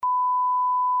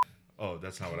Oh,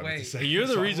 that's not what I meant to say. You're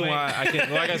the reason why I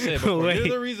can, like I said before, you're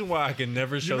the reason why I can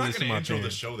never show You're not this to gonna my intro the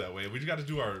parents. show that way. We just got to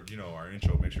do our, our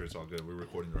intro. Make sure it's all good. We're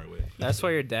recording the right way. That's why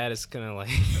your dad is gonna like.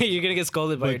 You're gonna get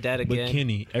scolded by your dad again. But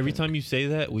Kenny, every time you say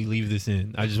that, we leave this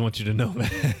in. I just want you to know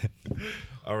that.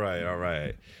 All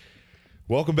right.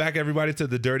 Welcome back, everybody, to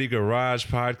the Dirty Garage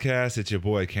Podcast. It's your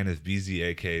boy, Kenneth Beasy,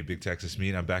 a.k.a. Big Texas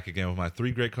Meat. I'm back again with my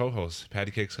three great co-hosts, Patty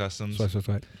Cakes Customs,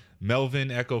 Melvin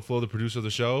Echo Flow, the producer of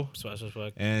the show,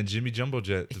 Swag. and Jimmy Jumbo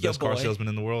Jet, the Yo, best car boy. salesman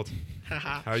in the world.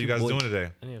 How are you guys doing today?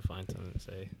 I need to find something to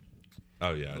say.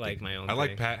 Oh, yeah. Like my own I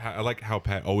like thing. Pat. I like how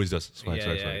Pat always does swag.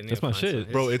 I need That's to my find shit.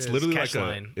 something. Bro, it's literally catch like a-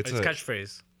 line. it's It's a-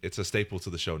 catchphrase. It's a staple to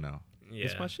the show now. Yeah,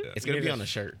 That's my shit. It's We gonna need be to- on a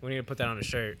shirt. We need to put that on a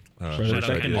shirt. Shout out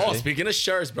out Kenny. to Oh, speaking of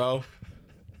shirts, bro.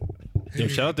 Yo,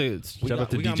 shout out to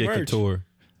we got DJ merch. Couture.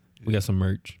 We got some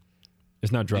merch.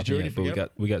 It's not dropping already yet, but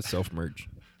forget? we got self merch.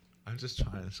 I'm just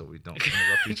trying so we don't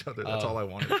interrupt each other. That's all I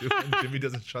want to do. And Jimmy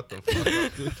doesn't shut the fuck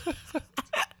up, dude.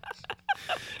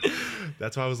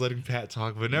 That's why I was letting Pat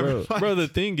talk, but never mind. Bro, the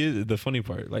thing is, the funny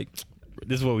part, like,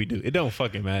 this is what we do. It don't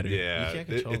fucking matter. Yeah, You can't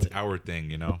control it's it. our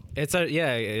thing, It's a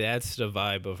it adds to the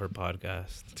vibe of her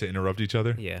podcast. to interrupt each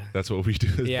other. Yeah. That's what we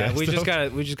do. Yeah, best we just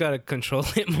of. gotta control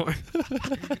it more.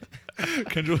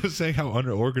 Kendra was saying how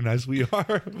unorganized we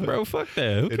are. Bro, fuck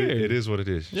that. Who It, cares? it is what it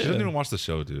is. She Yeah. doesn't even watch the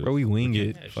show, dude. Bro, we wing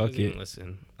it. Yeah, she Fuck doesn't even it.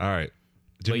 listen. All right,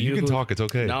 Jimmy, But you you can who- talk. It's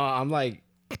okay. No, I'm like,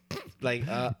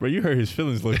 Bro, you hurt his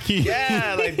feelings, low key.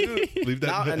 yeah, like, dude. Leave that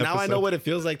Now, in the now I know episode. what it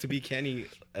feels like to be Kenny.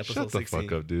 Episode Shut the 16.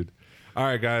 fuck up, dude. All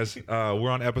right, guys. We're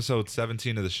on episode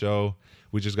 17 of the show.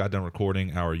 We just got done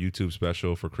recording our YouTube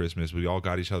special for Christmas. We all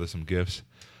got each other some gifts.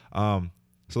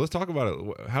 So let's talk about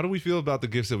it. How do we feel about the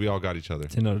gifts that we all got each other?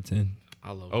 10 out of 10.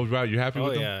 I love it. Oh, right. You're happy Oh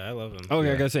with them? yeah, I love him. Okay,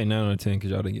 Yeah. I gotta say 9 out of 10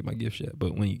 because y'all didn't get my gift yet.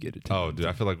 But when you get it, 10 out Oh, of dude.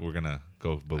 10. I feel like we're going to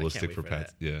go ballistic wait for for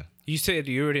Pat. Yeah. You said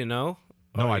you already know.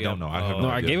 No, Or I you don't got- know. I have oh. No, no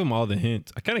I idea. gave him all the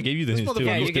hints. I kind of gave you the hints too. motherfucker-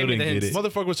 and you you gave still me didn't the get hints. it.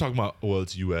 Motherfucker was talking about, well,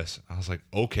 it's U.S. I was like,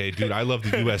 okay, dude. I love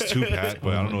the U.S. too, Pat,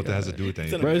 but I don't know what that has to do with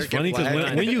anything. Bro, it's American funny because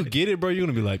flag. when you get it, bro, you're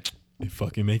gonna be like, it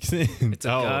fucking makes sense. It's a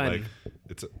gun. like,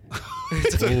 it's a...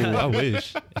 Ooh, I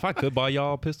wish. If I could buy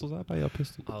y'all pistols, I'd buy y'all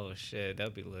pistols. Oh shit,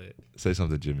 that'd be lit. Say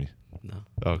something, Jimmy. No.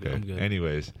 Okay. I'm good.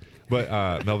 Anyways. But,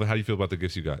 Melvin, how do you feel about the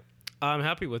gifts you got? I'm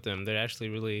happy with them. They're actually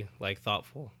really like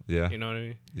thoughtful. Yeah. You know what I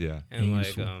mean? Yeah. And like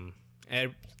Useful.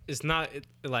 and it's not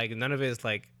like none of it is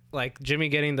like Jimmy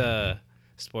getting the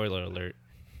spoiler alert.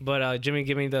 But Jimmy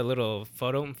giving the little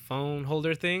phone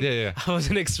holder thing. Yeah. I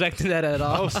wasn't expecting that at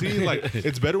all. Oh, see, like,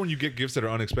 it's better when you get gifts that are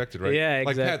unexpected, right? Yeah, Like,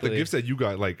 Pat, the exactly. gifts that you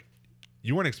got, like,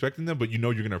 you weren't expecting them, but you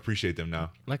know you're going to appreciate them now.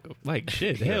 Like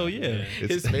shit. Hell yeah.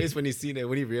 His face when he seen it,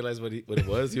 when he realized what it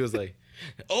was, he was like,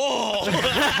 "Oh!"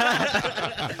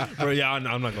 Bro, yeah, I'm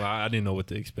not gonna lie. I didn't know what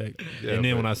to expect. Yeah, and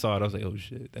then but- when I saw it, I was like, oh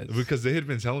shit. That's Because they had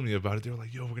been telling me about it. They were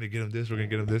like, yo, we're going to get him this, we're going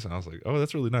to get him this. And I was like, oh,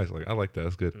 that's really nice. Like, I like that.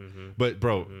 That's good. But,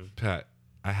 bro, Pat,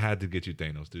 I had to get you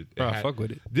Thanos, dude. Bro, I had- fuck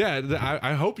with it. Yeah,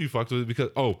 I hope you fucked with it because,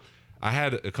 I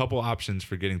had a couple options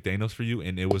for getting Thanos for you.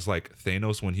 And it was like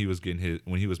Thanos when he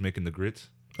was making the grits.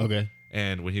 Okay.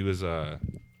 And when he was,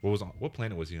 what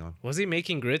planet was he on? Was he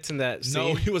making grits in that scene?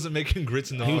 No, he wasn't making grits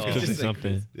in the He was house. cooking just like-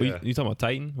 something. Yeah. You talking about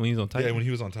Titan? When he was on Titan? Yeah, when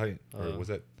he was on Titan. Or was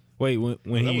that? Wait, when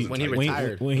that he was when he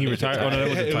retired. When he retired. Oh no, that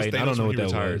was It a Titan. I Thanos don't know when what he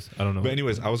that retired. was. I don't know. But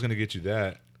anyways, I was gonna get you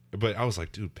that. But I was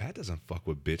like, dude, Pat doesn't fuck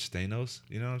with bitch Thanos.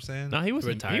 You know what I'm saying? Nah, he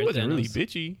wasn't. He Retired wasn't really Thanos.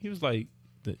 bitchy. He was like,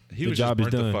 he the was job just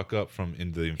is burnt done. the fuck up from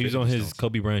in the He was on Infinity his Stones.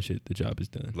 Kobe Bryant shit. The job is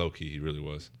done. Low key, he really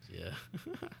was. Yeah.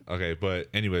 Okay, but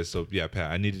anyways, so yeah,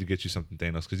 Pat, I needed to get you something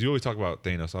Thanos because you always talk about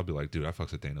Thanos. I'll be like, dude, I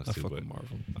fucks with Thanos I too. fuck But with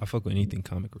Marvel. I fuck with anything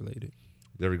comic related.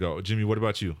 there we go. Jimmy, what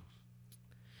about you?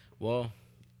 Well,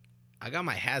 I got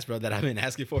my hats, bro, that I've been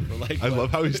asking for like. I what?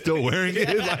 love how he's still wearing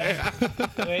it.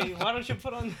 Like, Wait, why don't you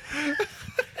put on?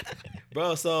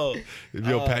 Bro, so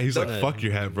yo, Pat, he's like, fuck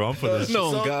your hat, bro. I'm putting this.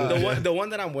 No, so God. the one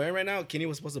that I'm wearing right now, Kenny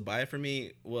was supposed to buy it for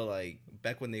me. Well, like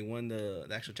back when they won the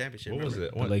actual championship. What was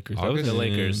remember? it? The Lakers. That was August? The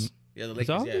Lakers. Yeah, the Was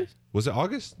Lakers. it Yeah. August? Was it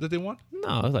August that they won?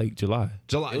 No, it was like July.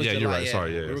 July. It was Yeah, you're July, right.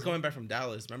 Sorry. Yeah. We were coming back from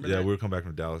Dallas. Remember Yeah, that? we were coming back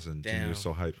from Dallas, and Jimmy Damn. was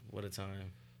so hyped. What a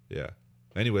time. Yeah.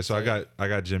 Anyway, so I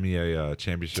got Jimmy a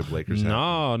championship Lakers hat.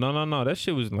 No. That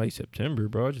shit was in like September,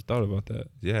 bro. I just thought about that.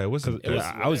 Yeah, it wasn't. It was-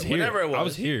 I was here. whenever it I was.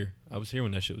 was here. I was here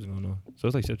when that shit was going on. So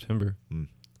it's like September. I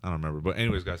don't remember. But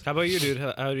anyways, guys. How about you, dude?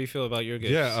 How do you feel about your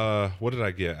gifts? Yeah. What did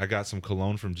I get? I got some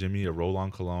cologne from Jimmy, a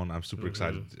roll-on cologne. I'm super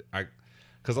excited.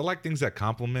 Because I like things that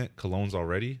complement colognes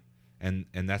already, and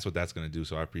that's what that's gonna do.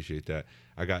 So I appreciate that.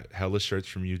 I got hella shirts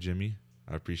from you, Jimmy.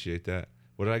 I appreciate that.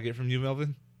 What did I get from you,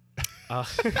 Melvin? I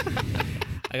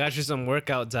got you some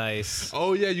workout dice.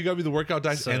 Oh yeah, you got me the workout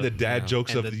dice So, and the dad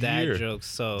jokes and of the the dad year. jokes.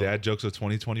 So Dad jokes of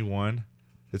 2021.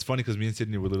 It's funny because me and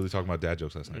Sydney were literally talking about dad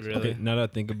jokes last night. Really? Okay, now that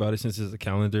I think about it, since it's a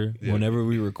calendar, Yeah. whenever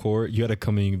we record, you gotta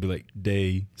come in and be like,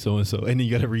 day so and so, and then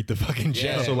you gotta read the fucking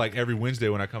Yeah. chat. So like every Wednesday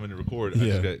when I come in to record, I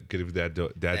Yeah. just get give that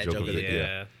dad joke joke of of it. the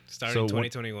Yeah. Starting So what-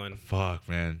 2021. Fuck,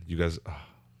 man, you guys,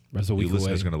 That's a you week away.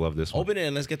 listeners gonna love this one. Open it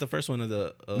and let's get the first one of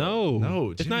the.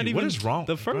 No, it's Jimmy, not even what is wrong?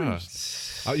 the Bruh.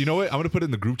 first. You know what? I'm gonna put it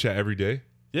in the group chat every day.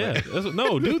 Yeah,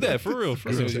 no, do that for real. For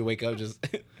As soon real. as you wake up, just.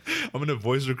 I'm gonna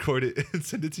voice record it and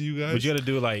send it to you guys. But you gotta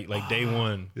do it like day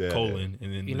one, Yeah, colon,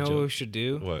 and then You the know what we joke. should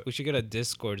do? What? We should get a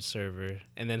Discord server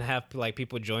and then have like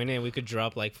people join it. And we could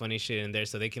drop like funny shit in there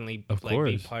so they can like, Of be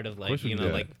course. part of Of like course we you do know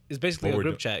that. like it's basically What a we're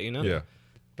group do- chat. You know? Yeah,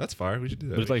 that's fire. We should do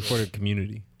that. But it's like for the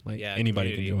community. Like Yeah.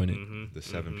 anybody can join it. Mm-hmm. the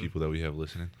 7 people that we have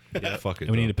listening. Yeah. Fuck it.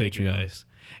 And we need a though. Thank you Patreon. guys.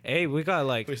 Hey, we got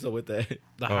like We're still with that.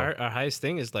 our highest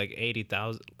thing is like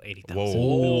 80,000. 80,000.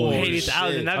 Whoa. Oh,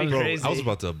 80,000. shit. That'd be Bro, crazy. I was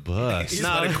about to bust. He's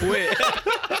No. about to quit.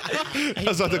 I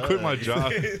was about to quit my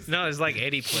job. No, it's like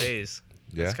 80 plays.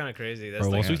 Yeah, That's kind of crazy. That's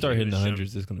Bro, like once we start hitting the huge jump.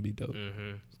 hundreds, it's gonna be dope.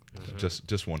 Mm-hmm.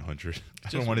 just 100. I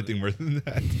don't want anything more than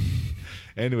that.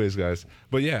 Anyways, guys,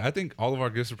 but yeah, I think all of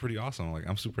our gifts are pretty awesome. Like,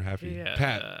 I'm super happy. Yeah.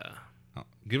 Pat,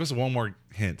 give us one more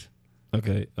hint.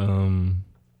 Okay,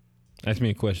 ask me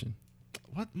a question.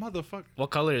 What motherfucker? What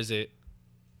color is it?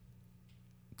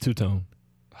 Two-tone.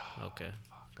 Okay.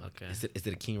 Okay. Is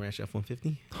it a King Ranch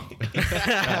F-150?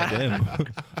 Damn.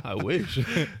 I wish.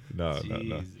 No.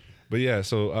 But yeah,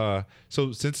 so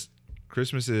since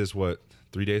Christmas is what,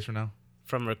 3 days from now?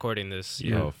 From recording this.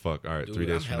 Yeah. Oh fuck! All right, Dude, 3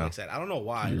 days I'm from hella now. excited. I don't know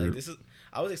why. Like this is.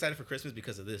 I was excited for Christmas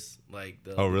because of this. Like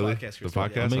the Oh, really? podcast. The Christmas.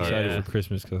 podcast? I'm That's excited yeah. for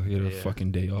Christmas because I get a Yeah.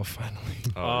 fucking day off finally.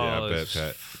 Oh, yeah, I bet,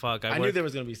 Pat. Fuck. I knew there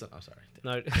was gonna be some. I'm sorry.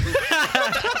 No.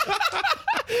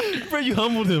 Bro, you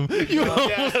humbled him. You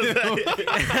humbled him.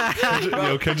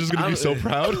 Yo, Kendra's gonna be so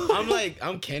proud.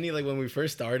 I'm Kenny. Like when we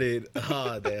first started.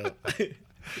 Oh damn.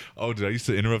 Oh, dude, I used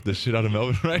to interrupt the shit out of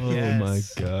Melvin, right? Oh Yes.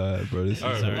 my god, bro. This is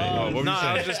All right, Sorry. what were you No, I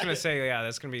saying? was just gonna say, yeah,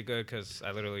 that's gonna be good because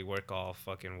I literally work all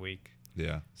fucking week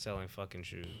Yeah. selling fucking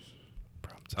shoes.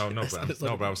 Oh no,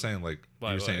 but I was saying like What,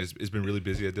 you were saying what? it's been really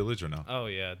busy at Dillage or no? Oh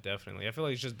yeah, definitely. I feel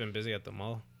like it's just been busy at the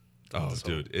mall. Oh,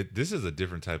 dude, this is a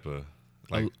different type of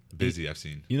like busy I've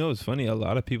seen. You know, it's funny. A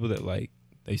lot of people that like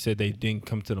they said they didn't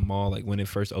come to the mall like when it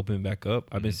first opened back up.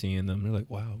 I've been seeing them. They're like,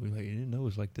 "Wow, we like, I didn't know it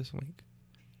was like this." I'm like,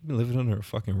 you've been living under a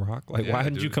fucking rock. Like, Yeah, why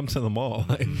didn't you dude. come to the mall?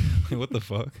 Like, what the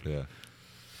fuck, Yeah,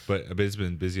 but it's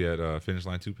been busy at Finish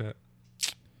Line too, Pat.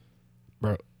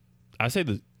 bro? I say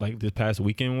like this past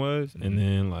weekend was, and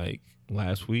then like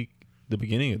last week, the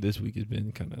beginning of this week has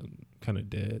been kind of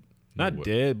dead. Not What?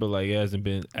 dead, but like it hasn't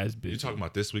been as busy. You talking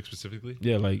about this week specifically?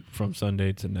 Yeah, like from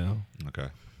Sunday to now. Okay.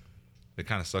 It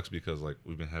kind of sucks because like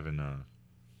we've been having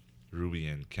Ruby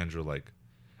and Kendra like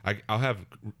I'll have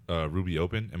Ruby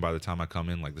open and by the time I come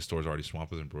in like the store's already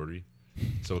swamped with embroidery.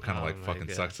 So it kind of Oh like my fucking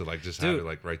God. sucks to like just Dude, have it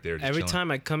like right there. Just Every chilling.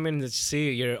 time I come in to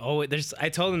see, you're always there's. I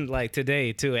told them like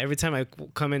today too. Every time I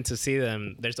come in to see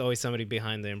them, there's always somebody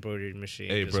behind the embroidery machine.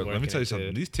 Hey, just bro, let me working tell you it, something.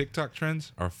 dude. These TikTok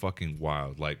trends are fucking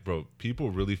wild. Like, bro,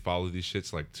 people really follow these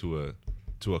shits like to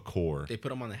a core. They put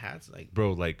them on the hats. Like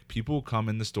Bro, like people come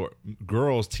in the store,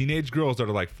 girls, teenage girls that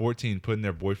are like 14, putting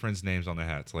their boyfriends' names on their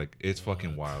hats. Like, it's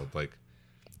fucking wild. Like,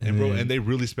 and bro, and they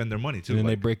really spend their money too. And then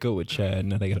they Like, break up with Chad.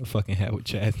 Now they got a fucking hat with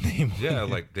Chad's name. on yeah, it.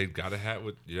 like they got a hat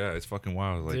with. Yeah, it's fucking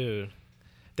wild. Like, Dude,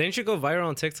 didn't you go viral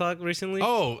on TikTok recently?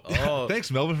 oh,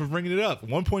 thanks Melvin for bringing it up.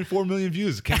 1.4 million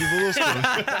views. Candy Little Spoon.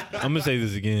 I'm gonna say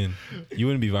this again. You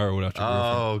wouldn't be viral without your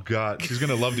girlfriend. Oh God, she's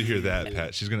gonna love to hear that,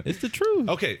 Pat. She's gonna. It's the truth.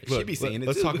 Okay, She look, be saying it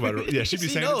let's too. talk about it. Yeah, she'd be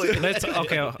She saying know it too. it. Let's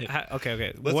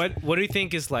okay. What do you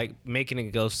think is like making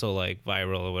it go so like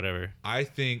viral or whatever? I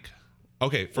think.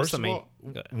 Okay, first the of main- all,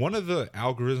 go ahead. one of the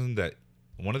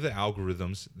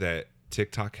algorithms that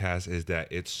TikTok has is that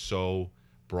it's so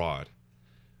broad.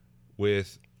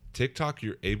 With TikTok,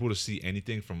 you're able to see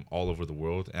anything from all over the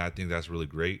world, and I think that's really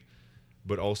great.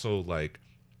 But also, like,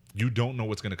 you don't know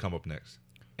what's going to come up next,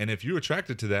 and if you're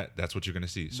attracted to that, that's what you're going to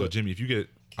see. So, Jimmy, if you get,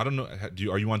 I don't know,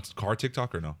 are you on car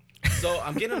TikTok or no? so,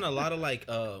 I'm getting a lot of like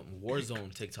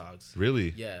Warzone TikToks.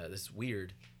 Really? Yeah, that's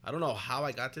weird. I don't know how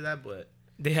I got to that, but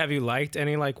Have you liked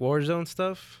any like Warzone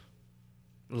stuff?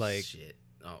 Like shit.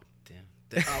 Oh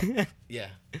damn. Yeah.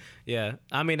 yeah,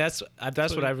 I mean that's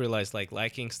what I realized. Like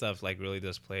liking stuff like really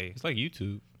does play. It's like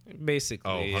YouTube. Basically,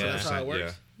 Oh, yeah. 100%. That's how it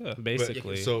works? Yeah. Yeah.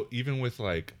 Basically, So even with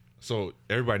like, so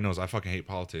everybody knows I fucking hate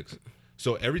politics.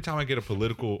 So every time I get a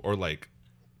political or like,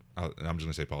 I'm just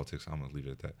gonna say politics. I'm gonna leave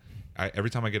it at that. Every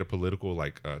time I get a political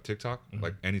like TikTok,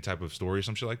 like any type of story or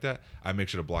some shit like that, I make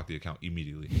sure to block the account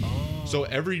immediately. So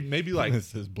maybe like It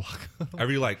says block.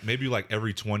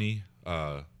 every 20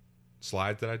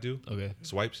 slides that I do, Okay.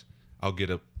 swipes, I'll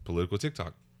get a political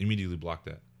TikTok immediately block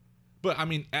that. But I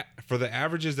mean, for the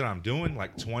averages that I'm doing,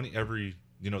 like 20 every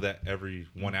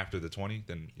one after the 20,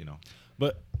 then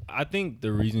But I think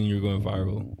the reason you're going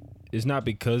viral is not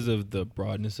because of the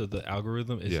broadness of the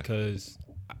algorithm. It's because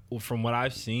from what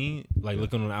I've seen, like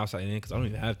looking on the outside in, because I don't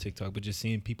even have TikTok, but just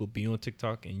seeing people be on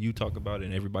TikTok and you talk about it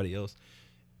and everybody else,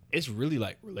 it's really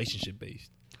like relationship based.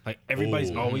 Like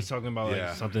everybody's always talking about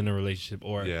like something in a relationship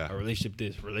or a relationship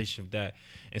this, relationship that.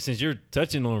 And since you're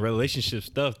touching on relationship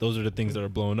stuff, those are the things that are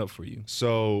blowing up for you.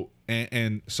 So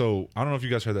and so I don't know if you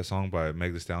guys heard that song by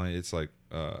Meg Thee Stallion. It's like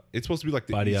it's supposed to be like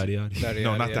the Body easy- yaddy yaddy.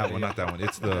 No, not that one, not that one.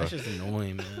 It's That's the just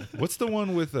annoying, man. what's the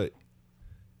one with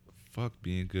fuck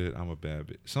being good, I'm a bad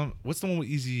bitch. What's the one with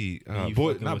Easy You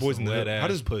boy, fucking not with Boys some in the Hood. wet How ass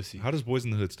does pussy. How does Boys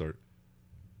in the Hood start?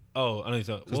 Oh, I know you're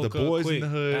talking. the Woke boys up in the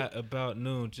quick hood. At about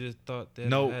noon, just thought that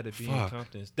No, I had to be fuck. in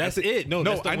confidence. That's it. No,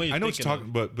 that's the I one you're know what you're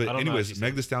thinking talking, of. but I don't know how she anyways, Meg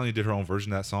said Thee Stallion did her own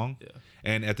version of that song. Yeah.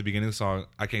 And at the beginning of the song,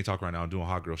 I can't talk right now. I'm doing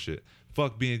hot girl shit.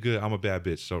 Fuck being good, I'm a bad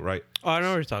bitch. So right. Oh, I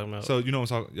know what you're talking about. So you know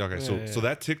what I'm talking. Okay, so Yeah.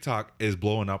 that TikTok is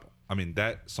blowing up. I mean,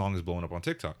 that song is blowing up on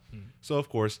TikTok. So of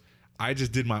course, I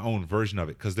just did my own version of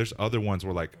it because there's other ones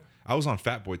where like I was on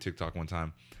Fat Boy TikTok one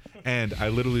time, and I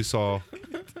literally saw.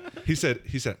 He said,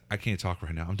 I can't talk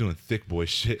right now. I'm doing thick boy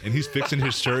shit, and he's fixing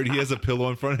his shirt. He has a pillow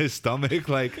in front of his stomach,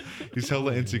 like he's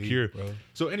hella insecure. bro.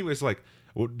 So, anyways, like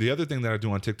the other thing that I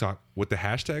do on TikTok with the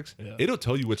hashtags, Yeah. it'll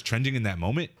tell you what's trending in that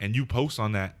moment, and you post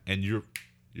on that, and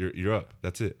you're up.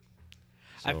 That's it.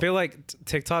 I feel like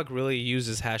TikTok really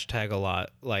uses hashtag a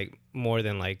lot, like more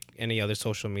than like any other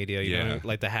social media. You know,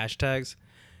 like the hashtags,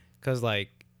 because like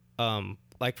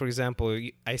for example,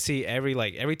 I see every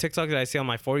TikTok that I see on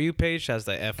my For You page has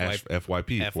the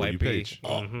FYP for you page.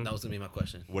 Oh, that was gonna be my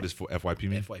question. What does FYP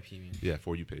mean? FYP mean? Yeah,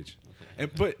 For You page.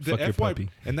 And but the Fuck your FYP, puppy.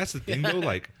 and that's the thing though.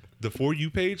 Like the For You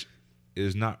page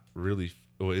is not really.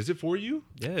 Well, is it for you?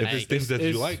 Yeah, if it's things that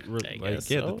you like. I guess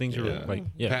the so. things you're Yeah. like.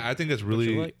 Yeah, Pat, I think that's you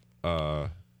really like.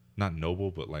 not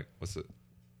noble, but like what's it?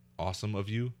 Awesome of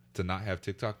you to not have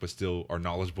TikTok, but still are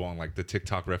knowledgeable on like the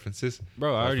TikTok references.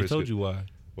 bro. I That's already pretty told good. you why.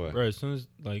 What? Bro, as soon as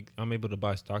like I'm able to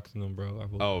buy stocks in them, bro, I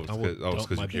will. Oh, it's I 'cause- will it's dump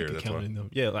 'cause my you care, bank that's account why. in them.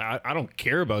 Yeah, like I don't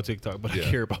care about TikTok, but Yeah.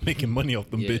 I care about making money off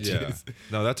them Yeah. bitches. Yeah.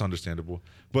 No, that's understandable.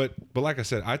 But like I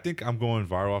said, I think I'm going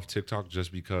viral off TikTok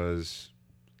just because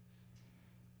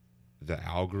the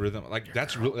algorithm. Like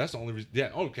that's the only reason.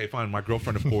 Yeah. Okay. Fine. My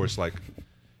girlfriend, of course. Like,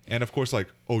 and of course, like,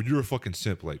 oh, you're a fucking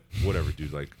simp. Like, whatever,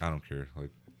 dude. Like, I don't care. Like,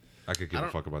 I could give a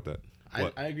don't- fuck about that. I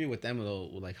What? agree with them though.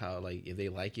 Like how like if they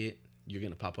like it, you're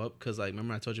gonna pop up. Cause like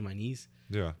remember I told you my niece,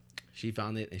 Yeah. she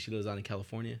found it and she lives out in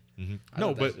California. I No,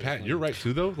 thought but that's Pat, funny. you're right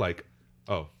too, though. Like,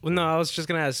 oh, Well, no, I was just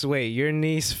gonna ask. Wait, your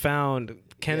niece found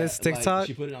Kenneth's Yeah, like, TikTok?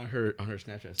 she put it on her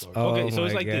Snapchat story. Oh Okay, so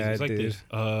it's my like this. It's God, like dude. this.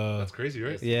 that's crazy,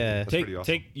 right? Yeah. That's take pretty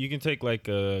awesome. you can take like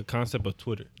a concept of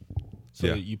Twitter. So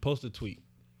Yeah. you post a tweet.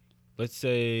 Let's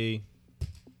say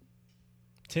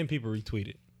 10 people retweet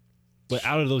it. But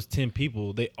out of those 10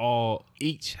 people, they all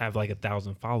each have like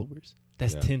 1,000 followers.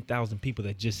 That's Yeah. 10,000 people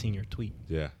that just seen your tweet.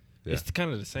 Yeah. Yeah. It's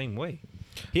kind of the same way.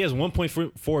 He has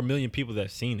 1.4 million people that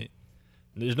have seen it.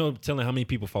 There's no telling how many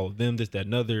people follow them, this, that,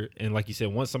 another. And like you said,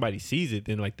 once somebody sees it,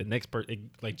 then like the next person, it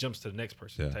like jumps to the next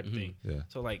person Yeah. type of thing. Yeah.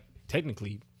 So like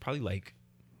technically, probably like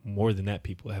more than that,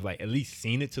 people have like at least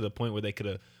seen it to the point where they could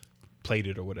have played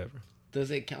it or whatever.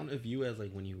 Does it count if you as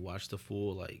like when you watch the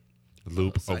full like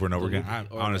Loop It's like over and over the again.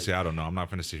 loop, I, or honestly, like- I don't know. I'm not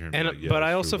going to sit here and be And like, yeah, but that's I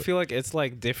true, also feel like it's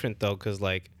like different though, because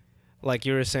like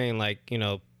you were saying, like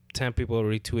 10 people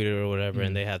retweet it or whatever,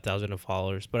 and they have thousands of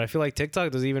followers. But I feel like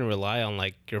TikTok doesn't even rely on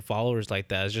like your followers like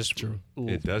that. It's just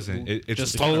it doesn't. It's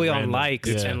just kinda totally on random. likes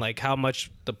Yeah. and like how much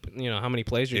how many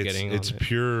plays you're getting. It's on it.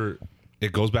 pure.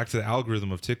 It goes back to the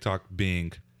algorithm of TikTok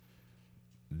being.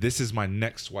 This is my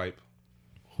next swipe.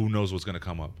 Who knows what's going to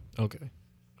come up? Okay.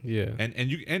 Yeah.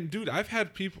 And dude, I've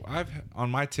had people.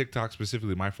 On my TikTok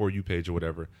specifically, my For You page or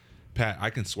whatever. Pat, I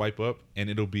can swipe up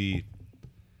and it'll be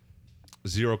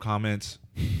 0 comments,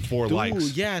 4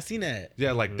 likes. yeah, I seen that.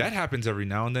 Yeah, like that happens every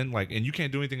now and then. Like, and you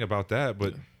can't do anything about that.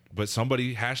 But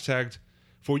somebody hashtagged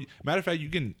For You. Matter of fact, you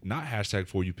can not hashtag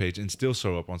For You page and still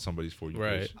show up on somebody's For You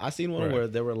Right. page. I seen one Right. where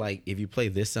they were like, if you play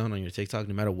this sound on your TikTok,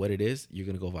 no matter what it is, you're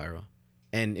gonna go viral.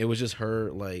 And it was just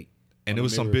her like, And on it the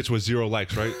was some mirror. bitch with 0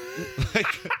 likes, right? Like,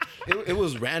 It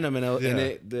was random and Yeah.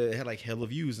 it had like hella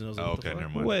views and I was like, oh, what the okay, fuck?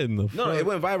 never mind. What in the No, fuck? it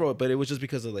went viral, but it was just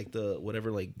because of like the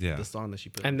whatever like Yeah. the song that she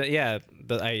put. And I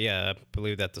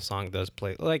believe that the song does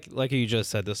play like you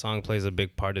just said, the song plays a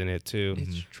big part in it too.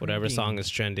 Whatever song is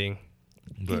trending.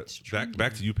 But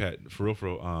back to you, Pat. For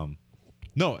real.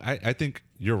 No, I think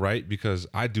you're right because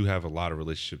I do have a lot of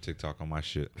relationship TikTok on my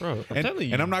shit. Bro, I'm and, telling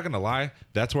you. And I'm not gonna lie,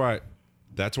 that's where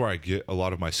I get a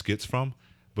lot of my skits from.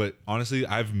 But honestly,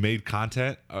 I've made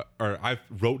content or I've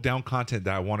wrote down content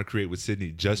that I want to create with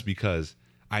Sydney just because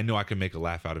I know I can make a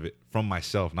laugh out of it from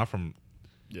myself, not from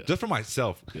just from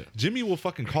myself. Yeah. Jimmy will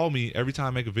fucking call me every time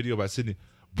I make a video about Sydney.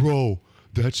 Bro,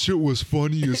 that shit was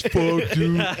funny as fuck,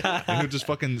 dude. And he'll just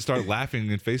fucking start laughing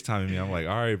and FaceTiming me. I'm like,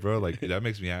 all right, bro. Like, that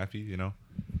makes me happy, you know?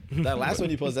 That last one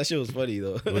you posted, that shit was funny,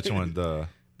 though. Which one?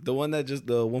 The one that just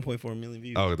the 1.4 million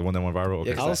views. Oh, the one that went viral?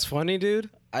 Okay. That was funny, dude.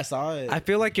 I saw it. I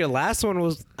feel like your last one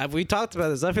was. We talked about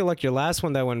this. I feel like your last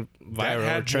one that went viral, that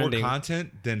had trending. more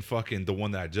content than fucking the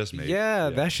one that I just made. Yeah,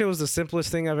 that shit was the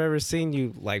simplest thing I've ever seen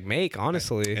you like make.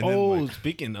 Honestly. And then, like,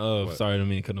 speaking of, what? sorry, I don't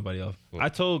mean to cut nobody off. What? I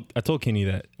told Kenny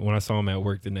that when I saw him at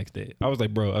work the next day. I was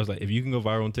like, bro, if you can go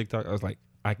viral on TikTok, I was like,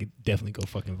 I could definitely go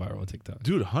fucking viral on TikTok.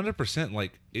 Dude, 100%.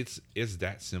 Like, it's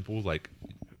that simple. Like,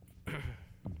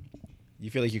 you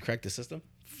feel like you cracked the system?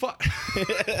 fuck.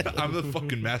 I'm the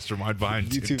fucking mastermind behind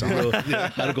YouTube TikTok. video,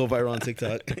 how to go viral on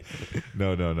TikTok.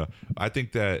 No. I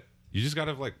think that you just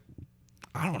gotta like,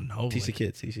 I don't know. Teach the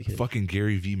kids. Fucking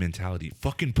Gary V mentality.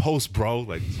 Fucking post, bro.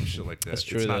 Like some shit like that. That's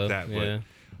true, it's not though. that, Yeah.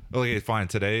 but okay, fine.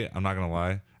 Today, I'm not gonna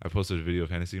lie. I posted a video of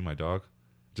Hennessy, my dog,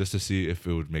 just to see if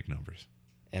it would make numbers.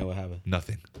 And what happened?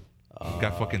 Nothing.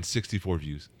 Got fucking 64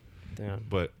 views. Damn.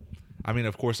 But I mean,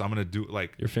 of course, I'm gonna do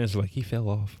like Your fans are like, he fell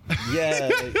off. Yeah.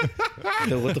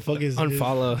 What the fuck is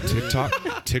Unfollow.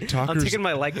 TikTokers. I'm taking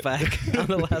my like back on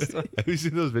the last one. Have you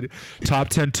seen those videos? Top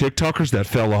 10 TikTokers that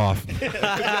fell off.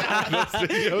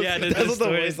 Yeah, That's what the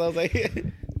voice I was like. Yeah.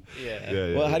 Yeah,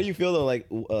 Well, yeah. how do you feel though? Like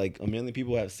a million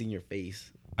people have seen your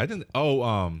face. I think.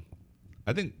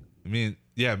 I think me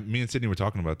and Sydney were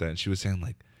talking about that, and she was saying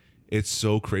like, it's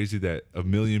so crazy that 1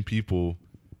 million people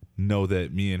know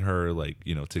that me and her like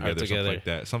together, something like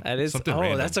that. That is. Something Oh,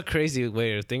 random. that's a crazy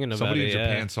way of thinking about Somebody it. in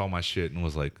Japan saw my shit and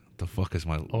was like, "The fuck is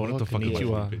my? What the fuck is my?"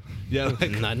 konnichiwa. Yeah,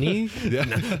 like, Nani? yeah.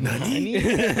 Nani?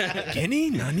 Kenny?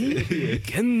 Nani?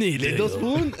 Kenny? Little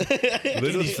spoon?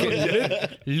 Little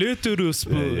stuff. Little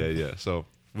spoon. Yeah. So,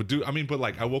 but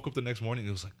like, I woke up the next morning,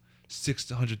 it was like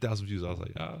 600,000 views. I was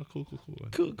like, cool.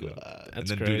 Cool. Yeah. And That's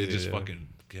then, crazy, dude, it just yeah. fucking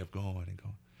kept going and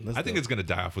going. That's I think dope. it's gonna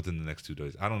die off within the next 2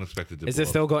 days. I don't expect it to. Is blow it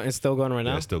still up. going? It's still going right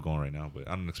Yeah, now. it's still going right now, but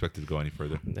I don't expect it to go any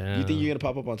further. Damn. You think you're gonna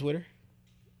pop up on Twitter?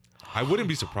 I wouldn't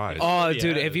be surprised. Oh, Yeah,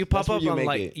 dude! If you pop that's where up you on make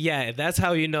like, it. yeah, that's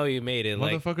how you know you made it.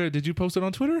 Like, Motherfucker, did you post it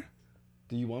on Twitter?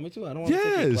 Do you want me to? I don't want to take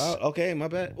your Yes. clout. Okay, my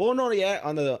bad. Oh no, yeah,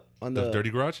 on the The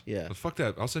Dirty Garage? Yeah. Well, fuck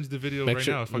that. I'll send you the video make right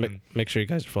sure, now. Fucking make sure you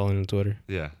guys are following on Twitter.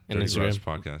 yeah. and Dirty Garage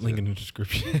Instagram. podcast. Link in the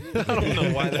description. I don't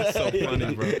know why that's so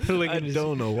funny, bro. Link I in the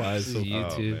don't know why it's so funny. Oh,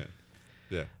 YouTube. man.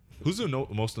 Yeah. Who's the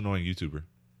most annoying YouTuber?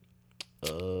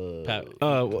 Pat.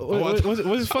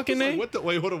 What's his fucking name? What the?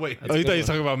 Wait, hold on, wait. Oh, you thought you was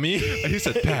talking about me? He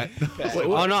said Pat.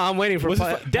 Oh no, I'm waiting for What's his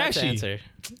Pat, fu- Pat to Dashy. answer.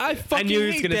 I fucking knew he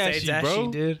was hate gonna say Dashy, Dashy,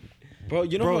 bro. dude. bro.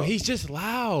 You know, Bro, what? he's just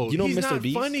loud. You know he's Mr. not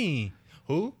Beast? funny.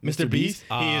 Who? Mr. Beast? He is kind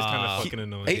Ah. of fucking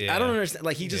annoying. Hey, I Yeah. don't understand.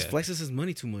 Like he just Yeah. flexes his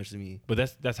money too much to me, But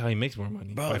that's how he makes more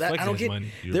money. bro. By That, I flexing don't his get. money.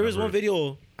 You There was remember one it?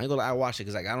 video. I ain't gonna lie, I watched it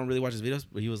because like I don't really watch his videos,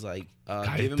 but he was like,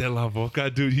 give him. Cállate la boca,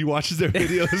 dude. He watches their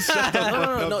videos. Shut the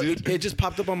fuck no. up, dude. It just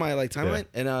popped up on my like timeline,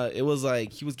 and it was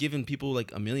like he was giving people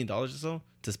like $1 million or so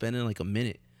to spend in like a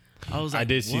minute. I was like, I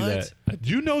did see what? that.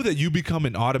 You know that you become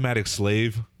an automatic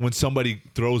slave when somebody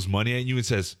throws money at you and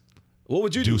says, What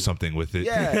would you "Do something with it."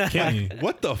 Yeah, Kenny,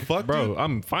 What the fuck, bro, dude?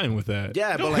 I'm fine with that.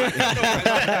 yeah, but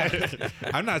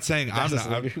like, I'm not saying I'm That's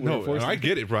not. just I'm, we're no, enforcing. I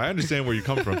get it, bro. I understand where you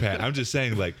come from, Pat. I'm just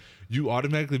saying, like, you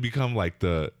automatically become like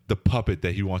the puppet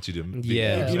that he wants you to be.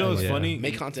 Yeah. You know what's Yeah. funny?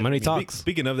 make content. Money for me. talks.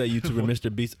 Speaking of that YouTuber,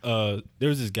 Mr. Beast,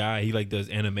 there's this guy. He like does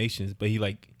animations, but he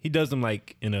does them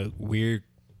like in a weird,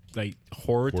 like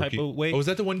horror type Quirky. of way. Oh, is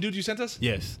that the one dude you sent us?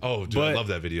 Yes. Oh, dude, I But- love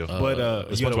that video. But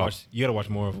the you SpongeBob. gotta watch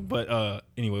more of them. But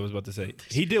anyway, I was about to say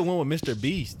he did one with Mr.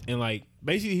 Beast, and like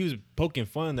basically he was poking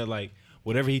fun that like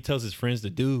whatever he tells his friends to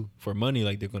do for money,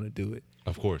 like they're gonna do it.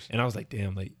 Of course. And I was like,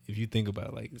 damn, like if you think about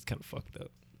it, like it's kind of fucked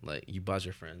up. Like you bought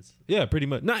your friends. Yeah, pretty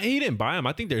much. No, he didn't buy them.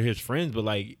 I think they're his friends, but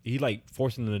like he like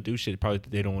forcing them to do shit probably that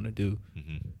they don't want to do.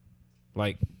 Mm-hmm.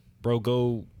 Like, bro,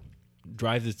 go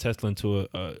drive this Tesla into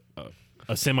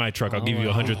a semi truck. I'll give you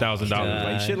 $100,000.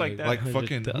 Like shit like that. Like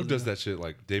fucking, who 100,000. does that shit?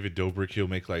 Like David Dobrik, he'll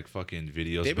make like fucking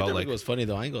videos David about Dobrik like. was funny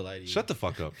though. I ain't gonna lie to you. Shut the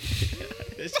fuck up.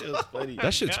 That shit was funny.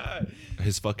 That shit's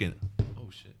his fucking. Oh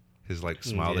shit. His like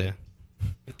smile. Yeah.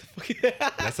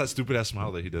 That's that stupid ass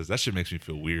smile that he does. That shit makes me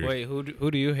feel weird. Wait, who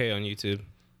do you hate on YouTube?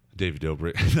 David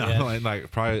Dobrik. No, Yeah.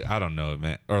 like probably I don't know,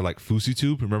 man. Or like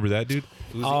FouseyTube. Remember that dude?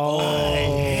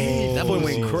 Oh, that boy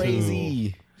went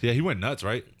crazy. Yeah, he went nuts,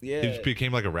 right? Yeah. He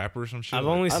became like a rapper or some shit. I've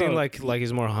Like, only I seen don't- like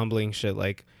his more humbling shit.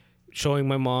 Like showing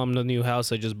my mom the new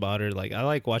house I just bought her. Like I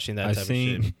like watching that type of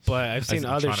shit. But I've seen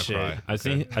other shit. I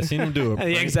seen him do a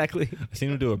prank. Yeah, exactly. I seen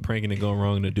him do a prank and it go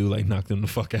wrong and the dude like knocked him the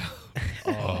fuck out.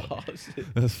 Oh,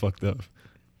 shit. That's fucked up.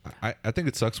 I think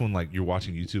it sucks when like you're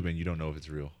watching YouTube and you don't know if it's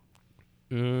real.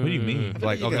 What do you mean?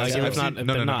 Like, okay, Like, I've if seen-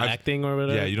 they're not acting or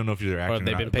whatever. Yeah, you don't know if they're acting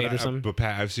they've or been not. paid But or something? But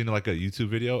Pat, I've seen like a YouTube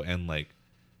video and like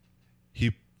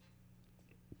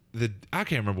I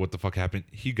can't remember what the fuck happened.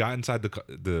 He got inside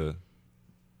the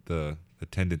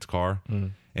attendant's car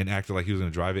and acted like he was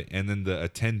gonna drive it, and then the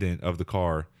attendant of the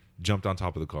car jumped on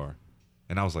top of the car,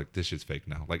 and I was like, this shit's fake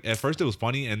now. Like at first it was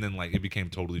funny, and then like it became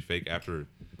totally fake after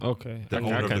Okay. the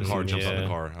owner of the car jumps on the yeah.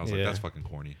 car. I was like, Yeah. that's fucking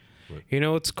corny. But, You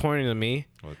know what's corny to me?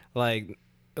 What? Like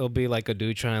it'll be like a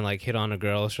dude trying to like hit on a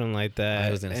girl or something like that.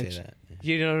 I was gonna and say that.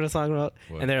 You know what I'm talking about?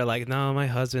 What? And they're like, no, my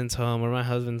husband's home or my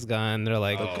husband's gone. They're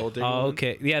like, gold digger oh, one?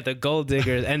 okay. Yeah, the gold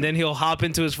digger. And then he'll hop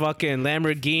into his fucking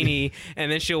Lamborghini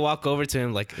and then she'll walk over to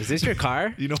him like, is this your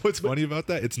car? you know what's funny about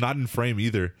that? It's not in frame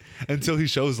either until he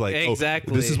shows like,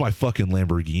 Exactly. oh, this is my fucking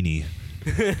Lamborghini.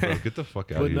 Bro, get the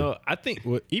fuck out But of here. no, I think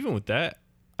even with that,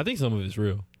 I think some of it's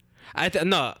real.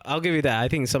 No, I'll give you that. I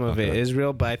think some of it is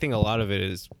real, but I think a lot of it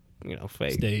is,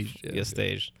 fake. Staged, yeah. Yeah,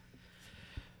 staged.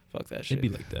 Fuck that shit.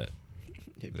 It'd be like that.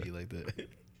 It'd be like that.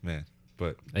 Man,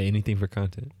 but Hey, anything for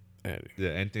content. yeah,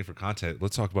 anything for content.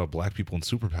 Let's talk about black people and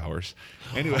superpowers.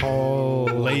 Anyway, Oh,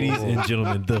 Ladies and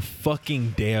gentlemen, the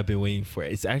fucking day I've been waiting for.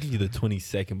 It's actually the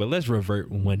 22nd, but let's revert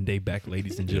one day back,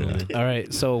 ladies and gentlemen. All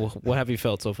right. So, what have you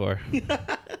felt so far?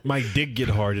 My dick get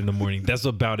hard in the morning. That's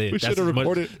about it. We That's should've as much-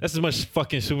 recorded- That's as much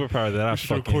fucking superpower that I I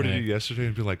fucking recorded had. it yesterday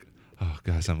and be like, oh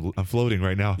guys, I'm floating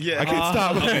right now. Yeah. I can't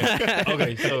stop.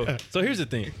 Okay, so here's the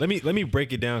thing. Let me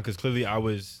break it down because clearly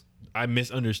I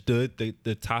misunderstood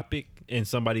the topic and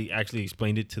somebody actually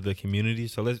explained it to the community.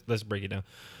 So let's break it down.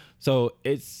 So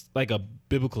it's like a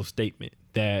biblical statement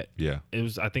that Yeah. it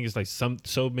was. I think it's like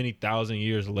so many thousand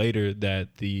years later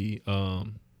that the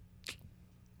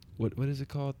what is it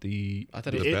called? I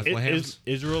thought it was Bethlehems?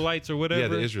 Israelites or whatever. Yeah,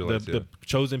 the Israelites, the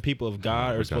chosen people of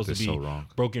God I are got supposed to this be so wrong.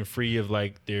 broken free of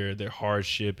like their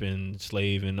hardship and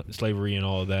slavery and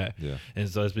all of that. Yeah. And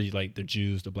so it's be like the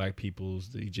Jews, the black peoples,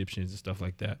 the Egyptians and stuff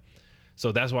like that.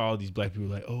 So that's why all these black people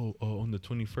are like, oh, on the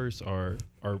 21st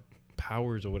are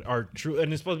powers or what are true,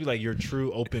 and it's supposed to be like your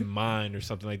true open mind or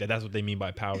something like that. That's what they mean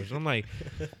by powers. And I'm like,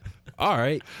 all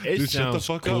right, it Dude, shut the sounds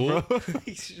fuck cool, up, bro.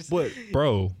 but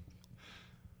bro,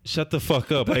 shut the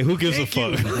fuck up. Like, who gives a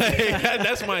fuck? Like,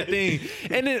 that's my thing.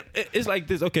 And then it's like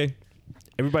this. Okay,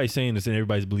 everybody's saying this and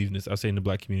everybody's believing this. I say in the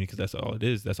black community because that's all it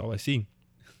is. That's all I see.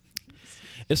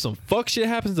 If some fuck shit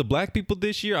happens to black people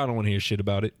this year, I don't want to hear shit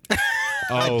about it.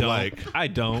 Oh, I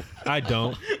don't.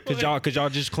 Cause y'all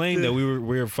just claimed that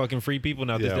we're fucking free people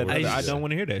now. Yeah, I don't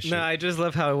want to hear that shit. No, I just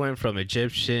love how it went from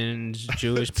Egyptians,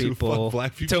 Jewish people,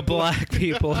 black people. to black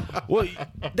people. Well,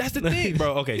 that's the thing,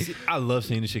 bro. Okay, see, I love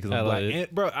saying this shit because I I'm love black. it.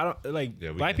 And, bro, I don't like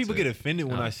Yeah, we black can people say get it. offended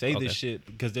when I say okay. this shit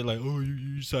because they're like, "Oh,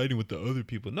 you're siding with the other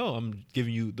people." No, I'm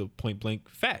giving you the point blank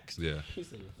facts. Yeah.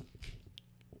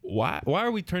 Why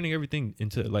are we turning everything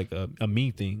into like a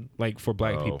mean thing, like for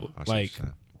black Oh, people? I see what Like, you're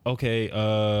saying.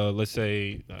 okay, let's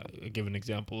say give an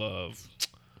example of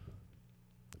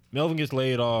Melvin gets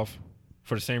laid off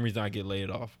for the same reason I get laid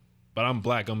off, but I'm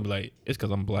black. I'm like, it's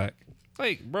because I'm black.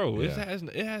 Like, bro, Yeah.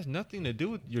 it has nothing to do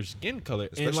with your skin color.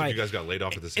 Especially and like, if you guys got laid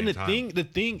off at the same and time. the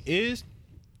thing is,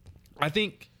 I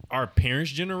think our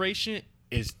parents' generation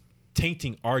is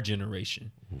tainting our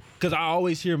generation. Because I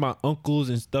always hear my uncles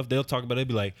and stuff, they'll talk about it, they'll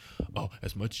be like, oh,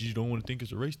 as much as you don't want to think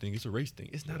it's a race thing, it's a race thing.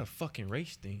 It's not a fucking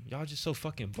race thing. Y'all just so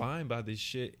fucking blind by this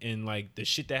shit. And like the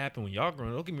shit that happened when y'all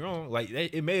growing up, don't get me wrong, like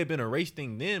it may have been a race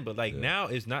thing then, but like now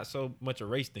it's not so much a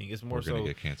race thing. It's more We're gonna so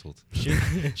get canceled.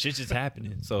 shit's just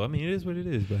happening. So I mean, it is what it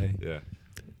is, but hey. Yeah.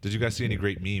 Did you guys see any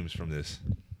great memes from this?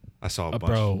 I saw a bunch.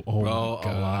 Bro, oh Bro,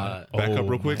 my a God. lot. Back up Oh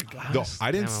real quick. gosh. No,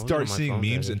 I didn't Damn, I was start on my seeing phone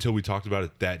memes there. until we talked about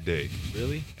it that day.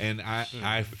 Really? And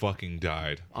I fucking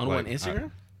died. On what,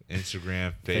 Instagram?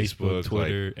 Instagram, Facebook, Facebook,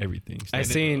 Twitter, everything. I and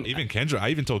seen- even Kendra. I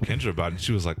even told Kendra about it. And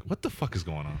she was like, "What the fuck is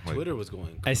going on?" Like, Twitter was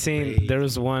going. I seen crazy. there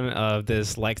was one of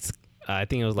this I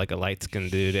think it was like a light skinned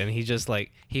dude, and he just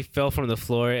like he fell from the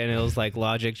floor, and it was like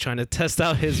Logic trying to test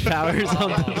out his powers on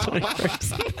the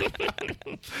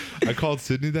 21st. I called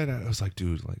Sydney that. I was like,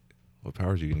 "Dude, like, what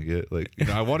powers are you gonna get?" Like,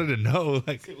 I wanted to know.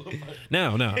 Like,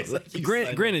 Now, like you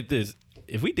signed granted this,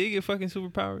 if we did get fucking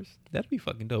superpowers, that'd be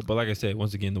fucking dope. But like I said,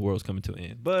 once again, the world's coming to an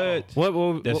end. But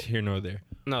that's here nor there.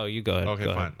 No, you go ahead. okay,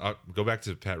 go fine. ahead. I'll go back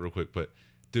to Pat real quick. But,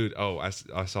 dude, I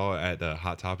saw at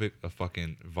Hot Topic a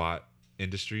fucking VOT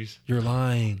Industries. You're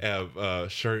lying.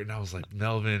 Shirt, and I was like,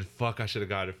 Melvin, fuck, I should have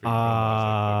got it for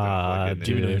you.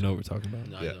 Jimmy don't even know what we're talking about.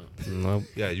 No, Yeah. I don't. Nope.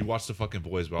 Yeah, you watched The Fucking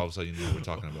Boys, but all of a sudden you know what we're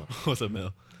talking about. What's up,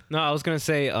 Mel? No, I was gonna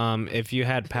say, if you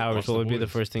had powers, Watch what The would be the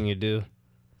Boys. first thing you do?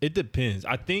 It depends.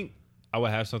 I think I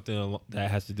would have something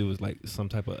that has to do with like some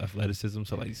type of athleticism,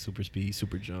 so like super speed,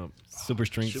 super jump, super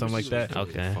strength, something like that.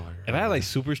 Okay. If I had like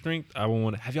super strength, I would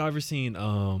want to. Have y'all ever seen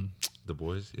The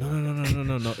Boys?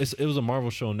 No. It was a Marvel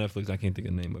show on Netflix. I can't think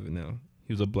of the name of it now.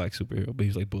 He was a black superhero, but he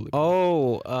was like bulletproof.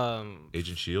 Oh,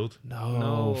 Agent Shield?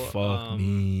 No, fuck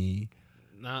me.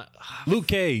 not Luke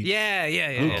Cage.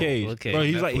 Yeah. Luke Cage. Okay. Bro,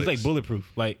 he's like Netflix.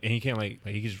 bulletproof. Like, and he can't like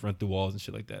he can just run through walls and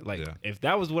shit like that. Like, Yeah. if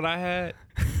that was what I had,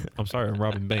 I'm sorry, I'm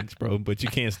robbing banks, bro, but you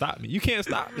can't stop me. You can't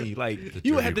stop me. Like,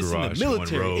 you dirty had this in the garage going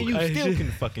military, and you rogue. still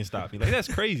can fucking stop me. Like, that's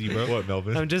crazy, bro. What,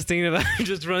 Melvin? I'm just thinking about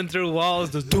just run through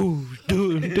walls, just dude,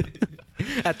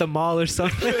 at the mall or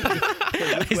something.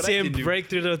 I what see I him can do. break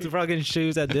through the fucking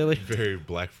shoes at Dilly. Very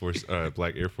Black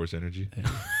Air Force energy.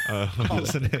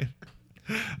 What's the name?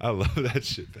 I love that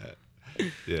shit, Pat.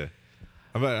 Yeah.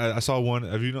 I saw one.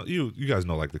 Have you guys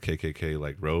know like the KKK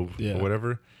like robe Yeah. or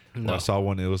whatever? No. Well, I saw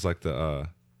one. It was like the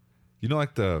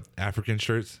like the African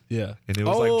shirts, Yeah, and it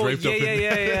was like draped up in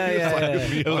yeah.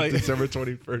 it was like like- December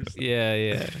 21st.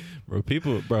 Yeah.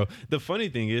 bro. The funny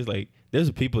thing is, like, there's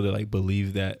people that like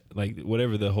believe that, like,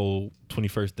 whatever the whole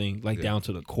 21st thing, like, Yeah. down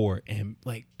to the core, and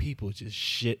like people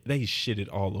just they shit it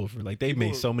all over. Like, they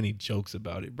made so many jokes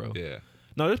about it, bro. Yeah.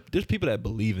 No, there's people that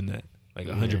believe in that, like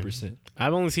 100%.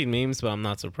 I've only seen memes, but I'm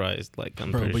not surprised. Like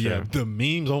I'm Bro, pretty but sure. yeah, the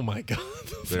memes. Oh my god,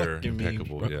 the They're fucking memes,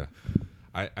 impeccable. bro. Yeah.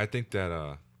 I think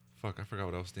that fuck, I forgot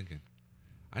what I was thinking.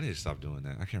 I need to stop doing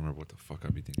that. I can't remember what the fuck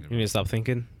I'd be thinking You need to stop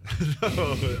thinking.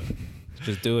 about.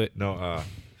 Just do it. No,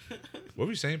 what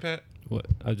were you saying, Pat? What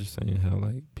I was just saying, how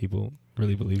like people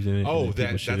really believed in it. Oh, and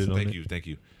then people that's shitted on it. thank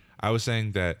you. I was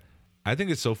saying that I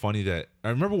think it's so funny that I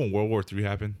remember when World War III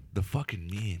happened. The fucking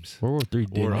memes. World War III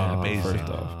didn't Were happen amazing.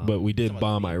 first off, but we did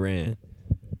bomb Iran.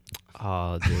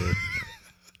 Oh, dude.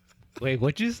 Wait,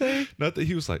 what'd you say? Not that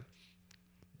he was like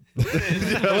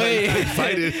Wait.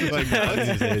 excited, like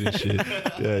Nazis and shit.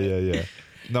 yeah.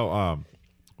 No,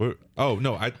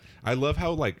 I love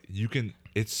how like you can.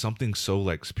 It's something so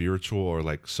like spiritual or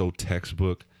like so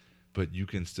textbook, but you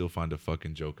can still find a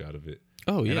fucking joke out of it.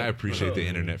 Oh yeah, And I appreciate the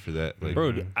internet for that. Like,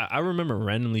 Bro, I remember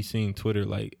randomly seeing Twitter.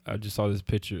 Like, I just saw this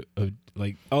picture of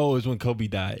like, oh, it was when Kobe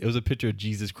died. It was a picture of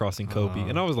Jesus crossing Kobe,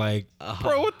 and I was like,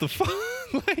 bro, what the fuck?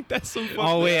 Like, that's some.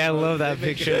 Oh wait, I love that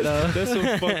picture though. That's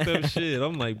some fucked up shit.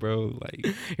 I'm like, bro, like,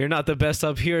 You're not the best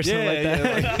up here or something like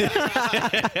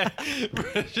that. like, bro,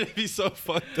 it should be so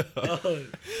fucked up.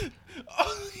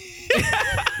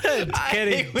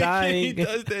 Kenny He dying.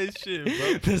 does that shit,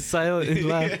 bro. The silent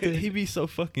laughter. He be so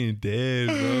fucking dead,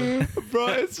 bro. bro,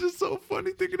 it's just so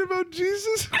funny thinking about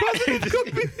Jesus.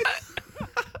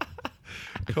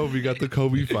 Kobe got the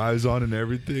Kobe 5s on and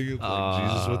everything. It's like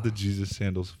Jesus with the Jesus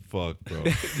sandals. Fuck, bro.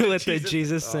 With the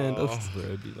Jesus sandals. Bro,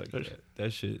 it'd be like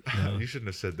that shit. No. You shouldn't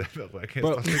have said that, but I can't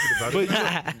Bro, stop thinking about but it. you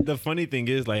know, the funny thing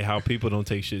is, like, how people don't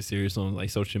take shit serious on like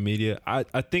social media. I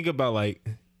think about, like,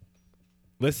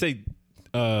 let's say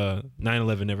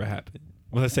 9/11 never happened.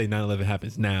 Well, let's say 9/11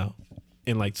 happens now,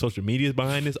 and like social media is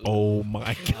behind this. Oh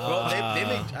my god! Bro, they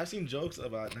make. I've seen jokes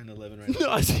about 9/11 right now.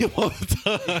 I see them all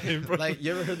the time, bro. Like,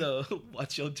 you ever heard the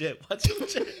watch your jet, watch your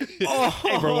jet?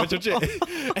 Hey, bro, watch your jet.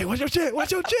 Hey, watch your jet.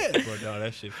 Watch your jet. Bro, no,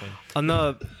 that shit funny.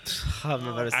 No, I've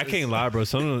never. I can't lie, bro.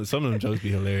 Some of them jokes be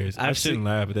hilarious. I I've shouldn't seen-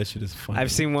 laugh, but that shit is funny.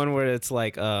 I've seen one where it's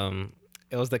like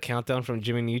it was the countdown from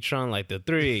Jimmy Neutron, like the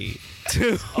 3,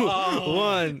 2,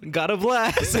 1, got a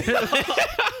blast.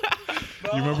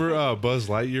 You remember Buzz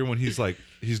Lightyear when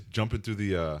he's jumping through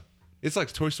the it's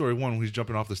like Toy Story 1 when he's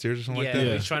jumping off the stairs or something like that?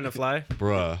 Yeah. he's trying to fly.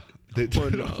 Bruh.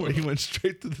 Where he went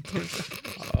straight through the Toy Story.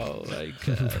 Oh my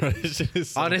god. Bro, that shit is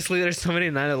so- Honestly, there's so many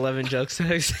 9/11 jokes.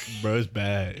 bro, it's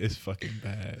bad. It's fucking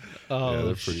bad. Oh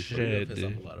they're pretty funny. shit, Piss off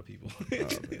dude. a lot of people.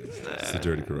 It's the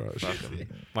dirty garage.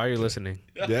 Why are you listening?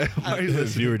 Yeah. Why are you listening?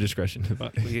 Viewer discretion.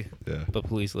 Yeah. But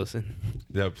please listen,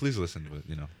 Yeah, please listen, but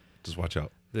just watch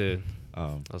out. dude.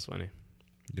 Um, That's funny.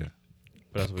 yeah.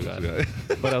 What else we got? Yeah.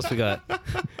 What else we got?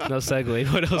 No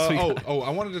segue. What else we got? I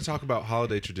wanted to talk about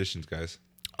holiday traditions, guys.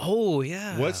 Oh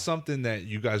yeah. What's something that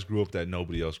you guys grew up that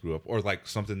nobody else grew up, or like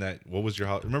something that? What was your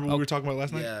holiday? Remember what we were talking about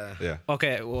last night? Yeah. Yeah.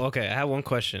 Okay, well, okay. I have one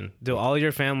question. Do all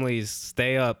your families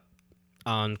stay up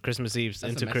on Christmas Eve That's a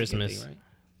into Mexican Christmas? thing, right?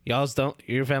 Y'all's don't.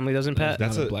 Your family doesn't, Pat?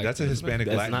 That's not a a black that's a thing. Hispanic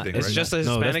That's Latin not- thing, it's right? just a No,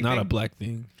 that's Hispanic not a thing? black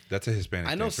thing. That's a Hispanic.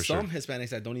 I know thing for some sure. Hispanics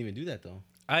that don't even do that though.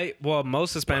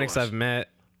 Most Hispanics Whitewash. I've met.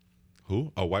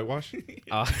 Who? A whitewash?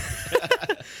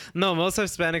 No, most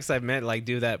Hispanics I've met like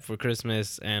do that for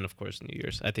Christmas and of course New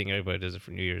Year's. I think everybody does it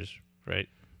for New Year's, right?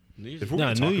 If we're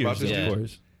gonna talk about this, of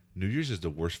course. New Year's is the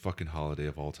worst fucking holiday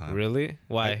of all time. Really?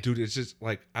 Why? Dude, it's just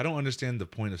like I don't understand the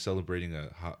point of celebrating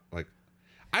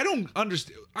I don't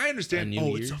understand. I understand.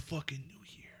 It's a fucking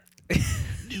new year,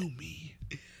 new me,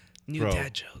 New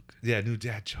dad joke. Yeah, new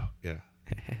dad joke. Yeah,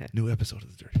 new episode of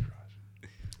the Dirty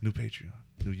Garage, new Patreon,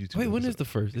 new YouTube. Wait, when episode. is the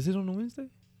first? Is it on a Wednesday?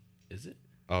 Is it?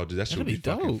 Oh, dude, that should be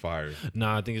fucking dope. fire.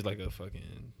 Nah, I think it's like a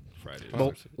fucking Friday.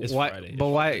 It's why? Friday. But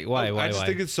why? I just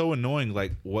think it's so annoying.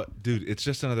 Like, what, dude? It's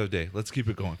just another day. Let's keep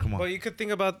it going. Come on. Well, you could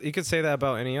say that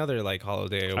about any other like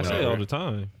holiday or I whatever. say it all the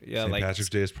time. Yeah, St. like Patrick's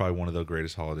Day is probably one of the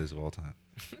greatest holidays of all time.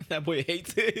 That boy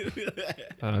hates it.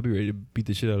 I'd be ready to beat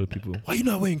the shit out of people. Why you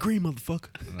not wearing green, motherfucker?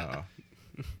 No.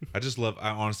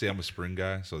 I'm a spring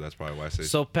guy, so that's probably why I say.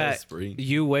 So Pat, spring.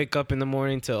 you wake up in the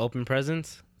morning to open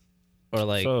presents, or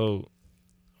like, So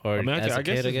or I mean, as a I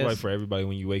guess kid, it's right for everybody.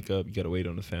 When you wake up, you gotta wait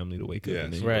on the family to wake up. Yes.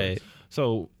 And then you Right. go.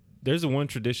 So there's the one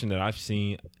tradition that I've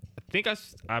seen. I think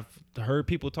I've heard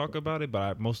people talk about it, but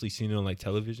I've mostly seen it on like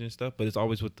television and stuff. But it's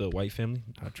always with the white family.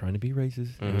 Not trying to be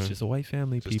racist. It's just a white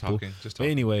family. Just people. talking. Just But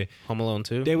talking. anyway, Home Alone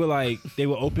 2. they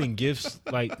would open gifts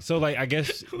like so. Like I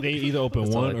guess they either open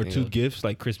That's all one I or think two of. gifts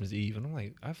like Christmas Eve, and I'm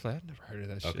like, I've never heard of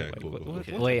that shit. Okay, Like, cool, what- cool, what-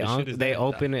 cool. what Wait, type of shit is they that?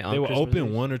 open it on They will Christmas open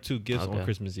Eve? one or two gifts Okay. on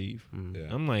Christmas Eve. Yeah.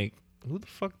 I'm like, who the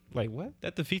fuck? Like, what?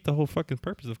 That defeats the whole fucking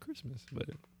purpose of Christmas. But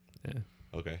yeah,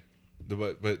 Okay.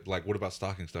 But like, what about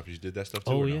stocking stuff? You did that stuff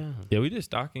too? Oh or no? yeah. yeah, we did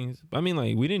stockings. I mean,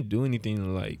 like, we didn't do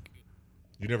anything like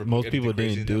You never. put most anything people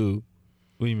crazy didn't in them? do.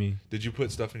 What do you mean? Did you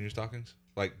put stuff in your stockings?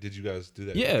 Like, did you guys do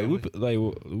that? Yeah, in we your put,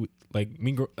 like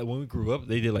me when we grew up,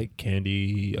 they did like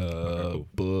candy, cool.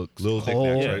 books, Little coal.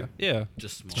 knickknacks, Yeah, right? yeah.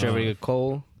 Just small. Did you ever get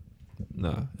coal?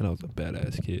 Nah, and I was a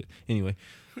badass kid. Anyway,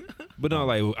 but no,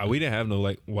 like we didn't have no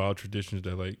like wild traditions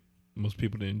that like most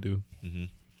people didn't do. Mm-hmm.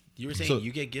 You were saying So-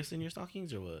 you get gifts in your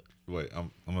stockings or what? Wait,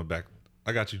 I'm a back.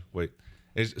 I got you. Wait.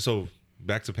 So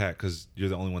back to Pat, because you're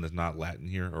the only one that's not Latin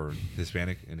here or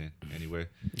Hispanic in any way.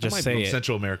 Just I'm say from it.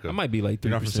 Central America. I might be like 3%.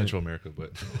 You're not from Central America,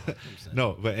 but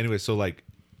no. But anyway, so like,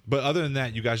 but other than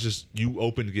that, you guys you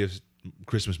opened gifts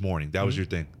Christmas morning. That was your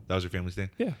thing. That was your family's thing.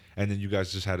 Yeah. And then you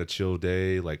guys just had a chill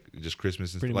day, like just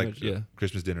Christmas and Pretty like much, yeah.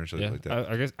 Christmas dinner and something Yeah, like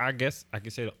that. I guess I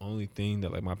could say the only thing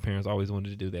that like my parents always wanted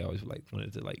to do, they always like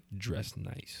wanted to like dress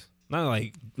nice, not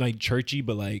like churchy,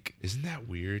 but like Isn't that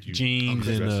weird? You jeans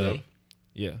and dress up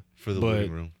yeah. for the But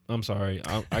living room. I'm sorry,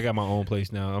 I got my own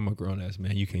place now. I'm a grown ass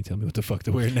man. You can't tell me what the fuck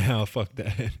to wear now. Fuck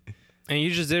that. And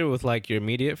you just did it with like your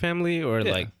immediate family, or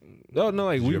Yeah. like No,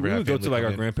 like Did we you ever have would go family to like come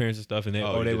our in? grandparents and stuff, and they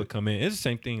Oh, you they did would it. come in. It's the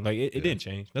same thing. Like it Yeah. didn't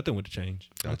change. Nothing would change.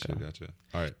 Gotcha, Okay. gotcha.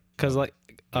 All right. because like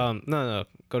no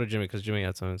go to Jimmy because Jimmy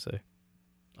had something to say.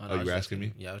 Oh, you I was were just asking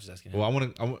me? Yeah, I was just asking.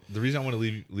 Well, the reason I want to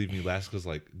leave me last because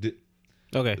like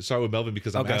Okay, start with Melvin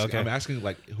because I'm Okay, asking okay. I'm asking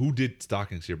like who did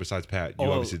stockings here besides Pat? You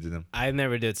Oh, obviously did them. I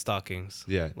never did stockings.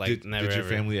 Yeah. like did never. your ever.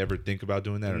 family ever think about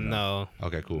doing that or No,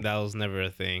 Okay, cool. that was never a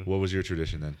thing. What was your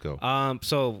tradition then? Go.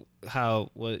 So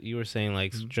what you were saying,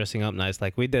 like dressing up nice,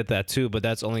 like we did that too, but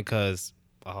that's only because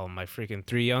my freaking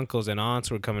 3 uncles and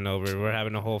aunts were coming over. We're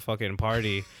having a whole fucking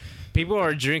party. People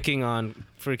are drinking on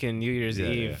freaking New Year's Yeah,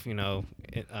 Eve, you know,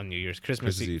 on New Year's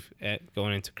Christmas Eve,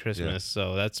 going into Christmas.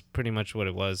 So that's pretty much what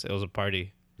it was. It was a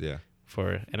party Yeah.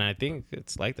 and I think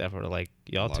it's like that for like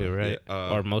y'all A lot too, of- right?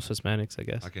 yeah, Or most Hispanics, I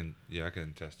guess. I can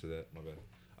attest to that. My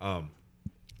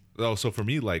bad. So for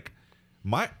me, like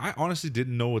I honestly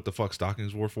didn't know what the fuck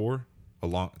stockings were for the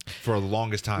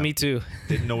longest time. Me too.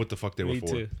 Didn't know what the fuck they were Me for.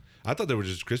 too. I thought they were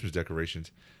just Christmas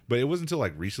decorations. But it wasn't until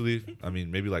like recently, I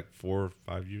mean maybe like 4 or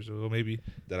 5 years ago maybe,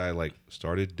 that I like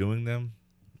started doing them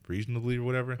reasonably or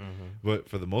whatever. But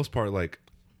for the most part, like,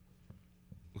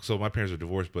 so my parents are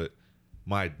divorced, but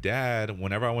my dad,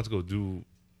 whenever I went to go do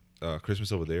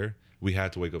Christmas over there, we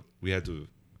had to wake up, we had to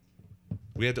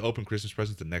open Christmas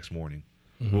presents the next morning.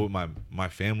 Well, my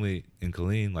family in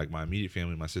Killeen, like my immediate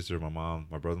family, my sister, my mom,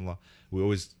 my brother-in-law, we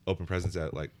always open presents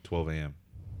at like 12 a.m.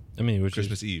 I mean, which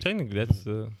Christmas is, Eve. Technically,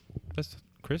 that's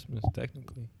Christmas.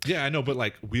 Technically, Yeah, I know, but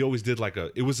like we always did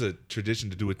it was a tradition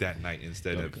to do it that night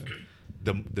instead of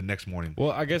the next morning.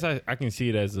 well, I guess I can see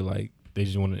it as like they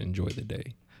just want to enjoy the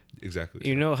day. Exactly.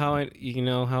 You know how I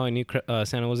knew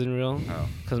Santa wasn't real? How?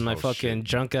 Because my Oh, fucking shit.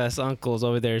 drunk ass uncles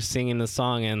over there singing the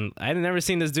song, and I had never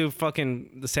seen this dude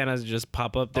the Santas just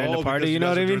pop up during the party. You know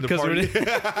what I mean? Because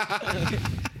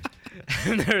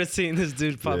I've never seen this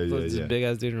dude pop up, this big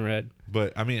ass dude in red.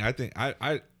 But I mean, I think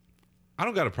I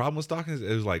don't got a problem with stockings.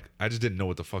 It was like I just didn't know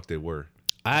what the fuck they were.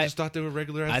 I just thought they were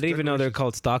regular. I didn't even know they're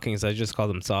called stockings. I just called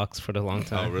them socks for the long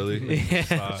time. Oh, really?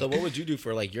 Yeah. So what would you do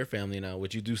for like your family now?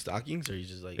 Would you do stockings or you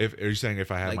just like? Are you saying if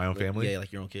I had like, my own family? Yeah,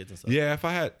 like your own kids and stuff. Yeah, if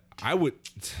I had, I would.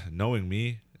 Knowing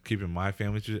me, keeping my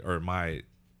family or my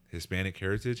Hispanic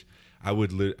heritage, I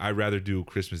would. I'd rather do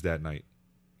Christmas that night.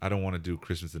 I don't want to do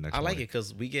Christmas the next. I like morning. it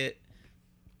because we get,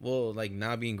 well, like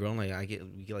now being grown, like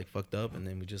we get like fucked up, and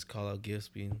then we just call out gifts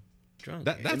being drunk.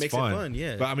 That's it makes fun. it fun,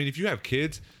 yeah. But I mean, if you have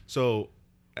kids, so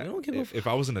I don't give a if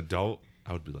I was an adult,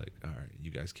 I would be like, all right, you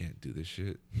guys can't do this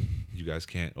shit. You guys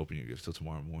can't open your gifts till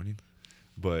tomorrow morning.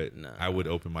 But Nah. I would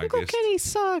open my Uncle gifts. Kenny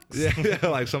sucks. Yeah,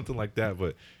 like something like that.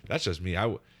 But that's just me.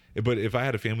 But if I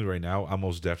had a family right now, I'm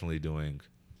most definitely doing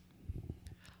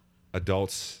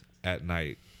adults at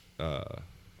night,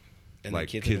 And like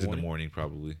the kids in the morning,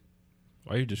 probably.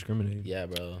 Why are you discriminating? Yeah,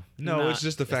 bro. No, Nah, it's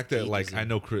just the fact that like ageism. I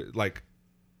know like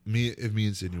if me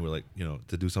and Sydney were like, you know,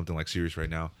 to do something like serious right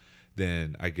now,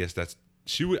 then I guess that's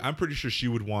she would. I'm pretty sure she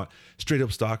would want straight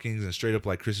up stockings and straight up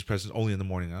like Christmas presents only in the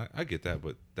morning. I get that,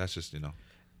 but that's just, you know.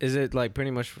 Is it like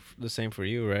pretty much the same for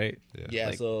you, right? Yeah,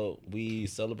 Like- so we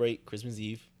celebrate Christmas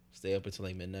Eve, stay up until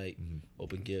like midnight,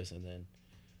 open gifts, and then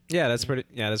Yeah, that's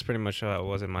pretty much how it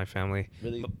was in my family.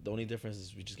 really the only difference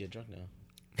is we just get drunk now.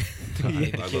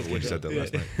 I love when you said that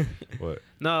last night. What?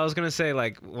 No, I was gonna say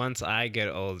like once I get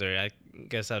older, I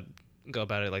guess I'd go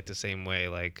about it like the same way,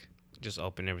 like just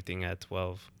open everything at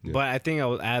 12. Yeah. But I think I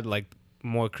would add like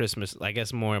more Christmas, I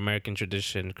guess more American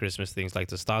tradition Christmas things like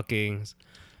the stockings.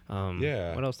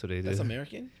 Yeah. What else do they do? That's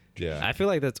American. Yeah. I feel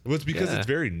like that's. Well, it's because yeah. it's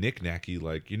very knick-knacky.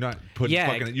 Like you're not putting Yeah,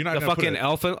 fucking. You're not the gonna put fucking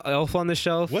elf on the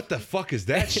shelf. What the fuck is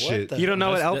that shit? the- You don't know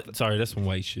what elf? Sorry, that's some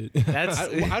white shit. That's.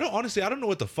 I don't honestly. I don't know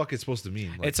what the fuck it's supposed to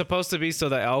mean. Like, It's supposed to be so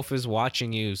the elf is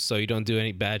watching you, so you don't do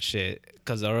any bad shit,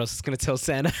 because or else it's gonna tell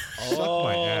Santa. Suck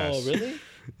my ass. Oh, really?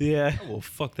 Yeah. Well,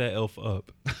 fuck that elf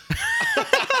up.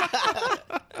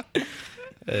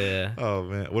 Yeah. oh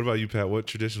man. What about you, Pat? What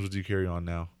traditions would you carry on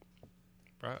now?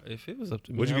 Bro, if it was up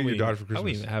to me, What'd you I get your wouldn't daughter for even- I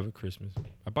wouldn't Christmas? even have a Christmas.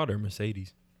 I bought her a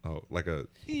Mercedes. Oh, like a.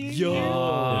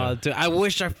 Oh, dude, I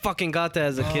wish I fucking got that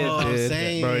as a kid, Oh, dude.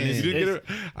 same. Bro, and You didn't get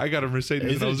her? I got a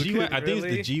Mercedes It's when I a was a G-Wagon. kid. I think it's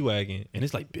Really? the G-Wagon, and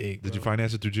it's like big. Did you bro.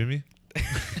 finance it through Jimmy? But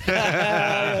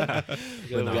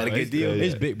We got a good deal.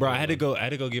 It's big, bro. I had to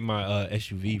go get my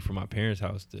SUV from my parents'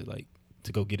 house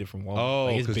to go get it from Walmart. Oh,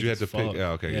 Like, it's 'cause big you had as to pick- fuck. yeah,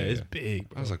 okay, yeah, it's yeah. big.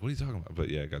 Bro. I was like, what are you talking about? But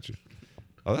yeah, I got you.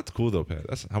 Oh, that's cool though, Pat.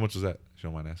 That's how much was that? If you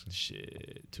don't mind asking.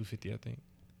 shit, $250, I think.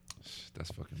 That's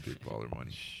fucking big baller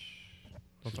money.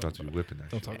 Don't She's talk about to be whipping that.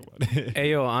 Don't shit. talk about it. Hey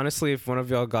yo, honestly, if one of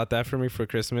y'all got that for me for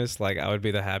Christmas, like I would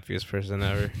be the happiest person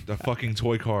ever. The fucking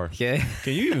toy car. Yeah.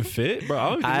 Can you even fit,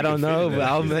 bro? I don't know, but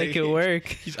I'll make it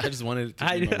work. I just wanted it to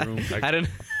I, be in my room. I don't.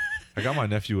 I got my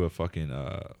nephew a fucking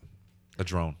a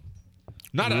drone.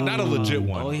 Not a legit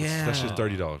one. Oh, yeah. That shit's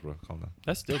 $30, bro. Calm down.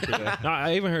 That's still pretty. No,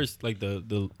 I even heard like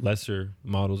the lesser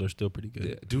models are still pretty good.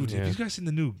 Yeah. Dude, Yeah. have you guys seen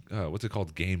the new what's it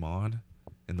called? Game On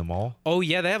in the mall? Oh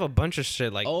yeah, they have a bunch of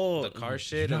shit like Oh, the car You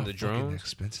shit know and how the fucking drones.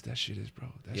 expensive that shit is, bro.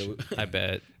 That Yeah, shit. I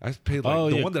bet. I paid like Oh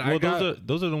the yeah, one that well, I got.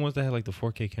 those are the ones that had like the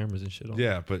 4K cameras and shit on.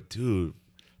 Yeah, but dude,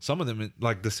 some of them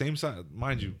like the same size.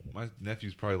 Mind you, my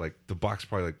nephew's probably like the box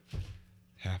probably like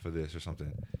half of this or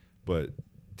something. But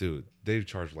dude, they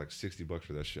charged like $60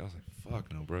 for that shit. I was like,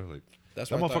 fuck no, bro. Like That's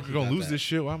that why I thought motherfucker he gonna got lose that. this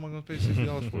shit. Why am I gonna pay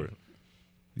 $60 for it?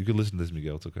 You can listen to this,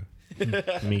 Miguel. It's okay.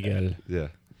 Miguel. Yeah,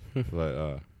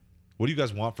 but what do you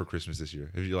guys want for Christmas this year?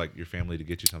 If you like your family to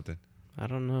get you something, I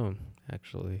don't know,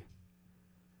 actually.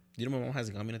 You know my mom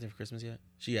hasn't got me nothing for Christmas yet.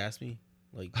 She asked me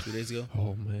like 2 days ago.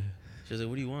 Oh man, She was like,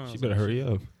 "What do you want?" I she was better like, hurry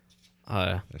up.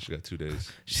 yeah, she got 2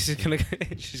 days.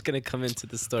 She's gonna come into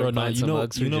the store Bro, and buy you some know,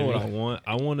 mugs for you know what I Jimmy. want?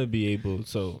 I want to be able.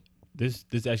 So this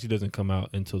actually doesn't come out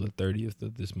until the 30th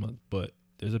of this month, but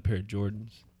there's a pair of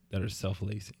Jordans that are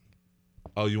self-lacing.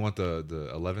 Oh, you want the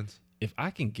 11s? If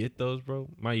I can get those, bro,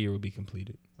 my year will be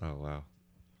completed. Oh wow.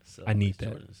 I need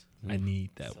that. Jordans. I need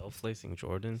that Self-lacing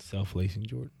Jordans. self-lacing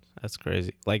Jordans. That's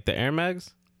crazy. Like the Air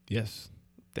Mags. Yes,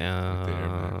 Like the Air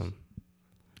Max. Damn.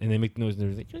 and they make noise and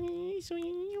everything.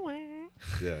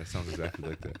 Yeah, it sounds exactly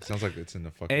like that. It sounds like it's in the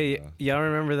fucking. Hey, y'all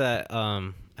remember that?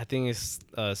 I think it's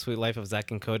Sweet Life of Zack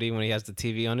and Cody when he has the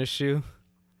TV on his shoe.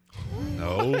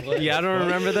 no. Yeah, I don't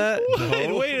remember that.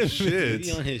 No, wait a shit.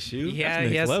 He on his shoe. Yeah,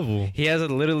 Next he has. level. He has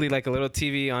literally like a little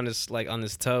TV on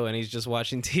his toe, and he's just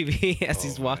watching TV as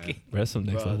he's man. walking. Bro, that's some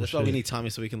next Bro, level that's shit. why we need Tommy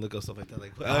so we can look up stuff like that.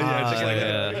 Like, Oh yeah, just like yeah.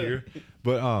 that right here.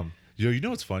 But you know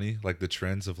what's funny? Like the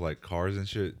trends of like cars and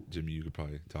shit. Jimmy, you could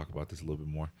probably talk about this a little bit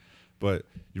more. But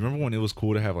you remember when it was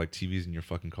cool to have like TVs in your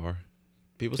fucking car?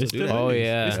 people still It's do still- that. Oh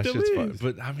yeah. It's That still shit's is. fun.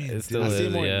 But I mean, It's dude, still I is. see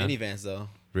it more Yeah. in minivans though.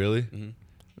 really, Mm-hmm.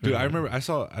 dude. I remember I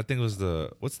think it was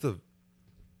what's the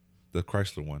the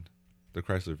Chrysler one, the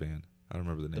Chrysler van. I don't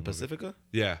remember the name. The Pacifica?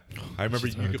 Yeah, I remember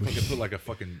you could fucking put like a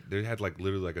fucking. They had like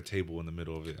literally like a table in the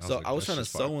middle of it. I was trying to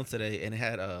sew one today, and it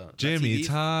had Jimmy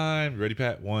time. Ready,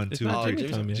 Pat? 1, 2,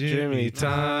 3. Jimmy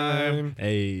time.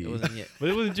 Hey, It wasn't yet. but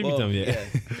it wasn't Jimmy time yet.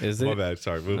 Yeah. Is it? My bad.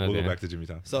 Sorry, we'll go back to Jimmy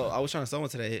time. So I was trying to sew one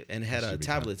today, and it had Jimmy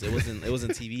tablets. It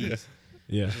wasn't TVs.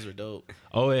 Yeah. Those were dope.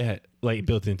 Oh, it had like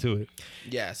built into it.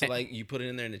 Yeah, so like you put it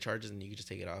in there and it charges, and you can just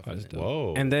take it off. That's And dope.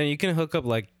 Whoa. And then you can hook up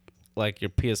like your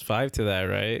PS5 to that,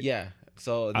 right? yeah.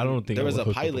 So I don't think there I was would a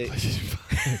hook up Pilot.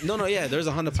 PlayStation Yeah, there was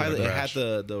a Honda in the Pilot. It had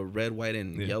garage. the red, white,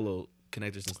 and yellow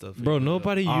connectors and stuff. Bro,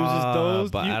 nobody uses those.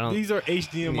 but I don't- These are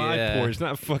HDMI Yeah. ports,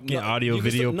 not fucking No, audio you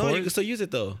can video still, No, ports. you can still use it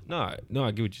though. No, I get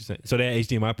what you're saying. So they have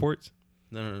HDMI ports,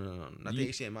 No, not the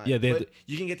HDMI. yeah, they- but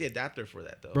you can get the adapter for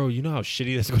that though. bro. You know how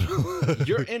shitty that's gonna look.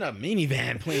 You're in a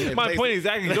minivan playing. My point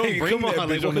exactly. Don't bring Come that on,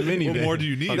 bitch like, on the minivan. What more do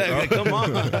you need? Like, bro? come on.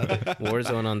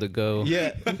 Warzone on the go.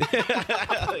 Yeah.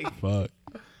 Fuck.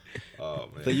 Oh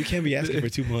man. So you can't be asking for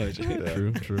too much.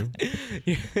 True.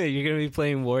 You're gonna be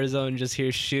playing Warzone, just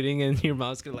hear shooting, and your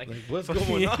mom's gonna like What's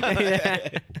going on?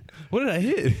 What did I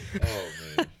hit? Oh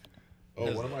man.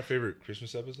 Oh, one of my favorite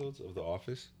Christmas episodes of The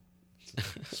Office,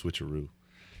 Switcheroo,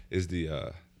 is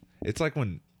the. It's like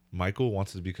when Michael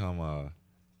wants to become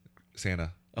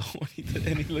Santa. Oh,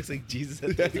 and he looks like Jesus.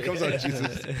 Yeah, he comes out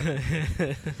Jesus.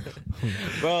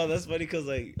 Bro, that's funny because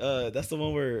like that's the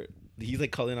one where he's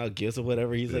like calling out gifts or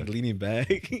whatever. He's like leaning back.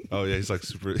 Oh yeah, he's like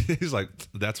super. He's like,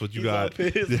 that's what you He's all got.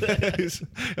 pissed.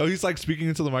 Yeah, he's like speaking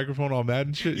into the microphone all mad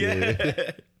and shit.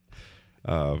 Yeah.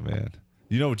 Oh man,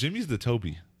 you know Jimmy's the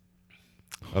Toby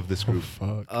of this group.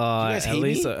 Fuck. guys at hate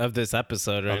least me? of this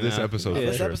episode right Of this now. episode, Yeah. for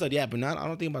This sure. episode, yeah, but not. I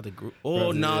don't think about the group.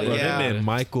 Oh no, Bro, yeah. that man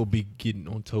Michael be getting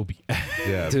on Toby.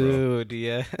 Yeah, bro. Dude,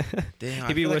 yeah. Damn, I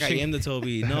He be feel like I wishing- am the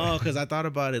Toby. No, because I thought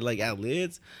about it like at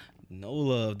Lids. No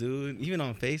love, dude. Even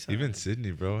on FaceTime. Even Sydney,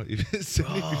 bro. Even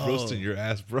Sydney be Bro. roasting your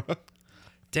ass, bro.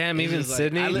 Damn, It's even just like,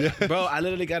 Sydney. bro, I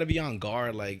literally gotta be on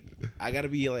guard. Like, I gotta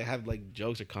be like have like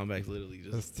jokes or comebacks. Literally,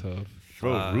 That's just tough.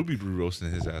 Bro, Fuck. Ruby be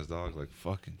roasting his ass dog like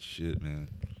fucking shit, man.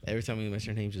 every time we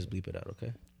mention your name, just bleep it out,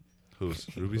 okay? Who's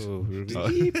Ruby's? Ooh,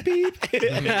 Ruby. Beep beep. Okay.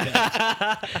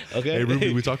 Hey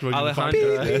Ruby, we talked about you.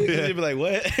 Alejandro. You'd be like,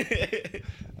 what?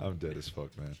 I'm dead as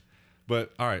fuck, man.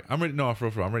 But all right, I'm ready. No, for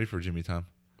real, I'm ready for Jimmy time.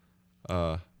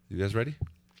 You guys ready?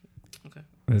 Okay.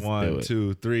 Let's do 1, it.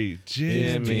 2, 3. Jimmy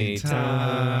Jimmy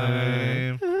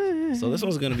time. So this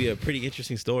one's gonna be a pretty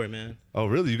interesting story, man. Oh,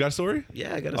 really? You got a story?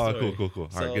 Yeah, I got a Oh, story. cool.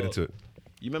 All right, get into it.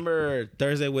 You remember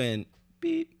Thursday when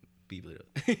beep it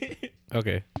up?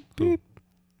 Okay.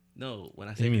 No, when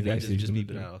I You say mean beep, actually just beep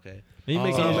beep it it. out, okay? You Oh,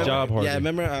 making his remember- job harder. Yeah,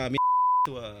 remember me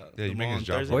to Yeah, the you making mall his on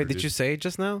job Thursday? harder. Wait, did you say it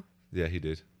just now? Yeah, he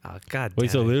did. Oh God. Wait,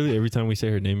 damn so it. literally every time we say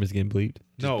her name is getting bleeped?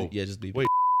 Just No. bleep- yeah, just beep. Wait.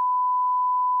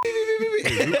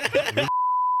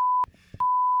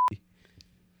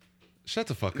 Shut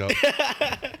the fuck up. Keep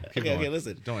Okay, going.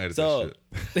 listen. Don't edit So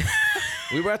that shit.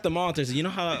 we were at the mall on Thursday. You know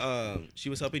how she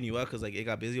was helping you out because like it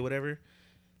got busy or whatever,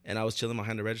 and I was chilling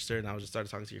behind the register and I was just started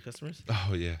talking to your customers.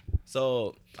 Oh yeah.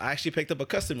 So I actually picked up a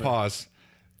customer. Pause.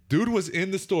 Dude was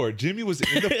in the store. Jimmy was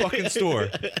in the fucking store.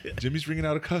 Jimmy's ringing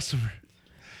out a customer.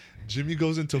 Jimmy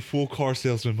goes into full car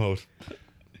salesman mode.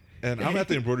 And I'm at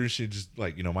the embroidery machine, just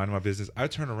like, minding my business. I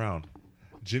turn around.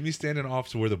 Jimmy's standing off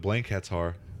to where the blankets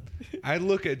are. I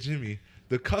look at Jimmy.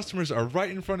 The customers are right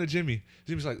in front of Jimmy.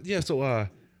 Jimmy's like, yeah, so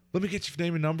let me get your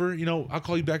name and number. I'll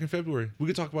call you back in February. We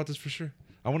can talk about this for sure.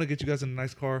 I want to get you guys in a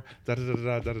nice car. Da da da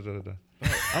da da da da da.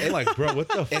 I'm like, bro, what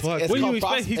the fuck? it's What do you called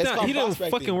expect? He's it's not. called He doesn't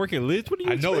prospecting. fucking work at Lids. What do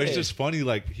you? I know, expect? it's just funny.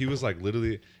 Like, he was like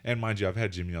literally, and mind you, I've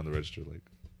had Jimmy on the register, like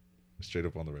straight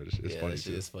up on the register. It's Yeah, funny that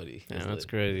shit too. is funny. Yeah, It's that's lit.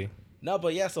 crazy. No,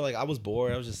 but yeah, so like I was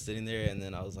bored. I was just sitting there, and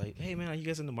then I was like, "Hey, man, are you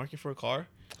guys in the market for a car?"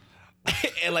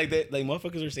 And like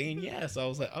motherfuckers were saying yeah. So I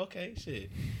was like, "Okay, shit."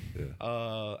 Yeah.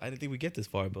 I didn't think we'd get this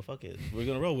far, but fuck it, we're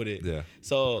gonna roll with it. Yeah.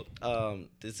 So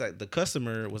it's like the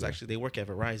customer was actually they work at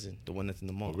Verizon, the one that's in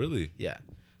the mall. Oh, really? Yeah.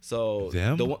 So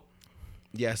Them? the one.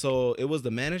 Yeah. So it was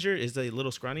the manager. Is the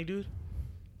little scrawny dude.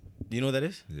 Do you know who that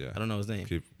is? Yeah. I don't know his name.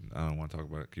 I don't want to talk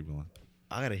about it. Keep going.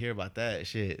 I gotta hear about that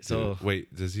shit. So Dude,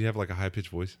 wait, does he have like a high pitched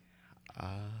voice?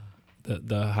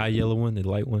 The high yellow one, the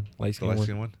light one, light The skin light one.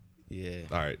 skin one? yeah.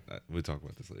 All right, we'll talk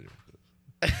about this later.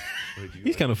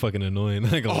 He's kind of fucking annoying.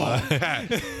 Not gonna lie.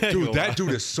 Dude, that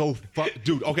dude is so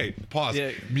Dude, okay, pause.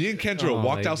 Yeah. Me and Kendra Oh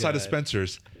walked my outside of God.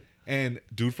 Spencer's, and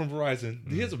dude from Verizon,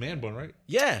 he has a man bun, right?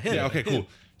 Yeah. Him. Yeah, okay, Him. cool.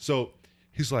 So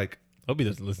he's like, Hope he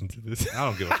doesn't listen to this. I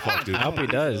don't give a fuck, dude. I hope he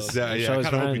does. Yeah, Show I his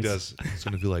kind of hope he friends. does. He's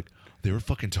gonna be like, they were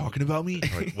fucking talking about me.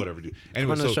 I'm like, whatever, dude.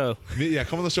 Anyway, on the show.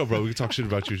 Come on the show, bro. We can talk shit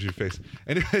about you to your face.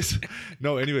 Anyways,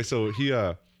 so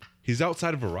he's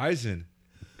outside of Verizon,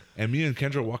 And me and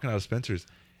Kendra are walking out of Spencer's,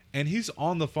 and he's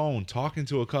on the phone talking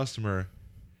to a customer,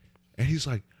 and he's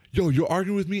like, "Yo, you're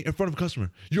arguing with me in front of a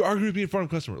customer. You're arguing with me in front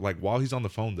of a customer." Like while he's on the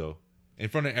phone though, in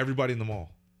front of everybody in the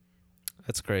mall.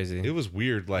 That's crazy. It was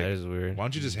weird. Like, that is weird. Why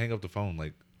don't you just hang up the phone?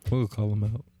 Like, we'll call him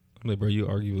out. I'm like, bro, you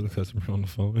argue with a customer on the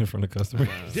phone in front of customers.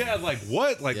 yeah, like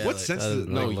what? Like Yeah, what like, sense?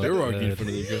 no, you're arguing in front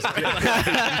of the customer.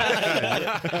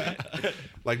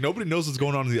 Like nobody knows what's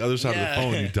going on the other side of the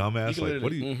phone. You dumbass. You Like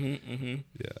what do you? Mm-hmm.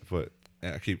 Yeah, but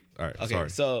I keep. All right. Okay, Sorry.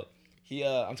 so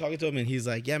I'm talking to him and he's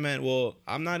like, "Yeah, man. Well,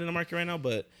 I'm not in the market right now,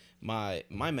 but my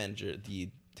manager,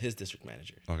 his district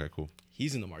manager, Okay. Cool.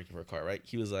 he's in the market for a car, right?"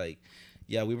 He was like,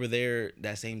 "Yeah, we were there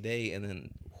that same day, and then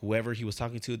whoever he was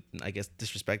talking to, I guess,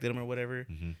 disrespected him or whatever.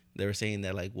 Mm-hmm. They were saying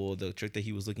that like, well, the trick that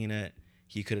he was looking at,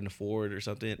 he couldn't afford or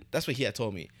something. That's what he had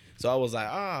told me. So I was like,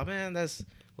 oh man, that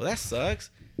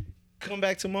sucks. Come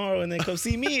back tomorrow and then come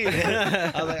see me.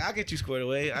 I was like, I'll get you squared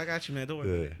away. I got you, man. Don't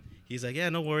worry. Yeah. He's like, yeah,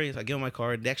 no worries. I give him my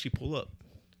car. They actually pull up.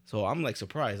 So I'm like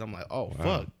surprised. I'm like, oh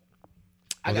Wow. fuck.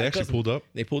 Oh, they actually pulled up.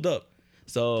 They pulled up.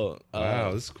 So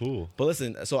Wow, this is cool. but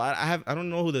listen, so I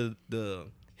don't know who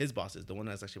his boss is, the one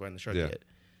that's actually riding the truck Yeah. yet.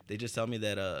 They just tell me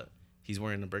that he's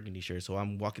wearing a burgundy shirt. So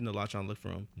I'm walking the lot trying to look for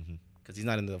him because he's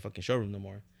not in the fucking showroom no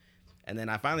more. And then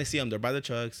I finally see him. They're by the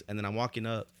trucks. And then I'm walking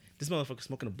up. This motherfucker's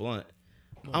smoking a blunt.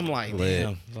 I'm like,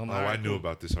 damn. So I'm Oh, like, I knew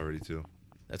about this already too.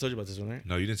 I told you about this one, right?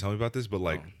 No, you didn't tell me about this, but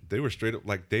like they were straight up,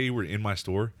 like they were in my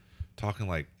store talking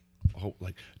like, oh,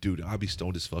 like, dude, I'll be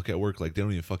stoned as fuck at work. Like they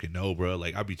don't even fucking know, bro.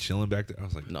 Like I'll be chilling back there. I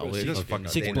was like, No, bro, they she doesn't fucking fucking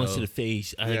know. Six They months know. to the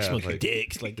face. I like Yeah, smoking like-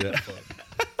 dicks. Like, Yeah.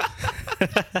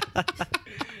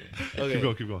 Okay.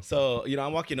 Keep going. So,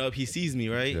 I'm walking up. He sees me,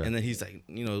 right? Yeah. And then he's like,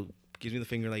 gives me the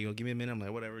finger, like, give me a minute. I'm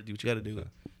like, whatever, do what you got to do. Yeah.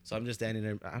 So I'm just standing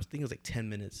there. I think it was like 10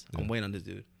 minutes. I'm waiting on this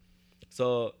dude.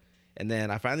 So, and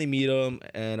then I finally meet him,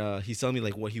 and he's telling me,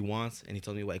 like, what he wants. And he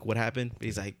told me, like, what happened. But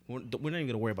he's like, we're not even going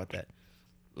to worry about that.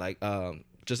 Like,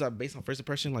 just based on first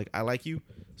impression, like, I like you.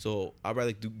 So I'd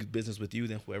rather do business with you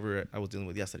than whoever I was dealing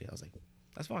with yesterday. I was like,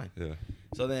 that's fine. Yeah.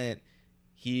 So then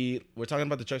we're talking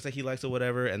about the trucks that he likes or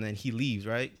whatever, and then he leaves,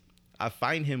 right? I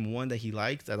find him one that he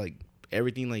likes, that like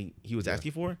everything like he was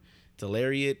asking for. It's a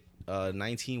Lariat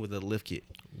 19 with a lift kit.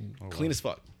 Oh, Clean wow. as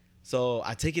fuck. So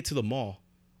I take it to the mall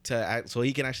so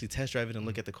he can actually test drive it and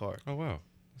look at the car. Oh wow.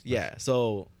 Yeah.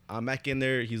 So I'm back in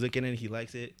there. He's looking at it. He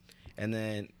likes it. And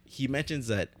then he mentions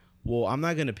that, well, I'm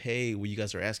not going to pay what you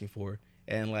guys are asking for.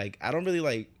 And like, I don't really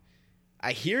like,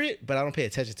 I hear it, but I don't pay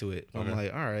attention to it. I'm Okay.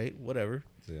 like, all right, whatever.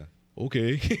 Yeah.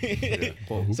 Okay.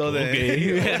 Yeah. So then,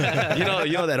 you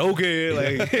know that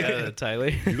okay, like Tyler.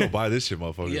 You go buy this shit,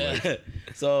 motherfucker. yeah. Like,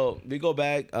 So we go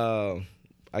back.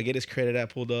 I get his credit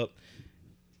app pulled up.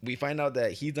 We find out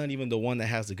that he's not even the one that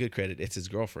has the good credit. It's his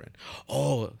girlfriend.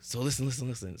 Oh, so listen.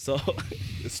 So,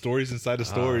 it's stories inside the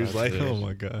stories. Like, oh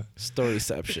my god.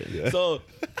 Storyception. Yeah. so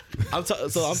I'm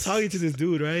talking to this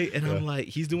dude, right? And I'm like,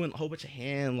 he's doing a whole bunch of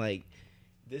hand, like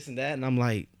this and that, and I'm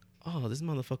like, oh, this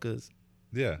motherfucker's,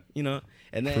 yeah.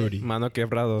 And then Fruity. Mano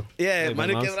quebrado. yeah, Hey,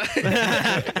 mano vamos.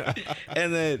 quebra-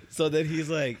 and then he's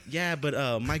like, yeah,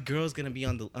 but my girl's gonna be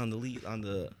on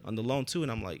the loan too,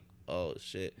 and I'm like, oh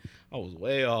shit, I was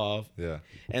way off. Yeah.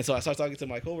 And so I start talking to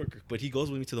my coworker, but he goes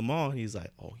with me to the mall, and he's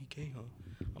like, oh, he gay, huh?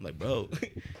 I'm like, bro,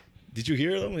 did you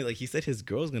hear him? Like he said his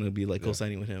girl's gonna be like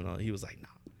co-signing with him. And he was like, nah,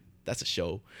 that's a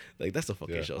show. Like that's a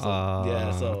fucking Yeah. show.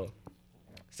 So, so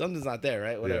something's not there,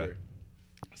 right? Whatever.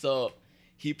 So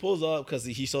he pulls up because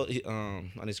he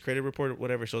on his credit report or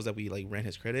whatever shows that we like ran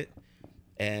his credit,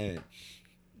 and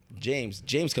James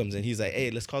comes in. He's like,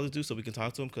 hey, let's call this dude so we can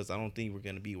talk to him because I don't think we're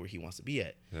gonna be where he wants to be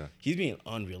at. Yeah. He's being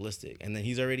unrealistic, and then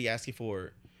he's already asking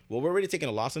for. Well, we're already taking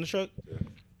a loss in the truck,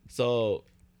 so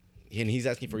and he's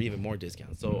asking for even more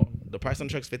discount. So the price on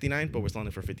the truck's $59, but we're selling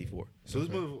it for $54.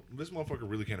 So this motherfucker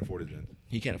really can't afford it then.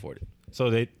 He can't afford it. So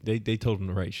they told him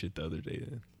the right shit the other day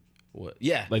then. What?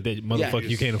 Yeah. Like they motherfucker,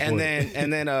 you can't afford it.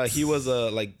 And then he was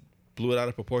like blew it out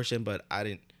of proportion, but I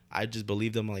didn't. I just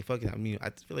believed him. I'm like, fuck it. I mean, I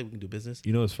feel like we can do business.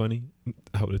 You know what's funny?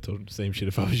 I would have told him the same shit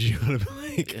if I was you. I'd have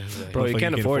been like, Bro, you motherfucker,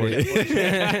 can't afford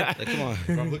it. Like, come on.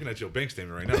 Bro, I'm looking at your bank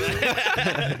statement right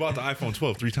now. You bought the iPhone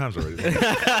 12 3 times already.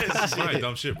 It's right,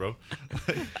 dumb shit, bro.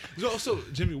 So,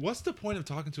 Jimmy, what's the point of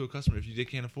talking to a customer if they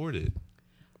can't afford it?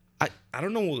 I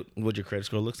don't know what your credit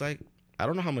score looks like. I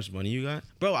don't know how much money you got.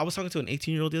 Bro, I was talking to an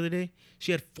 18-year-old the other day.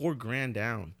 She had $4,000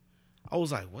 down. I was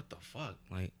like, what the fuck?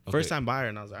 Like, Okay. first time buyer.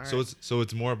 And I was like, all right. So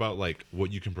it's more about like what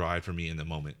you can provide for me in the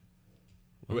moment.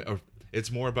 Or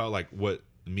it's more about like what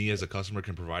me as a customer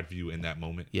can provide for you in that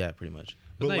moment. Yeah, pretty much.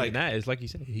 But But like like, that, it's like you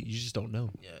said, you just don't know.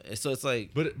 Yeah. So it's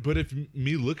like, but if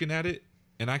me looking at it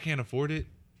and I can't afford it,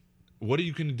 what are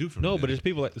you gonna do for me? No, but then? it's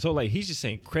people like so like he's just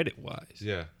saying credit wise.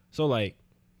 yeah. So like,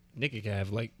 nigga can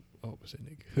have like, oh, what's that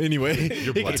nigga? Anyway,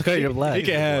 You're black. It's 'cause you're black. He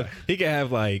can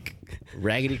have like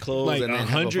raggedy clothes, like and then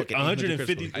 100, 150.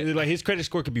 150. Like his credit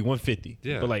score could be 150.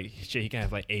 Yeah. But like shit, he can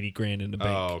have like 80 grand in the bank.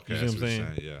 Oh, okay. You see That's what I'm saying?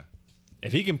 you're saying. Yeah.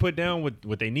 If he can put down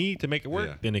what they need to make it work,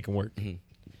 Yeah. then it can work.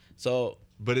 So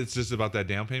But it's just about that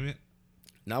down payment.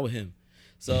 not with him.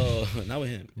 So not with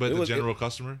him. But It the was- general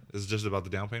customer is just about the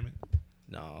down payment.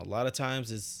 no, a lot of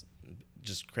times it's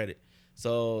just credit.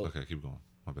 So Okay, keep going.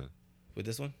 My bad. with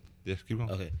this one, Yeah, keep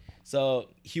going. okay. So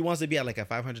he wants to be at like a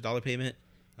 $500 payment,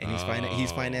 and he's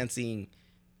Oh. financing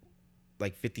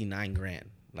like 59 grand,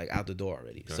 like out the door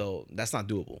already. Okay. So that's not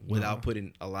doable without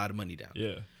putting a lot of money down.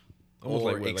 Yeah. Or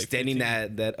like, what, like extending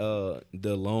 15?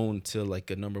 the loan to like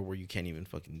a number where you can't even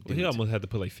fucking do Well, he it. almost had to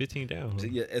put like 15 down. Huh?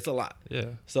 Yeah, it's a lot. Yeah.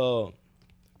 So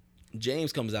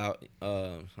James comes out.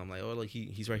 I'm like, oh, like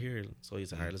he's right here. So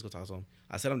he's like, all right, let's go talk to him.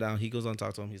 I set him down. He goes on to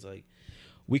talk to him. He's like,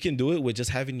 we can do it with just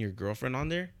having your girlfriend on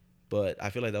there, but I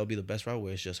feel like that would be the best route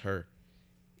where it's just her,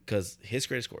 because his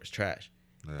credit score is trash,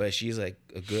 Yeah. but she's like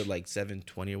a good like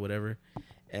 720 or whatever,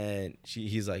 and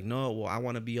he's like, no, well I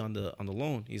want to be on the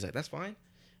loan. He's like, that's fine,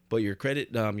 but your credit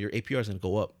your APR is gonna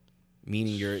go up,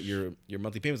 meaning your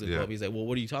monthly payments gonna go Yeah. up. He's like, well,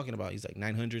 what are you talking about? He's like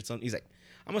 900 something. He's like,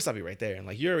 I'm gonna stop you right there. And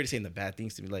like, you're already saying the bad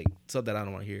things to me, like stuff that I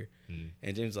don't want to hear.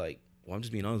 And James is like, well, I'm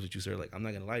just being honest with you, sir. Like, I'm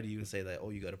not gonna lie to you and say that,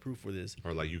 oh, you got a proof for this.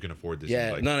 Or like you can afford this.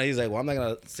 Yeah, Like, no. He's like, well, I'm not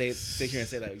gonna sit here and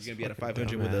say that you're gonna be at a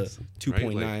 500 with a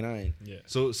 2.99. Yeah.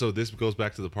 So this goes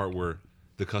back to the part where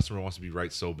the customer wants to be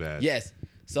right so bad. Yes.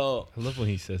 So I love when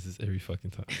he says this every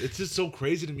fucking time. It's just so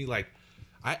crazy to me. Like,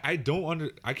 I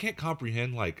can't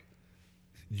comprehend like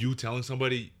you telling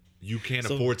somebody you can't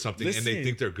So, afford something and they listen,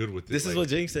 think they're good with it. this is Like, what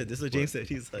James said. This is what James said.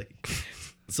 He's like,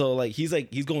 so like he's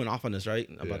going off on us, right,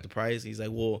 about Yeah. the price. He's like,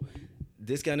 well,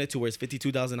 discount it to where it's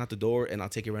 52,000 out the door, and I'll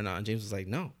take it right now. And James was like,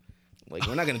 no, like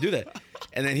we're not gonna do that.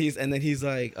 and then he's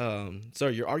like, sir,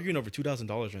 you're arguing over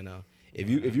 $2,000 right now. If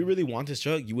you really want this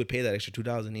truck, you would pay that extra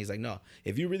 $2,000. He's like, no,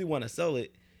 if you really want to sell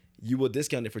it, you will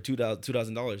discount it for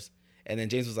 $2,000. And then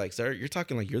James was like, sir, you're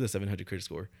talking like you're the 700 credit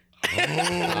score.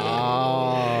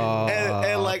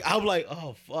 And like I'm like,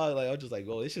 oh fuck, like I'm just like,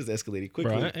 oh, this just escalated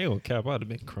quickly. Bro, I ain't gonna cap. I'd have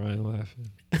been crying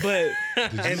laughing. But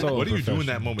So what do you do in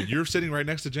that unprofessional. moment? You're sitting right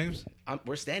next to James.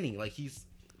 we're standing, like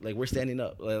we're standing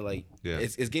up, like Yeah.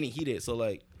 it's getting heated. So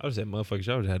like, I was at motherfuckers.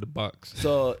 Y'all would have had the box.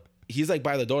 so he's like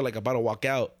by the door, like about to walk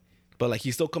out, but like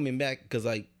he's still coming back because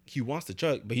like he wants the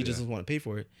truck, but he just doesn't want to pay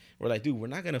for it. We're like, dude, we're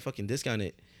not gonna fucking discount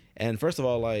it. And first of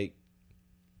all, like,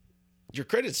 your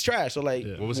credit's trash. So like,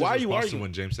 Yeah. What was why are his you response to arguing?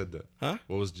 when James said that? Huh?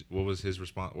 What was his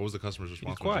response? What was the customer's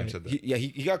response when quiet. James said that?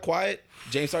 He got quiet.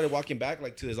 James started walking back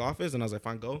like to his office, and I was like,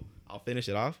 fine, go. I'll finish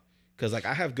it off. Cause like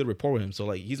I have good rapport with him, so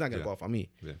like he's not gonna Yeah. go off on me.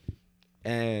 Yeah.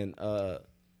 And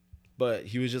but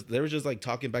they were just like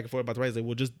talking back and forth about the price. Like,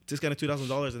 we'll just discount it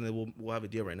 $2,000 and then we'll have a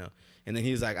deal right now. And then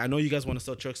he's like, I know you guys want to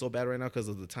sell trucks so bad right now because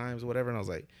of the times or whatever. And I was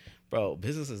like, bro,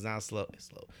 business is not slow. It's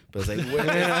slow, but it's like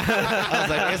I was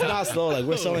like, it's not slow. Like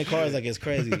we're selling cars like it's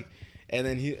crazy. And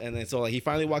then so like he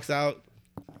finally walks out.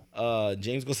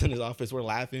 James goes in his office. We're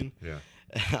laughing. Yeah.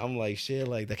 I'm like, shit,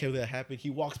 like that can't believe that happened.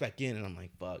 He walks back in and I'm like,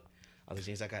 fuck. I was like,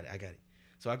 James, I got it.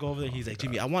 So I go over there. He's like,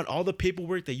 Jimmy, I want all the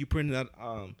paperwork that you printed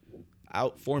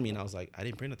out for me. And I was like, I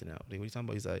didn't print nothing out. Like, what are you talking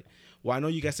about? He's like, well, I know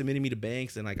you guys submitted me to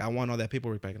banks and like I want all that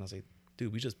paperwork back. And I was like,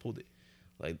 dude, we just pulled it.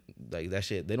 Like that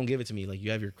shit. They don't give it to me. Like,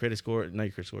 you have your credit score, not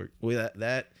your credit score. With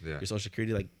that Yeah. your social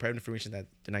security, like private information that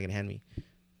they're not gonna hand me.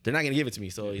 They're not gonna give it to me.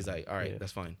 So he's like, all right,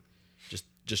 that's fine.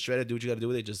 Just shred it, do what you gotta do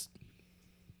with it. Just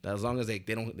as long as they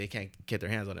can't get their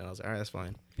hands on it. I was like, all right, that's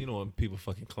fine. You know when people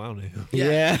fucking clowning him.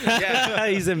 Yeah.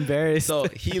 He's embarrassed. So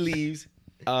he leaves.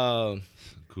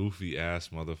 Goofy ass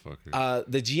motherfucker.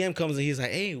 The GM comes and he's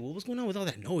like, hey, what was going on with all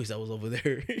that noise that was over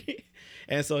there?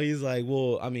 And so he's like,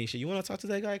 well, I mean, shit, you want to talk to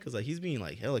that guy? Because like he's being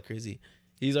like hella crazy.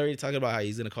 He's already talking about how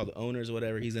he's going to call the owners or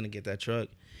whatever. He's going to get that truck.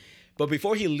 But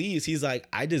before he leaves, he's like,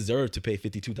 I deserve to pay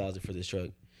 $52,000 for this truck.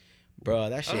 Bro,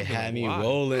 that shit had me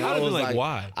rolling. I'd I have was been like,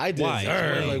 why? I deserve.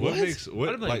 Why? Like, what what? makes what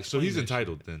I'd have been like so he's explaining that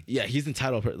entitled then? Yeah, he's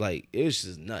entitled. Like, it was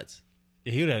just nuts.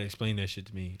 Yeah, he would have explained that shit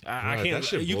to me. I God, can't. that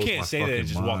shit You blows my can't say that and fucking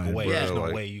just walk mind, away. bro. There's no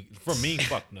Like- way. For me,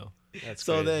 fuck no. That's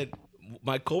So crazy. then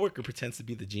my coworker pretends to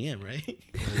be the GM,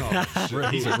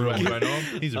 right? He's a real Do I know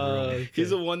him? He's a real. He's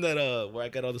the one that where I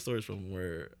got all the stories from,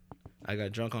 where I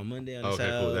got drunk on Monday on his Okay,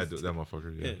 cool. house. That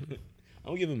motherfucker. Yeah. I'm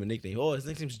gonna give him a nickname. Oh, his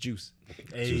nickname's Juice.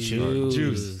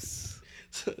 Juice.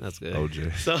 That's good.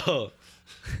 OJ. So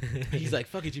he's like,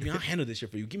 fuck it, Jimmy, I'll handle this shit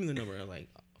for you. Give me the number. I'm like,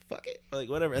 fuck it. Like,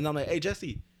 whatever. And I'm like, hey,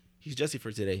 Jesse. He's Jesse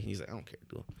for today. He's like, I don't care,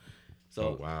 dude.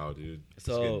 So wow, dude. It's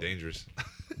so- getting dangerous.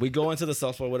 we go into the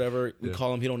cell phone, whatever. We Yeah.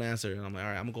 call him, he don't answer, and I'm like, all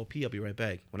right, I'm gonna go pee. I'll be right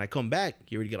back. When I come back,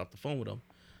 he already get off the phone with him.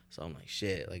 So I'm like,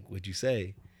 shit, like, what'd you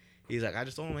say? He's like, I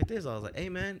just told him like this. I was like, hey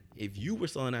man, if you were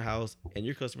selling a house and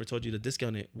your customer told you to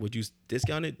discount it, would you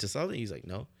discount it to sell it? He's like,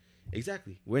 no.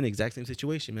 Exactly. We're in the exact same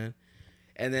situation, man.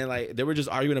 And then like they were just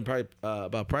arguing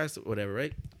about price or whatever,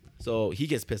 right? So he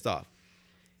gets pissed off.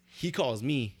 He calls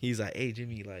me. He's like, hey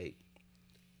Jimmy, like,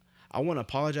 I want to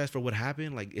apologize for what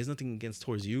happened. Like, it's nothing against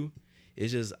towards you.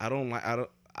 It's just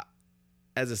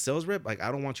as a sales rep, like,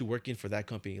 I don't want you working for that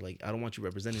company. Like, I don't want you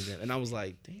representing them. And I was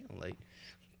like, damn, like,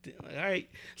 all right.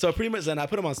 So pretty much then I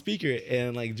put him on speaker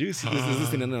and like Juice is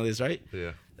listening to this, right?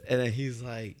 Yeah. And then he's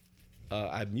like,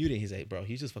 I muted. He's like, bro,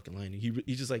 he's just fucking lying.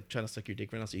 He's just like trying to suck your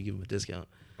dick right now so you give him a discount.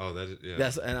 Oh, that is,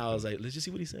 yeah. And I was like, let's just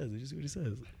see what he says.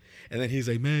 And then he's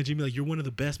like, man, Jimmy, like, you're one of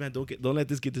the best, man. Don't let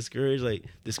this get discouraged. Like,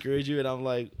 discourage you. And I'm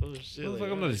like, oh shit.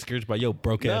 Like, I'm not discouraged by yo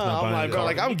broke ass. No, I'm like, bro,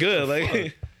 like, I'm good. Like,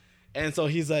 Fuck. and so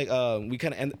he's like, we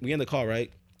end the call,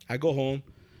 right? I go home.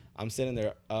 I'm sitting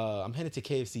there. I'm headed to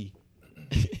KFC,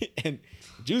 and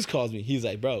Juice calls me. He's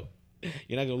like, bro,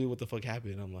 you're not gonna believe what the fuck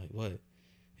happened. I'm like, what?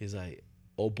 He's like,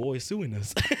 oh boy, suing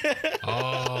us.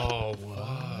 Oh,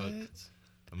 what?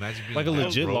 Imagine being Like a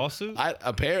legit broke. lawsuit.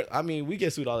 I mean, we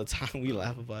get sued all the time. We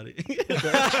laugh about it.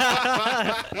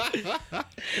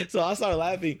 So I started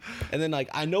laughing, and then like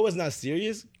I know it's not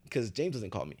serious because James doesn't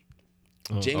call me.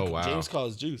 James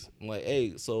calls Juice. I'm like,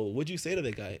 hey, so what'd you say to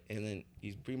that guy? And then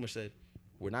he pretty much said,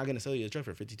 we're not gonna sell you a truck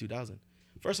for $52,000.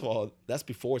 First of all, that's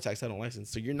before tax title license,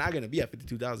 so you're not gonna be at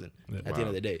 $52,000 at the end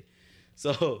of the day.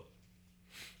 So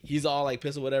he's all like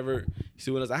pissed or whatever.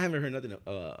 Suing us. I haven't heard nothing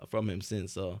from him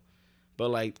since. So, but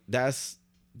like that's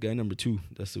guy number 2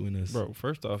 that's suing us. Bro,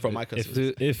 first off, From my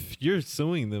customers. if you're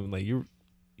suing them, like you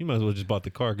might as well just bought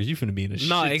the car because you finna be in a shit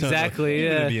ton of- exactly, you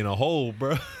yeah. finna be in a hole,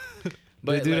 bro.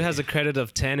 But the dude like- has a credit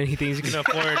of 10 and he thinks he can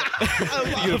afford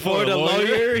You can afford a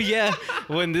lawyer. Yeah.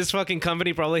 When this fucking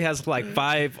company probably has like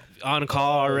 5 on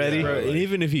call already. Bro, and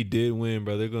even if he did win,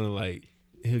 bro, they're gonna like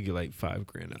he'll get like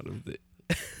 $5,000 out of it.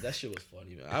 That shit was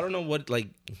funny, man. I don't know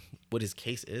what his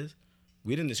case is.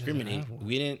 We didn't discriminate.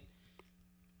 We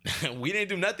didn't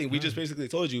do nothing. We just basically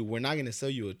told you we're not gonna sell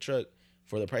you a truck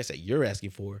for the price that you're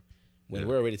asking for when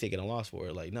we're already taking a loss for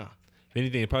it. Like, nah. If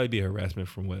anything, it'd probably be harassment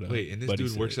from what. Wait, and this Buddy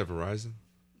dude said. works at Verizon?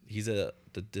 He's the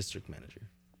district manager.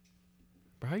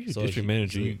 Bro, how you a So district he-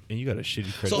 manager so- and you got a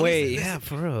shitty credit? So Wait, listen, yeah,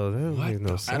 for real. That don't make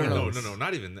no sense. I don't know. No,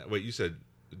 not even that. Wait, you said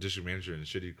district manager and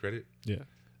shitty credit? Yeah.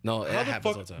 No, it How the happens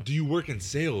all fuck the time. do you work in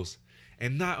sales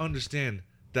and not understand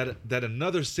that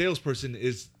another salesperson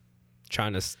is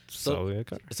Trying to sell your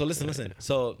car. So listen.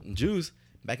 So Juice,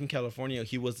 back in California,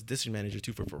 he was the district manager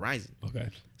too for Verizon. Okay.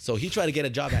 So he tried to get a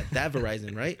job at that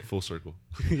Verizon, right? full circle?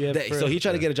 Yeah, So he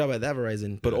tried to get a job at that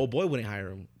Verizon, but old boy wouldn't hire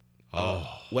him. Oh.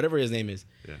 Whatever his name is.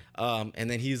 Yeah. And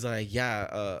then he's like,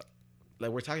 like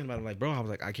we're talking about him, like, bro, I was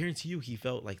like, I guarantee you he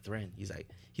felt like threatened. He's like,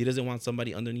 he doesn't want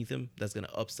somebody underneath him that's gonna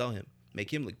upsell him,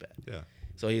 make him look bad. Yeah.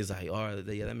 So he's like, oh,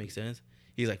 yeah, that makes sense.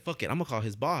 He's like, fuck it, I'm gonna call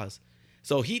his boss.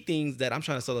 So he thinks that I'm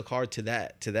trying to sell the car to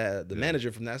the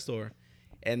manager from that store,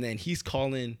 and then he's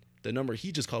calling the number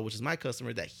he just called, which is my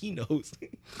customer that he knows.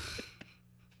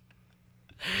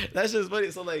 That's just funny.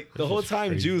 So like the whole time,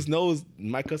 crazy. Juice knows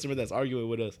my customer that's arguing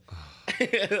with us.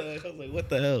 I was like, what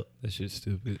the hell? That shit's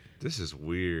stupid. This is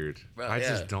weird. Bro, I yeah.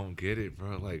 just don't get it,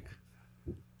 bro. Like,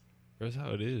 That's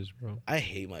how it is, bro. I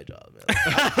hate my job,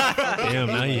 man. Damn,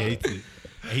 now he hates it.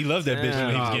 He loved that bitch when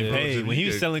he was Nah, getting bro, paid. Jimmy, When he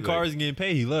was like- selling cars and getting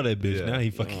paid, he loved that bitch. Yeah. Now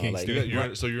he fucking can't like- stand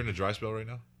it. so you're in a dry spell right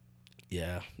now?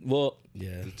 Yeah. Well,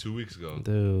 yeah. 2 weeks ago,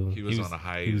 Dude. he was on a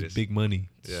hiatus. He was big money.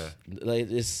 Yeah.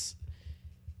 Like it's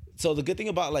so the good thing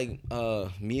about like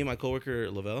me and my coworker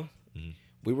Lavelle,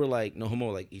 we were like no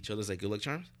homo, like each other's like good luck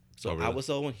charms. So Oh, really? I would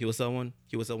sell one, he would sell one,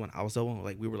 he would sell one, I would sell one.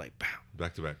 Like we were like, bam.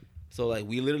 Back to back. So like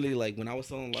we literally like when I was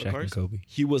selling a lot Shaq of and cars, Kobe.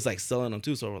 he was like selling them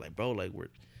too. So we're like, bro, like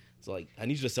so like I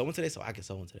need you to sell one today, so I can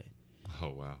sell one today. Oh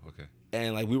wow. Okay.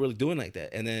 And like we were doing like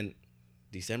that, and then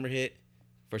December hit,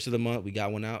 first of the month, we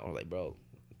got one out. I'm like, bro,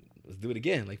 let's do it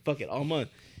again. Like fuck it, all month.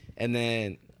 And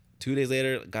then 2 days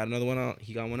later, got another one out.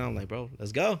 He got one out. I'm like, bro,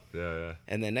 let's go. Yeah.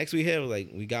 And then next week hit,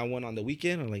 we got one on the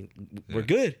weekend. I'm like, we're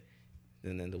good.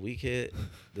 And then the week hit,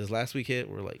 this last week hit,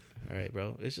 we're like, all right,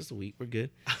 bro, it's just a week, we're good.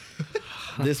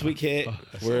 This week hit,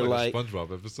 we're like, a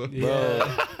SpongeBob episode.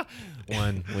 bro,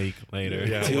 1 week later.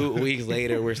 Yeah. 2 weeks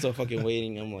later, we're still fucking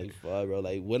waiting. I'm like, fuck, bro,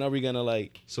 like, when are we gonna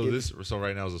like? So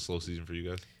right now is a slow season for you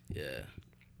guys. Yeah.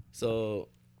 So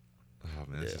Oh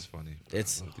man, this Yeah. is funny.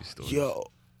 it's I love these stories. yo.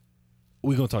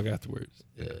 We gonna talk afterwards.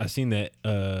 Yeah. I seen that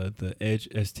the Edge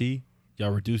ST, y'all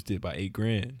reduced it by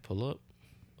 $8,000. Pull up.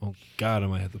 Oh God, I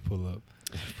might have to pull up.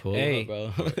 Hey.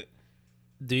 Up, bro.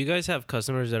 Do you guys have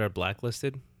customers that are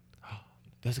blacklisted?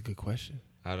 That's a good question.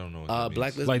 I don't know. What that means.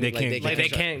 Blacklist. Like they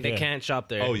can't- They can't shop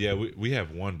there. Oh yeah, we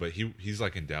have one, but he's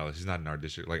like in Dallas. He's not in our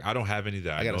district. Like I don't have any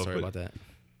that I got a know story of, about that.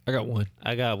 I got one.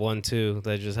 I got one too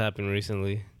that just happened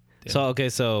recently. Damn.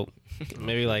 So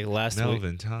maybe like last week.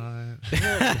 Melvin time.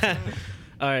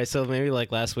 All right, so maybe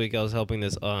like last week I was helping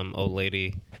this old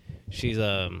lady. She's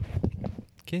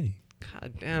Kenny.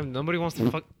 God damn, nobody wants to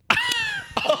fuck.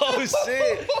 Oh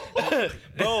shit,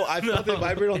 bro! I felt it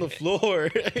vibrate on the floor.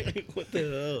 What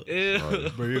the Ew.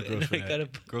 Bro, you're gross for I gotta-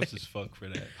 that. Gross as fuck for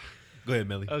that. Go ahead,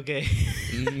 Melly. Okay.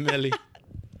 hell, Melly?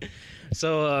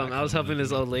 So I was helping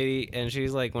this old lady, and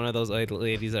she's like one of those old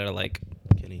ladies that are like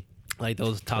Kenny.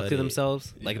 those talk Cut to it.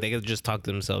 themselves. Like they could just talk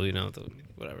to themselves,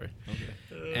 whatever.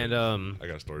 Okay. And I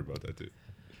got a story about that too.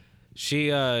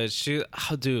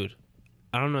 dude,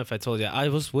 I don't know if I told you. I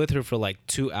was with her for like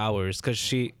 2 hours because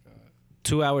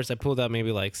 2 hours. I pulled out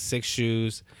maybe like 6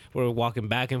 shoes. We were walking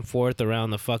back and forth around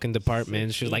the fucking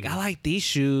department. She was like, "I like these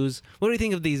shoes. What do you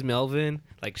think of these, Melvin?"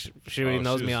 Like she already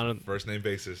knows me on a first name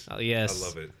basis. yes. I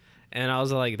love it. And I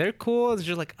was like, "They're cool." And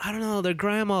she's like, "I don't know. They're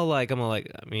grandma like." I'm like,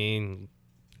 "I mean,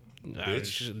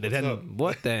 Bitch, then what's up?"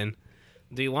 what then?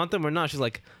 Do you want them or not?" She's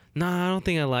like, "Nah, I don't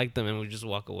think I like them," and we just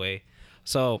walk away.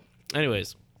 So,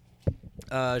 anyways,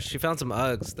 she found some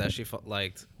Uggs that she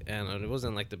liked, and it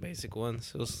wasn't like the basic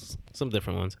ones. It was some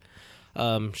different ones.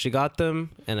 She got them,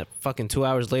 and fucking 2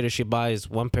 hours later, she buys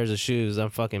 1 pair of shoes. I'm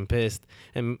fucking pissed.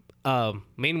 And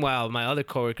meanwhile, my other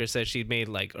coworker said she made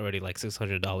like already like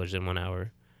 $600 in 1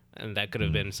 hour, and that could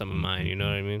have been some of mine. You know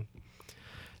what I mean?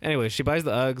 Anyway, she buys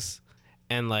the Uggs,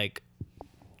 and like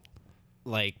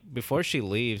before she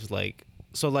leaves,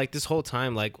 so this whole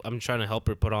time, like I'm trying to help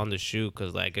her put on the shoe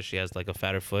because like I guess she has like a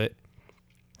fatter foot,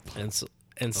 and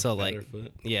so like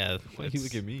foot? yeah. Why you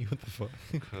look at me? What the fuck?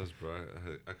 Cause bro,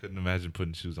 I couldn't imagine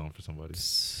putting shoes on for somebody.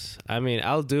 I mean,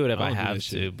 I'll do it if I I don't do have that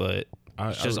to, shit. but I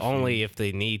it's just refuse. only if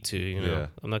they need to, Yeah.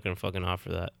 I'm not gonna fucking offer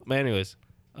that. But anyways,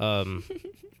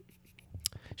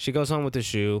 she goes home with the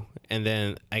shoe, and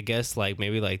then I guess like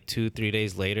maybe like 2-3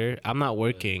 days later, I'm not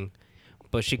working,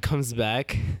 but she comes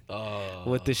back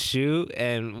with the shoe,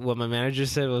 and what my manager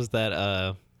said was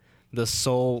that the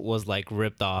sole was like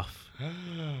ripped off.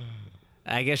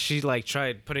 I guess she like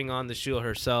tried putting on the shoe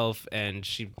herself, and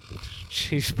she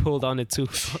pulled on it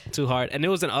too hard, and it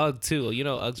was an UGG too.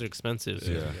 Uggs are expensive.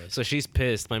 Yeah. So she's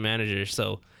pissed, my manager.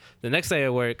 So the next day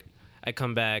at work, I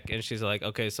come back and she's like,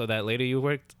 "Okay, so that lady you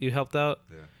helped out,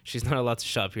 Yeah. she's not allowed to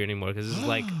shop here anymore because this is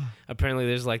like apparently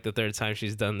there's like the 3rd time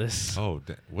she's done this. Oh,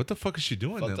 what the fuck is she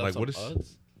doing then? Like, what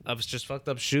is? I was just fucked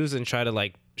up shoes and try to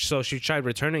like. So she tried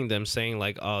returning them, saying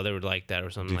like, "Oh, they were like that or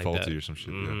something like that." Defaulty or some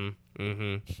shit. Yeah.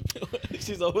 Mm-hmm.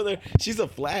 She's over there. She's a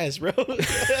flash, bro.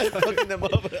 Fucking them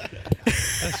up.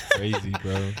 That's crazy,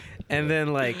 bro. And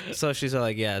then like, so she's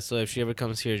like, "Yeah, so if she ever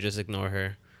comes here, just ignore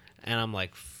her." And I'm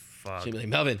like, "Fuck." She'd be like,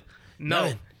 Melvin.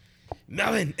 No.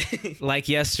 Melvin. Like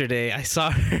yesterday, I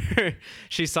saw her.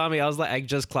 She saw me. I was like, I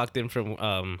just clocked in from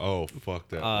Oh fuck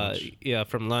that. lunch. yeah,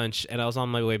 from lunch, and I was on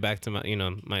my way back to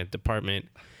my department,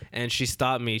 and she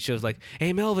stopped me. She was like,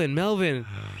 "Hey, Melvin,"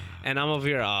 and I'm over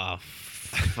here. Oh,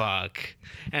 fuck.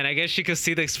 And I guess she could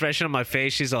see the expression on my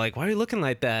face. She's like, "Why are you looking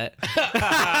like that?"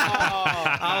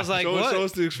 I was like, "What?" Show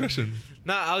us the expression.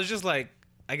 No, I was just like,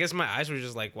 I guess my eyes were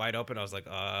just like wide open. I was like,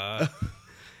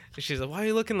 She's like, "Why are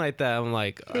you looking like that?" I'm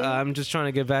like, "I'm just trying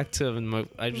to get back to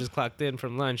I just clocked in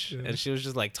from lunch." And she was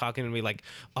just like talking to me like,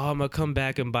 "Oh, I'm gonna come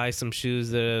back and buy some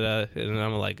shoes." And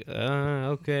I'm like,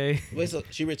 "Okay." Wait, so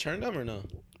she returned them or no?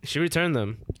 She returned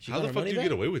them. She How got the her fuck money do you back?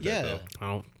 get away with that,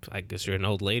 though? I guess you're an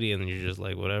old lady and you're just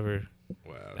like, whatever.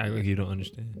 Wow. Act like you don't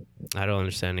understand. I don't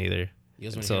understand either. You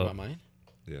guys want to So- hear about mine?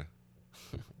 Yeah.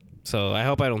 So I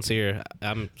hope I don't see her.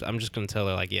 I'm just gonna tell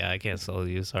her like, yeah, I can't sell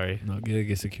you. Sorry. No,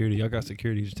 get security. Y'all got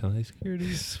security. Just tell them, hey, security.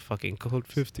 It's fucking code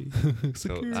 50.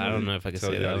 Security. I don't know if I can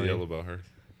Tell say that. Yadi way. Yell about her.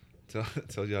 Tell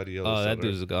Yadi Yell. Oh, that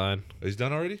dude's gone. He's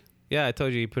done already? Yeah, I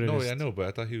told you he put it. No, in his... yeah, I know, but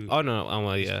I thought he was. Oh no,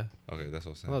 well, yeah. Okay, that's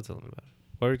what I'm saying. I'll tell him about it.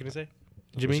 What were you gonna say,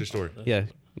 Jimmy? What's your story? Yeah,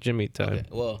 Jimmy time. Okay.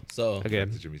 Well, so Again,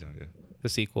 Back to Jimmy Town, yeah. the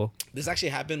sequel. this actually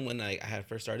happened when I had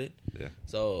first started. Yeah.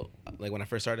 So like when I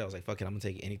first started, I was like, "Fuck it, I'm gonna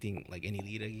take anything, like any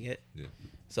lead I can get." Yeah.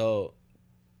 So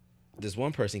this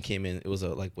one person came in. It was a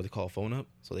like what they call a phone up.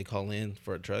 So they call in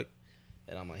for a truck,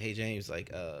 and I'm like, "Hey James,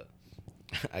 like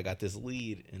I got this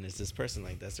lead, and it's this person,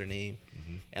 like that's their name,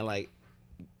 and like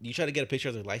you try to get a picture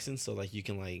of their license so like you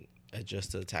can like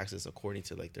adjust the taxes according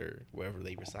to like their wherever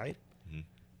they reside."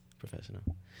 Professional.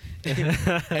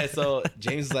 And so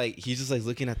James is like, he's just like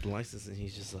looking at the license and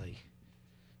he's just like,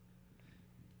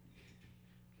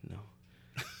 no.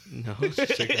 No.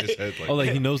 Shaking his head like. Oh,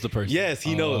 like he knows the person. Yes,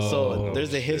 he knows. So Oh, there's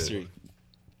a shit. history.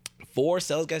 4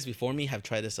 sales guys before me have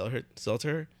tried to sell to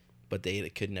her, but they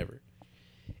could never.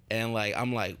 And like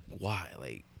I'm like, why?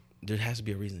 Like there has to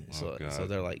be a reason. Oh, God. So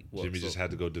they're like, well, Jimmy so just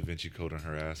had to go Da Vinci Code on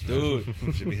her ass, Dude.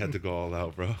 man. Jimmy had to go all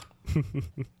out, bro.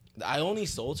 I only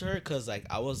sold to her because like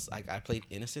I played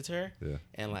innocent to her. Yeah.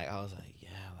 And like I was like, yeah,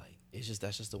 like it's just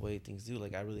that's just the way things do.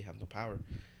 Like I really have no power.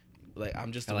 Like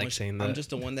I'm just the I like one, saying I'm that. just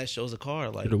the one that shows a car.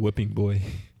 Like You're the whipping boy.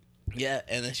 yeah.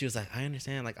 And then she was like, I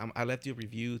understand. Like I left you a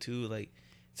review too. Like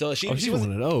so she Oh, she's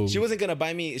wasn't one of those. she wasn't gonna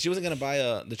buy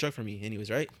the truck for me anyways,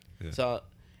 right? Yeah. So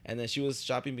and then she was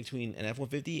shopping between an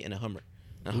F-150 and a Hummer.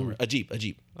 A Jeep.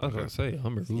 I was gonna say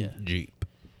Hummer. Ooh, Yeah. Jeep.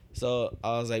 So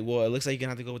I was like, well, it looks like you're gonna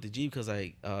have to go with the Jeep because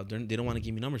like they don't want to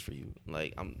give me numbers for you.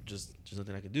 Like I'm just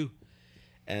nothing I could do.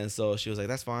 And so she was like,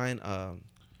 that's fine.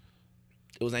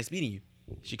 It was nice meeting you.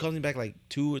 She calls me back like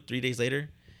 2 or 3 days later,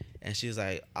 and she's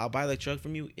like, I'll buy the truck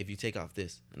from you if you take off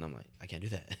this. And I'm like, I can't do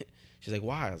that. She's like,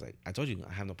 why? I was like, I told you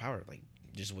I have no power. Like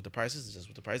just what the price is, just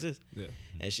what the price is. Yeah.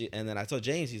 And then I told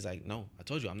James, he's like, no, I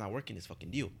told you I'm not working this fucking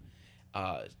deal.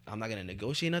 I'm not gonna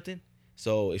negotiate nothing.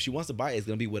 So if she wants to buy it, it's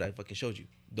gonna be what I fucking showed you,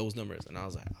 those numbers. And I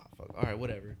was like, oh, fuck, all right,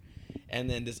 whatever. And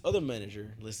then this other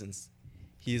manager listens.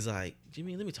 He's like,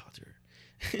 Jimmy, let me talk to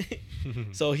her.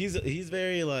 So he's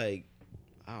very like,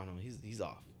 I don't know, he's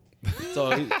off.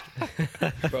 So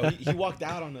he walked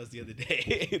out on us the other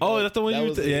day. Oh, that's the one That you.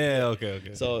 was it. Yeah. Okay.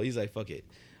 So he's like, fuck it.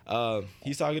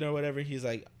 He's talking to her or whatever. He's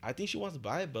like, I think she wants to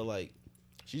buy it, but like,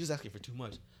 she's just asking for too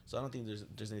much. So I don't think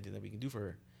there's anything that we can do for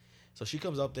her. So she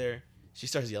comes up there. She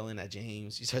starts yelling at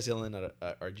James. She starts yelling at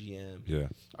our GM. Yeah.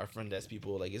 Our front desk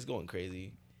people. Like, it's going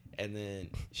crazy. And then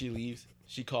she leaves.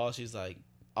 She calls. She's like,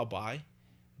 I'll buy,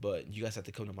 but you guys have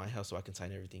to come to my house so I can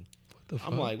sign everything.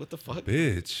 I'm like, what the fuck?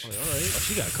 Bitch. I'm like, all right.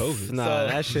 She got COVID. Nah, So-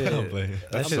 that shit. Don't blame.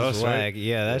 That That's shit's us, right? whack.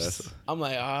 Yeah, that's. I'm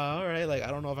like, all right. Like, I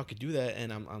don't know if I could do that.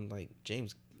 And I'm like,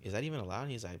 James, is that even allowed?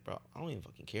 And he's like, bro, I don't even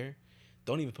fucking care.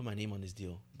 Don't even put my name on this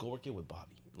deal. Go work it with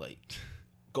Bobby. Like,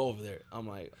 go over there. I'm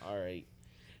like, all right.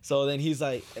 So then he's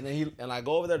like, and I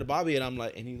go over there to Bobby, and I'm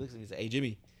like, and he looks at me and says, hey,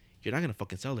 Jimmy, you're not gonna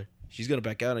fucking sell her. She's gonna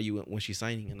back out on you when she's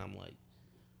signing. And I'm like,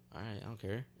 all right, I don't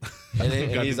care. And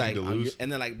then Got he's like, nothing to lose.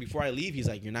 and then like before I leave, he's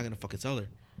like, you're not gonna fucking sell her.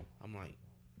 I'm like,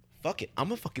 fuck it, I'm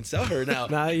gonna fucking sell her now.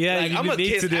 Nah, yeah, like, you I'm gonna need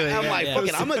kiss. to do it. I'm Yeah, like, yeah.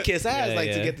 fucking, I'm gonna kiss ass Yeah,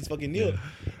 like to yeah. get this fucking deal.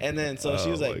 And then so she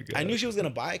Oh was my like, I God. knew she was gonna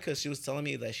buy it because she was telling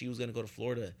me that she was gonna go to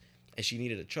Florida and she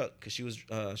needed a truck because she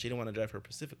didn't want to drive her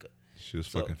Pacifica. She was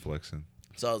So- fucking flexing.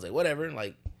 So I was like, whatever,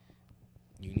 like,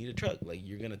 you need a truck, like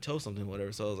you're gonna tow something,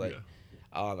 whatever. So I was like,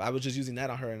 I was just using that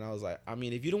on her, and I was like, I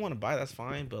mean, if you don't want to buy, that's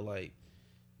fine, but like,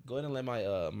 go ahead and let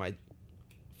my my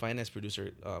finance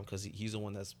producer, because he's the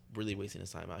one that's really wasting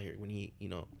his time out here when he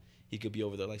could be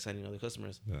over there like signing other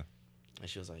customers. Yeah. And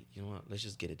she was like, you know what, let's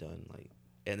just get it done, like.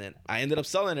 And then I ended up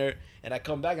selling her, and I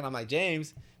come back and I'm like,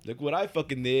 James, look what I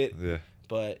fucking did. Yeah.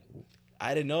 But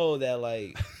I didn't know that,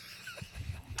 like,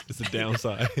 It's a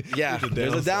downside. yeah,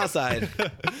 there's a downside.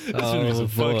 some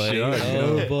fuck shit, already,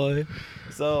 Oh boy.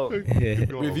 So Going.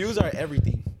 reviews are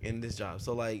everything in this job.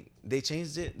 So like they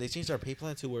changed it. They changed our pay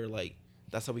plan to where like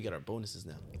that's how we get our bonuses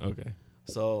now. Okay.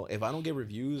 So if I don't get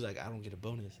reviews, like I don't get a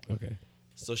bonus. Okay.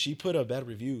 So she put a bad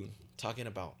review talking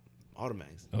about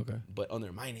Automax, Okay. but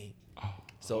under my name.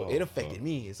 So it affected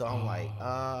me. So I'm like,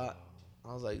 I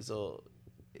was like, so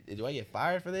do I get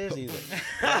fired for this? He's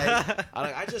like,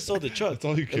 I just sold the truck. That's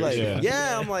all you care Like, about.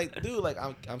 yeah, I'm like, dude, like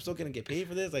I'm still gonna get paid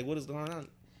for this. Like, what is going on?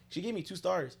 She gave me 2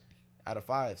 stars out of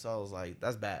 5. So I was like,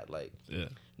 that's bad. Like, Yeah.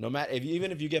 no matter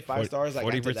even if you get 5 stars, like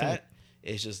after 40%. that,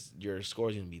 it's just your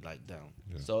score's gonna be like down.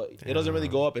 Yeah. So it doesn't really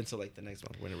go up until like the next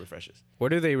month when it refreshes. Where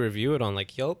do they review it on?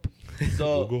 Like Yelp?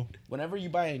 So Google. whenever you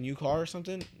buy a new car or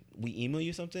something, we email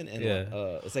you something and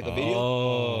Yeah. it's like a video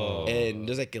Oh. and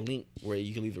there's like a link where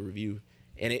you can leave a review.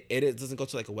 And it doesn't go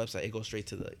to like a website, it goes straight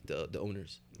to the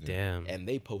owners. Damn. And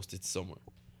they post it somewhere.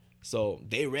 So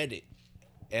they read it.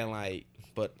 And like,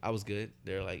 but I was good.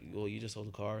 They're like, well, you just sold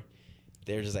the car.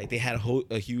 They're just like, they had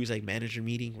a huge like manager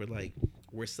meeting where like,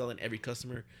 we're selling every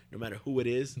customer, no matter who it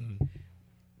is.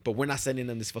 But we're not sending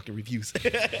them this fucking reviews.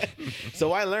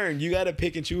 So I learned you gotta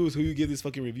pick and choose who you give these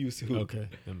fucking reviews to. Okay.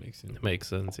 That makes sense. That makes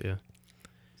sense. Yeah.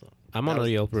 So I'm that on a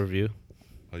was- Yelp review.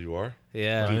 Oh, you are?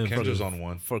 Yeah. Ryan, Dude, Kendra's on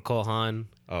one. For Kohan.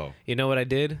 Oh, You know what I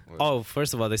did? What? Oh,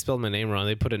 first of all, they spelled my name wrong.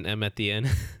 They put an M at the end.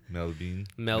 Melvin.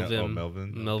 Melvin.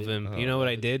 Melvin. Melvin. Oh, You know what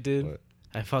I did, dude? What?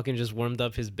 I fucking just warmed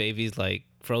up his baby's like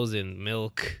frozen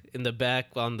milk in the back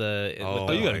on the. Oh,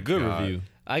 Oh, you got my a good God. review.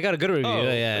 I got a good review. Oh, yeah,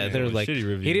 okay. they were Well, like, shitty he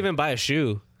review. didn't even buy a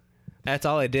shoe. That's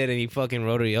all I did, and he fucking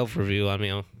wrote a Yelp review. I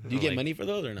mean, Do you get money for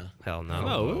those or no? hell no.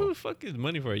 No, what the fuck is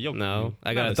money for a Yelp? No, review?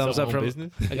 I got Not a thumbs up cell phone from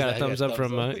business. I got a I thumbs got up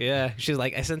from thumbs up. yeah. She's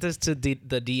like, I sent this to the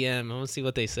DM. I want to see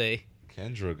what they say.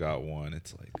 Kendra got one.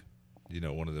 It's like,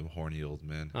 one of them horny old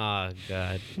men. Oh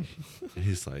God. And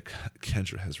he's like,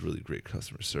 Kendra has really great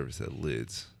customer service at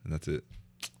Lids, and that's it.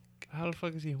 How the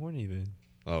fuck is he horny then?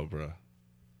 Oh, bro.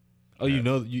 Oh,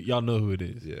 y'all know who it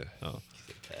is. Yeah. Oh,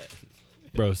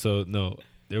 bro. So no,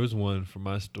 there was one from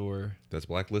my store. That's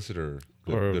blacklisted or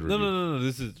good, Or- good No, review? no.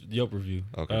 This is Yelp review.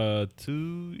 Okay.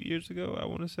 2 years ago, I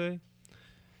want to say,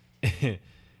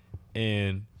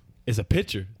 and it's a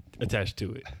picture attached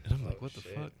to it, and I'm like, what the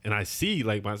fuck? And I see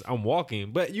like I'm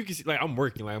walking, but you can see like I'm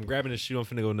working, like I'm grabbing a shoe. I'm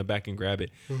finna go in the back and grab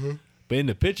it. But in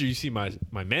the picture, you see my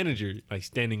manager like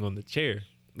standing on the chair,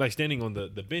 like standing on the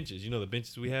benches. The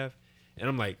benches we have, and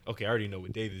I'm like, okay, I already know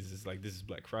what day this is. Like this is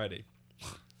Black Friday.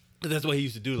 That's what he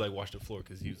used to do, like wash the floor,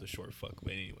 because he was a short fuck.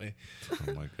 But anyway,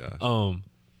 Oh my god.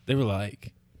 they were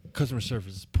like, customer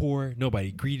service is poor.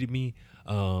 Nobody greeted me.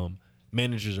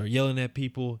 Managers are yelling at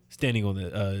people, standing on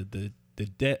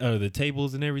the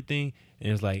tables and everything.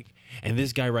 And it's like, and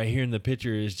this guy right here in the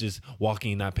picture is just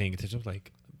walking, not paying attention. I was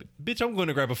like, bitch, I'm going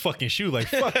to grab a fucking shoe. Like,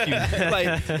 fuck you.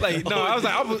 like, no, I was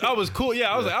like, I was cool.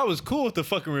 Yeah, I was cool with the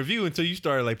fucking review until you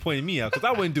started like pointing me out, because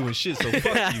I wasn't doing shit. So fuck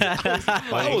you.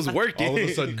 I was working. All of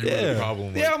a sudden, you were the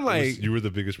problem. Yeah, I'm like- you were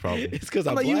the biggest problem. It's because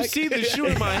I'm I'm like, black. you see the shoe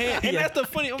in my hand, and that's the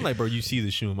funny. I'm like, bro, you see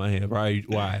the shoe in my hand, right?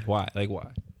 Why? Like, why?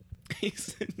 He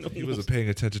said no He one wasn't paying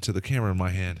attention to the camera in my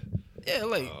hand. Yeah,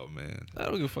 like, Oh man. I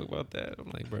don't give a fuck about that. I'm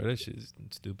like, bro, that shit is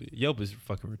stupid. Yelp is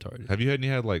fucking retarded. Have you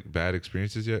had like bad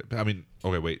experiences yet? I mean,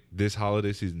 okay, wait. This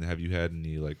holiday season, have you had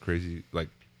any like crazy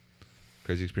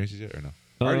experiences yet or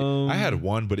no? I had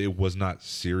one, but it was not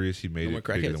serious. He made No more it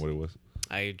bigger crackheads? than what it was.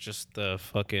 I just the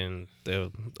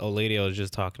old lady I was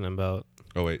just talking about.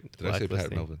 Oh wait, did I say Pat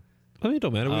Blacklisting. Melvin? I mean, it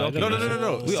don't matter. We I all don't can know. answer.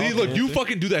 No. We See, all look, can you answer.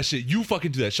 fucking do that shit. You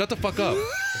fucking do that. Shut the fuck up.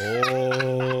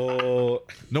 Oh,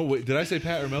 No, wait, did I say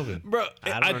Pat or Melvin? Bro,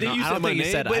 I I don't think know. you I said don't my think you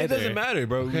name, said but it either. doesn't matter,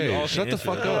 bro. We all Okay, can shut the answer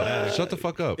fuck that. up. Shut the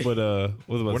fuck up. But what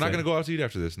was I We're not saying? gonna go out to eat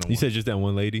after this. No more. You said just that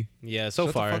one lady. Yeah, so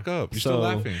Shut far. the fuck up. You're So- still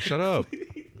laughing. Shut up.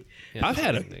 Yeah, I've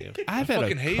had I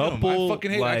fucking hate him. couple. I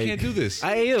fucking hate him. I can't do this.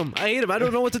 I hate him. I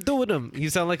don't know what to do with him. You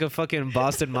sound like a fucking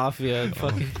Boston Mafia.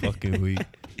 Fucking weak.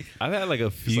 I've had like a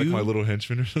It's few like my little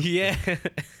henchman or something. Yeah.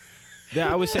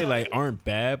 that I would say like aren't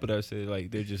bad, but I would say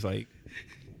like they're just like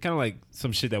kind of like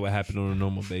some shit that would happen on a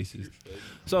normal basis.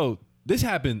 So this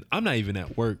happened. I'm not even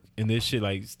at work, and this shit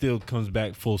like still comes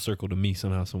back full circle to me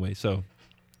somehow, some way. So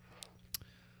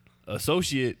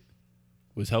associate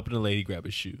was helping a lady grab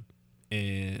a shoe,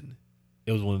 and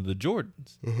it was one of the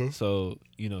Jordans. So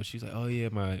she's like, oh yeah,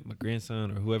 my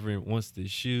grandson or whoever wants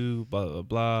this shoe, blah blah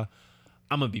blah.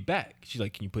 I'm gonna be back. She's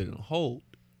like, can you put it on hold?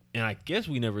 And I guess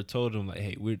we never told him like,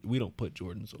 hey, we don't put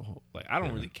Jordans on hold. Like, I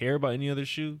don't really care about any other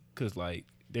shoe because like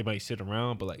they might sit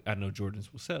around, but like I know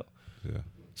Jordans will sell. Yeah.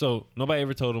 So nobody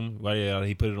ever told him.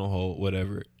 He put it on hold,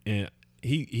 whatever. And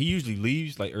he usually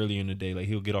leaves like earlier in the day. Like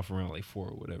he'll get off around like 4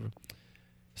 or whatever.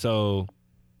 So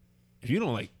if you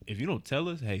don't tell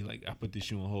us, hey, like I put this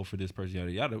shoe on hold for this person,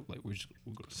 yada yada, like we're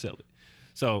gonna sell it.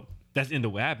 So that's ended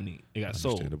up happening. It got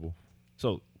sold. Understandable.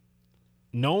 So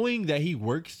knowing that he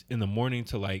works in the morning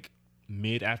to like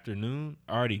mid-afternoon,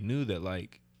 I already knew that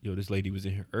like, yo, this lady was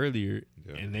in here earlier,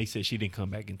 and they said she didn't come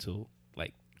back until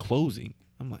like closing.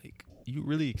 I'm like, you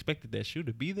really expected that shoe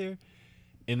to be there?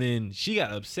 And then she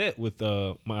got upset with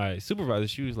my supervisor.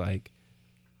 She was like,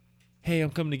 hey, I'm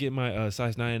coming to get my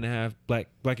size 9.5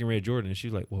 black and red Jordan. And she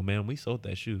was like, well, ma'am, we sold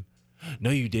that shoe. No,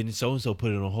 you didn't. So-and-so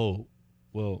put it on hold.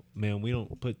 Well, ma'am, we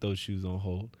don't put those shoes on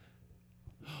hold.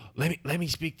 Let me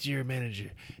speak to your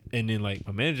manager. And then like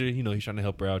my manager, he's trying to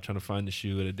help her out, trying to find the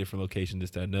shoe at a different location,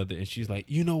 this, that, another. And she's like,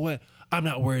 you know what? I'm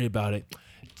not worried about it.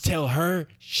 Tell her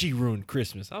she ruined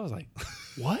Christmas. I was like,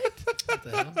 what? What the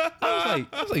hell? I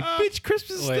was like, bitch,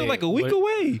 Christmas is still Wait, like a week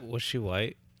away. Was she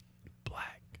white?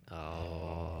 Black.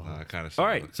 Oh. Nah, kind of. All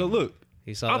right, so look,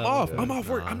 He saw I'm that off. one? I'm off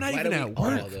work. I'm not Why even do at we-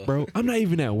 work, oh, though. bro. I'm not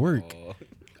even at work. Oh.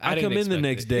 I didn't come in the expect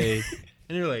next it. day,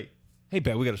 and they're like, "Hey,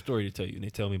 Pat, we got a story to tell you." And they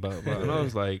tell me about it. And I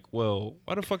was like, "Well,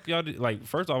 why the fuck y'all did?" Like,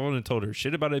 first off, I wouldn't have told her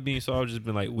shit about it being so. I was just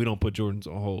been like, "We don't put Jordans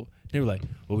on hold." They were like,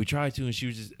 "Well, we tried to," and she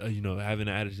was just, having an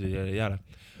attitude, yada yada.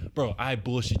 Bro, I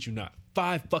bullshit you not.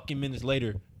 5 fucking minutes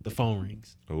later, the phone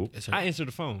rings. Oh, I answer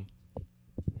the phone.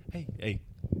 Hey,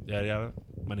 yada yada.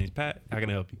 My name's Pat. How can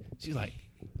I help you? She's like,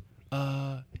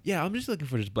 yeah, I'm just looking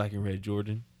for this black and red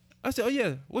Jordan. I said, oh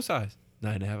yeah, what size?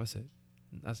 9.5.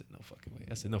 I said, no fucking way.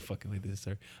 I said, no fucking way, this is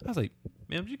sir. I was like,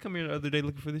 ma'am, did you come here the other day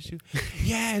looking for this shoe?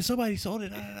 Yeah, somebody sold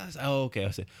it. I said, oh, okay.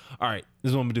 I said, all right, this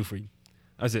is what I'm gonna do for you.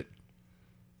 I said,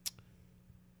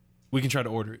 We can try to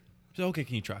order it. I said, okay,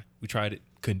 can you try? We tried it.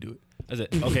 Couldn't do it. I said,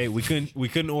 okay, we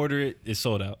couldn't order it. It's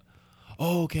sold out.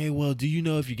 Oh, okay, well, do you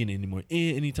know if you're getting any more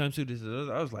anytime soon? This,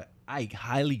 I was like, I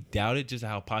highly doubt it, just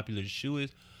how popular the shoe is.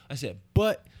 I said,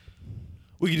 but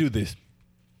we can do this.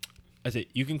 I said,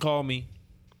 you can call me.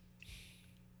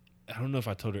 I don't know if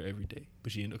I told her every day,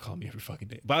 but she ended up calling me every fucking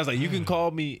day. But I was like, you can call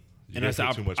me. And I said,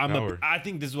 I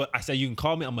think this is what I said. You can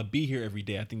call me. I'm gonna be here every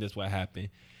day. I think that's what happened.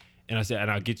 And I said, and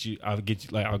I'll get you. I'll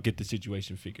get the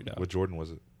situation figured out. What Jordan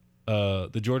was it?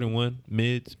 The Jordan 1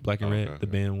 mids, black and red, the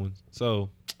band ones. So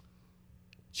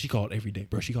she called every day,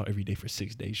 bro. She called every day for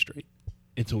 6 days straight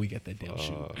until we got that damn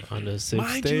shoe. On the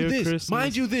 6th day of Christmas.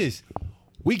 Mind you, this.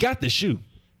 We got the shoe.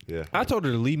 Yeah. I told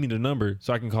her to leave me the number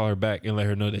so I can call her back and let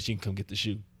her know that she can come get the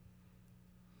shoe.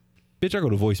 Bitch, I go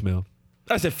to voicemail.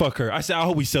 I said, fuck her. I said, I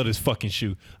hope we sell this fucking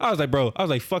shoe. I was like, bro,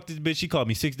 fuck this bitch. She called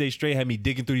me 6 days straight, had me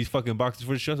digging through these fucking boxes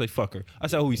for the shoe. I was like, fuck her. I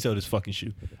said, I hope we sell this fucking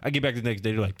shoe. I get back the next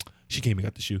day, they're like, she came and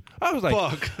got the shoe. I was like,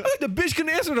 fuck. The bitch couldn't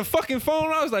answer the fucking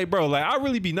phone. I was like, bro, like, I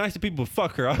really be nice to people, but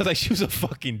fuck her. I was like, she was a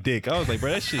fucking dick. I was like,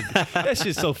 bro, that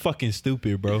shit's so fucking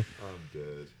stupid, bro. I'm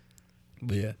dead.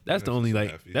 But yeah, that's the only,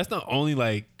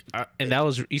 like, and that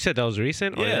was, you said that was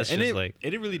recent? Or yeah, that's and just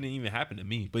it really didn't even happen to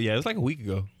me. But yeah, it was like a week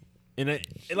ago. And it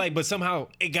like, but somehow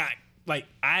it got, like,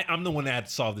 I'm the one that had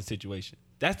to solve the situation.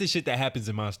 That's the shit that happens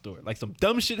in my store. Like, some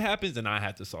dumb shit happens and I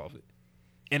have to solve it.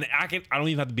 And I don't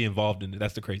even have to be involved in it.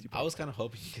 That's the crazy part. I was kind of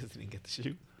hoping you guys didn't get the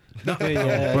shoe.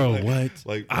 Bro, what?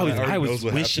 Like, I was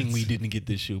wishing we didn't get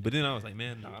this shoe. But then I was like,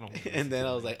 man, no, I don't want And then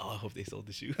I was like, oh, I hope they sold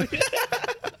the shoe.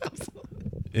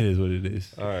 It is what it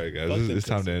is. All right, guys. It's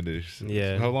time to end this.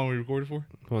 Yeah. How long we recorded for?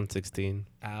 116.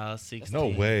 16. No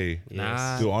way.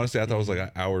 Yes. Dude, honestly, I thought it was like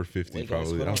an hour 50 Wait,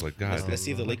 probably. guys, I was like, God. let's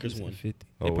see if the Lakers won. 50.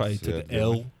 Oh, They probably yeah, took an yeah.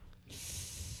 L.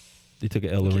 They took an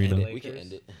L arena. We can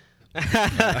end it.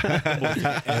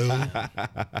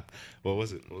 What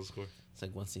was it? What was the score? It's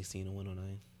like 116 and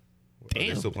 109. Are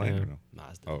they still playing or no? Nah,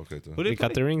 it's Oh, okay. So. Who We they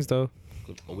got play? the rings, though.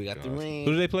 oh, we got the Gosh. ring.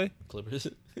 Who do they play? Clippers.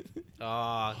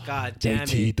 Oh, god damn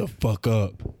JT it. the fuck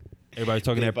up. Everybody's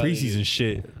talking that Everybody- preseason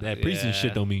shit. That preseason Yeah.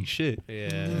 shit don't mean shit.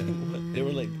 Yeah. They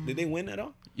were like, did they win at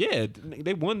all? Yeah,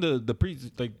 they won the pre.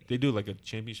 Like, they do like a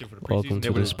championship for the preseason. Welcome They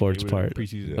to were the sports they were part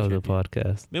preseason of the champion.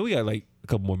 podcast. Man, we got like a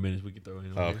couple more minutes we can throw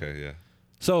in. Oh, okay, yeah.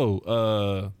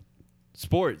 So,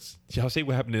 sports. Y'all say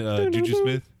what happened to Juju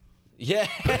Smith? Yeah.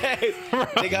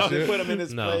 They got to put him in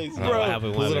his No. place. No, Bro, I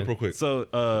haven't Pull it won up real quick.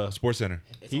 So, Sports Center.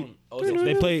 It's He- on- oh, it's on-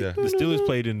 they played. Yeah. The Steelers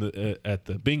played in the at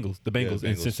the Bengals. The Bengals Yeah,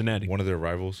 in Cincinnati. One of their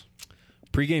rivals.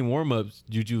 Pre-game warm-ups,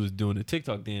 Juju was doing a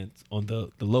TikTok dance on the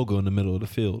logo in the middle of the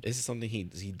field. This is something he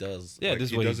does. Yeah, Like, this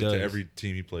is he what does he it does. to every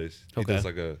team he plays. He Okay. does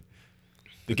like a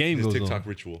The game his goes TikTok on.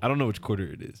 ritual. I don't know which quarter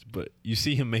it is, but you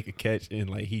see him make a catch and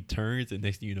like he turns and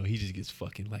next thing you know he just gets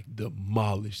fucking like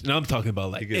demolished. And I'm talking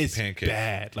about like He gets it's pancaked.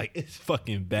 bad, like it's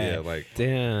fucking bad. Yeah, like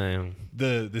Damn.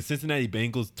 The Cincinnati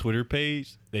Bengals Twitter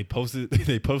page they posted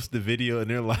the video and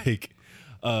they're like,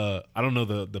 I don't know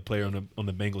the player on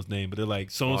the Bengals name, but they're like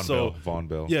so and so Von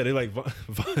Bell. Yeah, they're like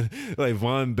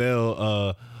Von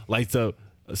Bell lights up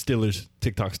a Steelers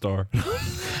TikTok star.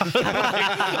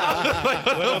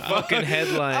 What a fucking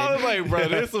headline. I was like, bro,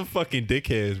 there's some fucking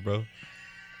dickheads, bro.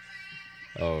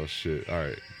 Oh shit! All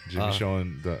right, Jimmy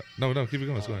showing the no, keep it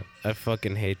going. Let's go ahead. I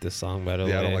fucking hate this song, by the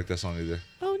way. Yeah, I don't like that song either.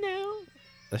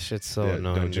 That shit's so Yeah,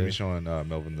 annoying. no, Jimmy's dude. showing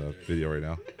Melvin the video right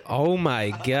now. Oh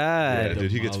my god. Yeah,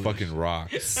 dude, he gets fucking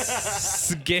rocked.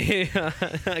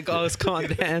 Like all his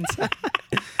dance.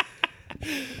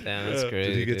 Damn, that's crazy.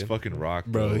 Dude, he gets dude. fucking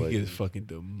rocked, Bro, like- he gets fucking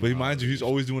demolished. But he mind you, he's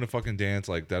always doing a fucking dance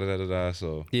like da da da da da.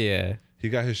 So Yeah. he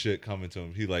got his shit coming to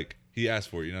him. He asked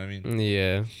for it. You know what I mean?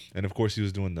 Yeah. And of course he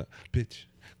was doing the bitch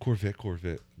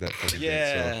Corvette that fucking dance.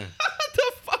 Yeah. So. What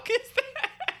the fuck is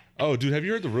that? Oh, dude, have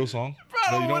you heard the real song? Bro,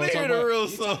 I No, don't you know want what to I'm hear the talking real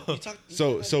about?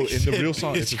 song. So in the real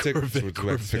song, it's a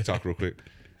Corvette, TikTok real quick,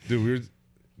 dude.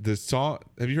 The song.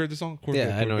 Have you heard the song? Corvette,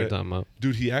 Yeah, I know what you're Corvette? talking about.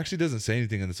 Dude, he actually doesn't say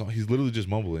anything in the song. He's literally just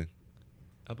mumbling.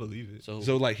 I believe it.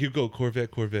 So like he'll go Corvette,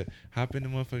 hop in the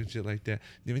motherfucking shit like that.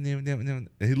 And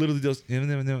he literally does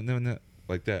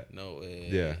like that. No way.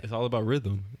 Yeah. It's all about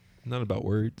rhythm, not about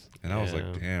words. And I was like,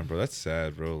 Yeah. damn, bro, that's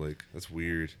sad, bro. Like that's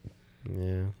weird.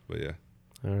 Yeah. But yeah,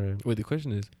 All right. Wait, the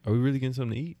question is, are we really getting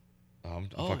something to eat? I'm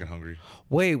fucking hungry.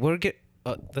 Wait, we're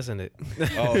that's not it.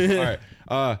 Oh,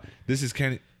 all right. This is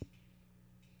Kenny.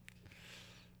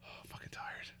 Oh, I'm fucking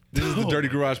tired. This is the Dirty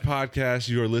Garage Podcast.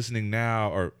 You are listening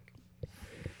now, or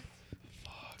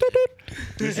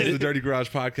this is the Dirty Garage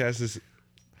Podcast. This is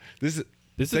This is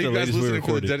that the you guys latest we listening for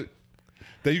the recorded.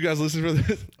 that you guys listen for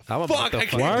this. I'm Fuck, about to I fuck-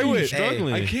 can't Why are do you it.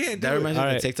 struggling? I can't do That it. reminds me of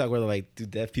Alright. the TikTok where they're like, do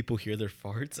deaf people hear their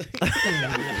farts?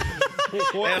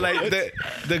 And like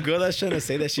The girl that's trying to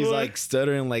say that she's like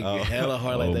stuttering like hella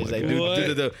hard like that. She's like,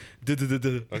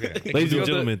 dude. Okay. Ladies and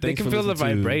gentlemen, They thanks can for feel the listening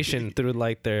to- vibration through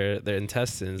like their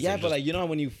intestines. Yeah, They're but just- like you know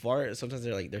when you fart, sometimes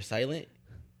they're silent.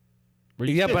 Bro,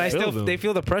 you yeah, can but I feel still them. they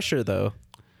feel the pressure though.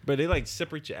 But they like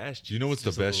separate your ass. You know what's the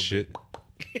just a best little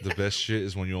shit? The best shit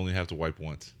is when you only have to wipe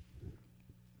once.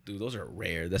 Dude, those are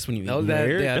rare. That's when you No, eat.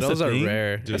 Rare? yeah, That's those a are thing?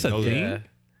 rare. Dude, That's a no, thing? Yeah,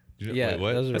 Yeah, wait,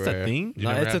 what? those are That's rare. a thing. You No,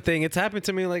 never it's a had- thing. It's happened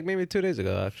to me like maybe 2 days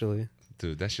ago actually.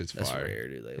 Dude, that shit's That's fire. rare,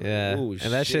 dude. Like, Yeah, oh,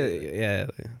 and that shit, yeah.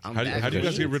 I'm How do that you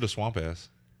guys good. get rid of swamp ass?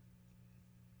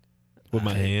 With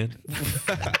my hand.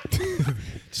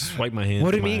 Just swipe my hand.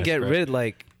 What do to you my mean ass get crack. rid?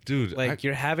 Like Dude,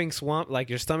 you're having swamp, like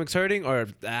your stomach's hurting, or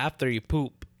after you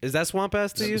poop? Is that swamp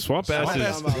ass to you? Swamp ass swamp is.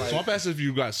 ass, about, like- swamp ass if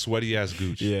you got sweaty ass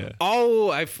gooch. Yeah.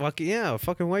 Oh, I fucking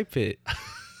wipe it.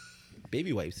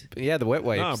 Baby wipes. Yeah, the wet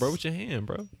wipes. Nah, bro, with your hand,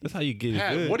 bro. That's how you get it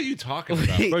Pat, good. what are you talking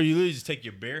about? Bro, you literally just take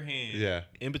your bare hand Yeah.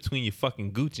 in between your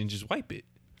fucking gooch and just wipe it.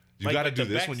 You Like- got to like do the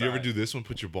this one. You ever backside. do this one?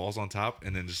 Put your balls on top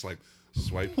and then just like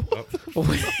swipe up.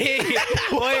 Wait,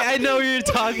 I know what you're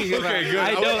talking about. Okay, good.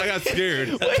 I I, know. I got scared.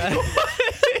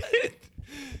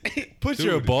 Put Dude,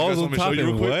 your you balls guys on want me to top show you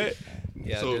and real what? quick?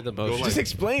 Yeah, So, do the go motion. like- Just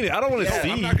explain it. I don't want to No,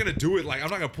 see. I'm not gonna do it. Like I'm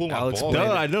not gonna pull my I'll balls. explain No,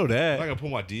 it. I know I'm not that. gonna pull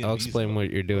my DMs. I'll explain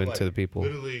what you're doing to the people.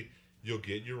 Literally, you'll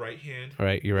get your right hand. All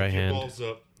right, your right lift your hand. balls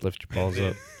up. Lift your balls and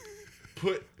up.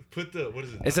 then Put the what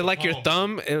is it? Is Not it the like your palm.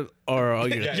 thumb or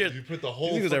your Yeah, you put the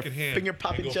whole These are fucking hand. finger and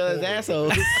popping go each other's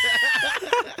forward. assholes.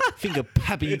 Finger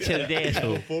popping each other's Go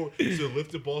asshole. forward. So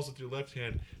lift the balls with your left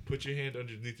hand. Put your hand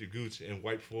underneath your gooch and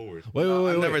wipe forward. Wait,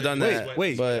 I've never done wait, that.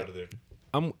 Wait, but- Out of there.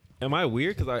 Am I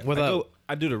weird? Because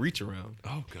I do the reach around.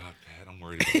 Oh God, Pat, I'm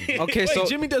worried. About you. Okay, Wait, so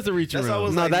Jimmy does the reach That's why I around.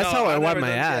 was No, like, that's how I I've wipe never my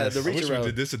done- ass. the I wish reach we around.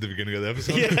 did this at the beginning of the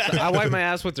episode. I wipe my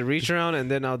ass with the reach around, and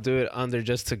then I'll do it under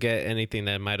just to get anything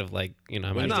that might have like I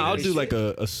might No, have I'll taken do a like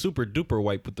a super duper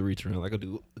wipe with the reach around. Like I'll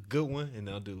do a good one, and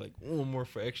then I'll do like one more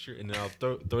for extra, and then I'll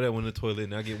throw that one in the toilet,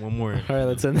 and I'll get one more. All right,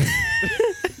 let's end.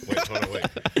 Wait, hold on, wait.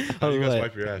 How do you guys Wait.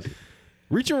 wipe your ass?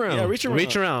 Reach around. Yeah, reach around.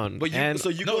 Reach around. But you, and so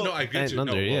you No, go. no, I get and you. No,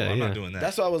 under, well, yeah, I'm yeah. not doing that.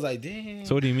 That's why I was like, damn.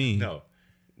 So what do you mean? No.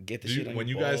 Get the Do shit you, on when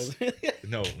your you guys, balls.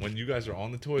 no, when you guys are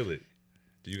on the toilet,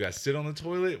 do you guys sit on the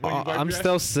toilet? When you wipe I'm your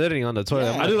still ass? sitting on the toilet.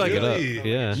 Yeah, I'm I do not like get really? up.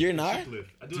 Yeah. You're not. I do like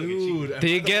a cheek Dude. lift. Do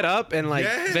you get up and like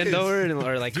Yes. bend over and,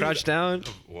 or like Dude, crouch down?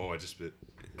 Whoa, I just spit.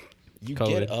 You COVID.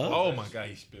 get up. Oh my god,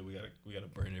 he spit. We gotta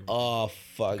burn everything. Oh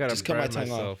fuck! Gotta Just cut my burn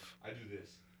tongue off. I do this.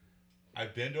 I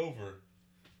bend over.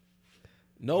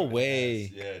 No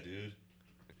way. Yeah, dude.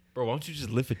 Bro, why don't you just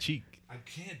lift a cheek? I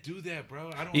can't do that,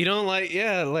 bro. I don't. You don't like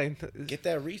like. Get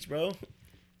that reach, bro.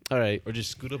 All right. Or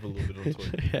just scoot up a little bit on the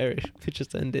toilet. Harry, we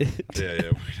just ended. Yeah, we're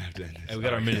gonna have to end this. Hey, we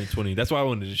got our minute and 20. That's why I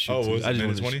wanted to shoot. Oh, too. was it I just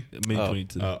minute wanted 20? Minute Oh.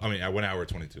 22. I mean, I 1 hour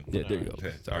 22. Yeah, there you go.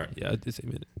 Okay, Sorry. all right. Yeah, I did say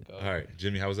minute. All right,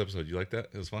 Jimmy, how was the episode? You like that?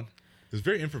 It was fun. It was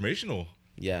very informational.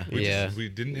 Yeah. We Yeah. we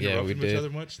didn't Yeah, interrupt we each did. other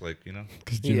much, like you know.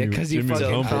 Yeah, 'cause you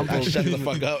fucking humble. I shut the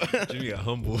fuck up. Jimmy got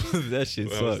humble. That shit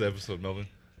How was sucked. the episode, Melvin?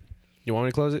 You want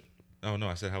me to close it? Oh no,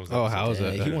 I said how was the Oh, episode? how was Yeah,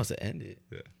 it? he wants to end it.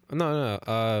 No.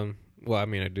 Well, I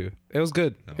mean, I do. It was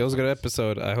good. No, It was a good nice.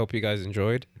 episode. I hope you guys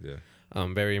enjoyed. Yeah,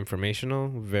 Very informational.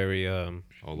 Very all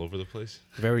over the place.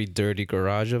 very dirty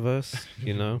garage of us.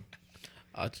 You know.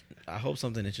 I hope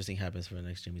something interesting happens for the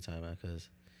next Jimmy time, man, because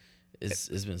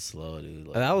it's been slow, dude.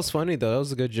 Like, That was funny though. That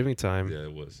was a good Jimmy time. Yeah,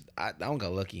 it was. I one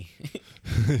got lucky.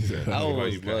 What about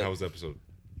was you, Pat? like- How was the episode?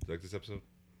 You like this episode?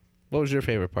 What was your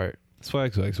favorite part?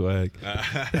 Swag.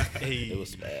 Hey. It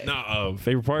was bad. Nah,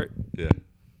 favorite part? Yeah.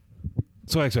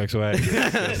 Swag.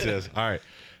 yes, yes. All right.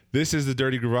 This is the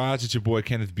Dirty Garage. It's your boy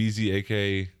Kenneth Beasy,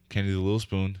 aka Kenny the Little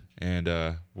Spoon, and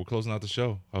we're closing out the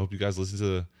show. I hope you guys listen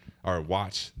to or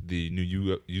watch the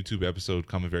new YouTube episode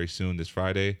coming very soon this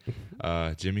Friday.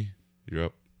 Jimmy, you're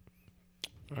up.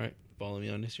 All right. Follow me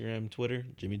on Instagram, Twitter,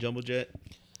 Jimmy Jumblejet.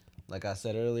 Like I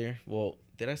said earlier. Well,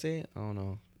 did I say it? I don't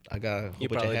know. I got a whole You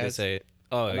bunch probably of did hats. say it.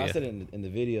 Oh No, I yeah. said it in the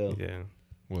video. Yeah.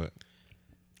 What?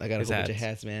 I got a His whole bunch of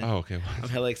hats. hats, man. Oh, okay. I'm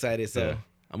hella excited, so Yeah.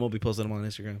 I'm gonna be posting them on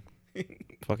Instagram.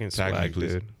 Fucking Tag me, swag,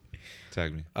 please. dude.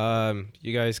 Tag me.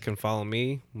 You guys can follow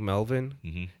me, Melvin,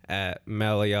 Mm-hmm. at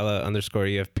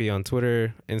Melayala_EFP on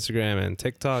Twitter, Instagram, and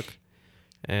TikTok.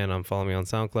 And follow me on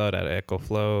SoundCloud at Echo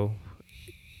Flow.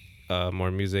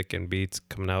 More music and beats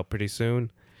coming out pretty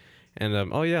soon. And I'm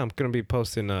gonna be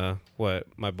posting what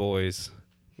my boys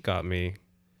got me,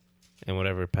 and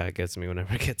whatever Pat gets me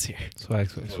whenever it gets here. Swag.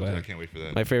 Oh, I can't wait for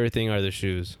that. My favorite thing are the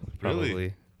shoes,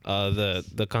 Really? probably.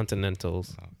 The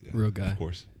Continentals, Oh, yeah, Real guy. Of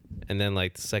course. and then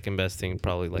like the second best thing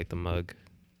probably like the mug,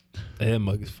 That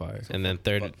mug is fire. and then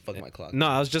third. Fuck my clock. No,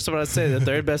 I was just about to say the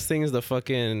third best thing is the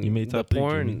fucking You made the top three,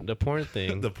 porn Jimmy. the porn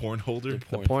thing. The porn holder.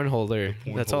 The porn holder.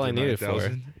 Porn That's all I holder need it for.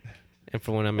 9000. and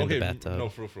for when I'm in the bathtub. No,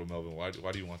 for Melvin. Why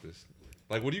do you want this?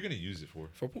 Like, what are you gonna use it for?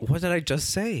 For porn. What did I just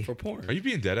say? For porn. Are you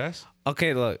being dead ass?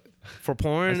 Okay, look, for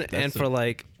porn That's and for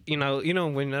like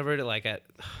whenever like at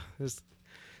this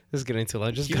is getting too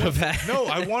long. Just go back. No,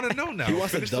 I want to know now. He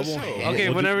wants a Finish the double show. hand. Okay,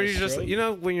 We'll whenever do you just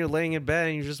stroke. when you're laying in bed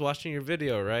and you're just watching your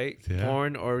video, right? Yeah.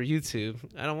 Porn or YouTube.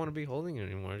 I don't want to be holding it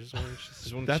anymore. I just want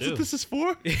to That's what this is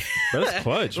for. Bro, that's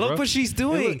clutch, Look bro. what she's And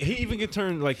doing. look, he even can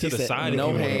turn like to He the said side no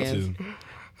if he wanted hands.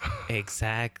 to.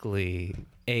 Exactly.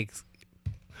 You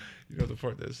know the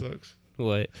part that sucks?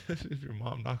 What? If your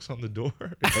mom knocks on the door,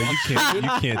 Oh, you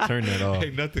can't turn that off.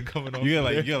 ain't nothing coming off. You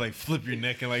there. gotta like flip your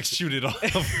neck and like shoot it off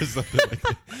or something like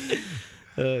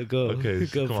that. Go. Okay,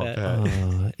 Go, come on, Pat.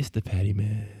 Pat. It's the Patty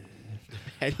Man.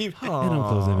 Patty And I'm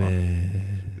closing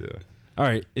man. Yeah. All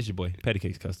right, it's your boy Patty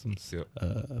Cakes Customs. Yep.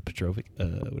 Petrovic.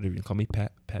 Whatever you call me,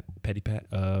 Patty Pat.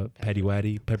 Patty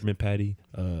Waddy. Peppermint Patty.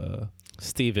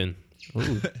 Steven.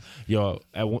 Ooh. Yo,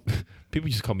 people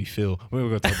just call me Phil. We're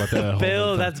gonna talk about that. a whole Phil,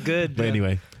 other time. that's good. But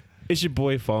anyway, it's your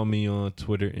boy. Follow me on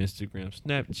Twitter, Instagram,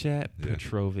 Snapchat. Yeah.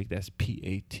 Petrovic. That's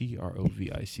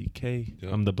PATROVICK.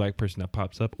 Yep. I'm the black person that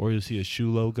pops up, or you'll see a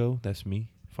shoe logo. That's me.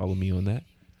 Follow me on that.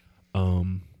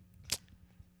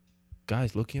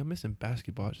 Guys, look, I'm missing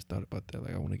basketball. I just thought about that.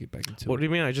 Like, I want to get back into What it. do you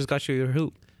mean? I just got you your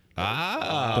hoop.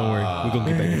 Don't worry, we're gonna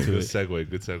get back into Good it. segue.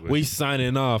 Good segue. We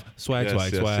signing off. Swag.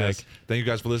 Yes. Thank you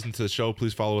guys for listening to the show.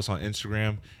 Please follow us on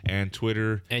Instagram and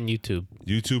Twitter, And YouTube.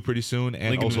 YouTube pretty soon, and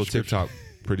Link in the also description.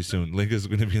 TikTok pretty soon. Link is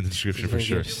going to be in the description for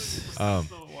sure. All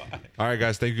right,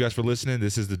 guys. Thank you guys for listening.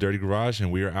 This is the Dirty Garage,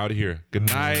 and we are out of here. Good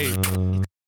night.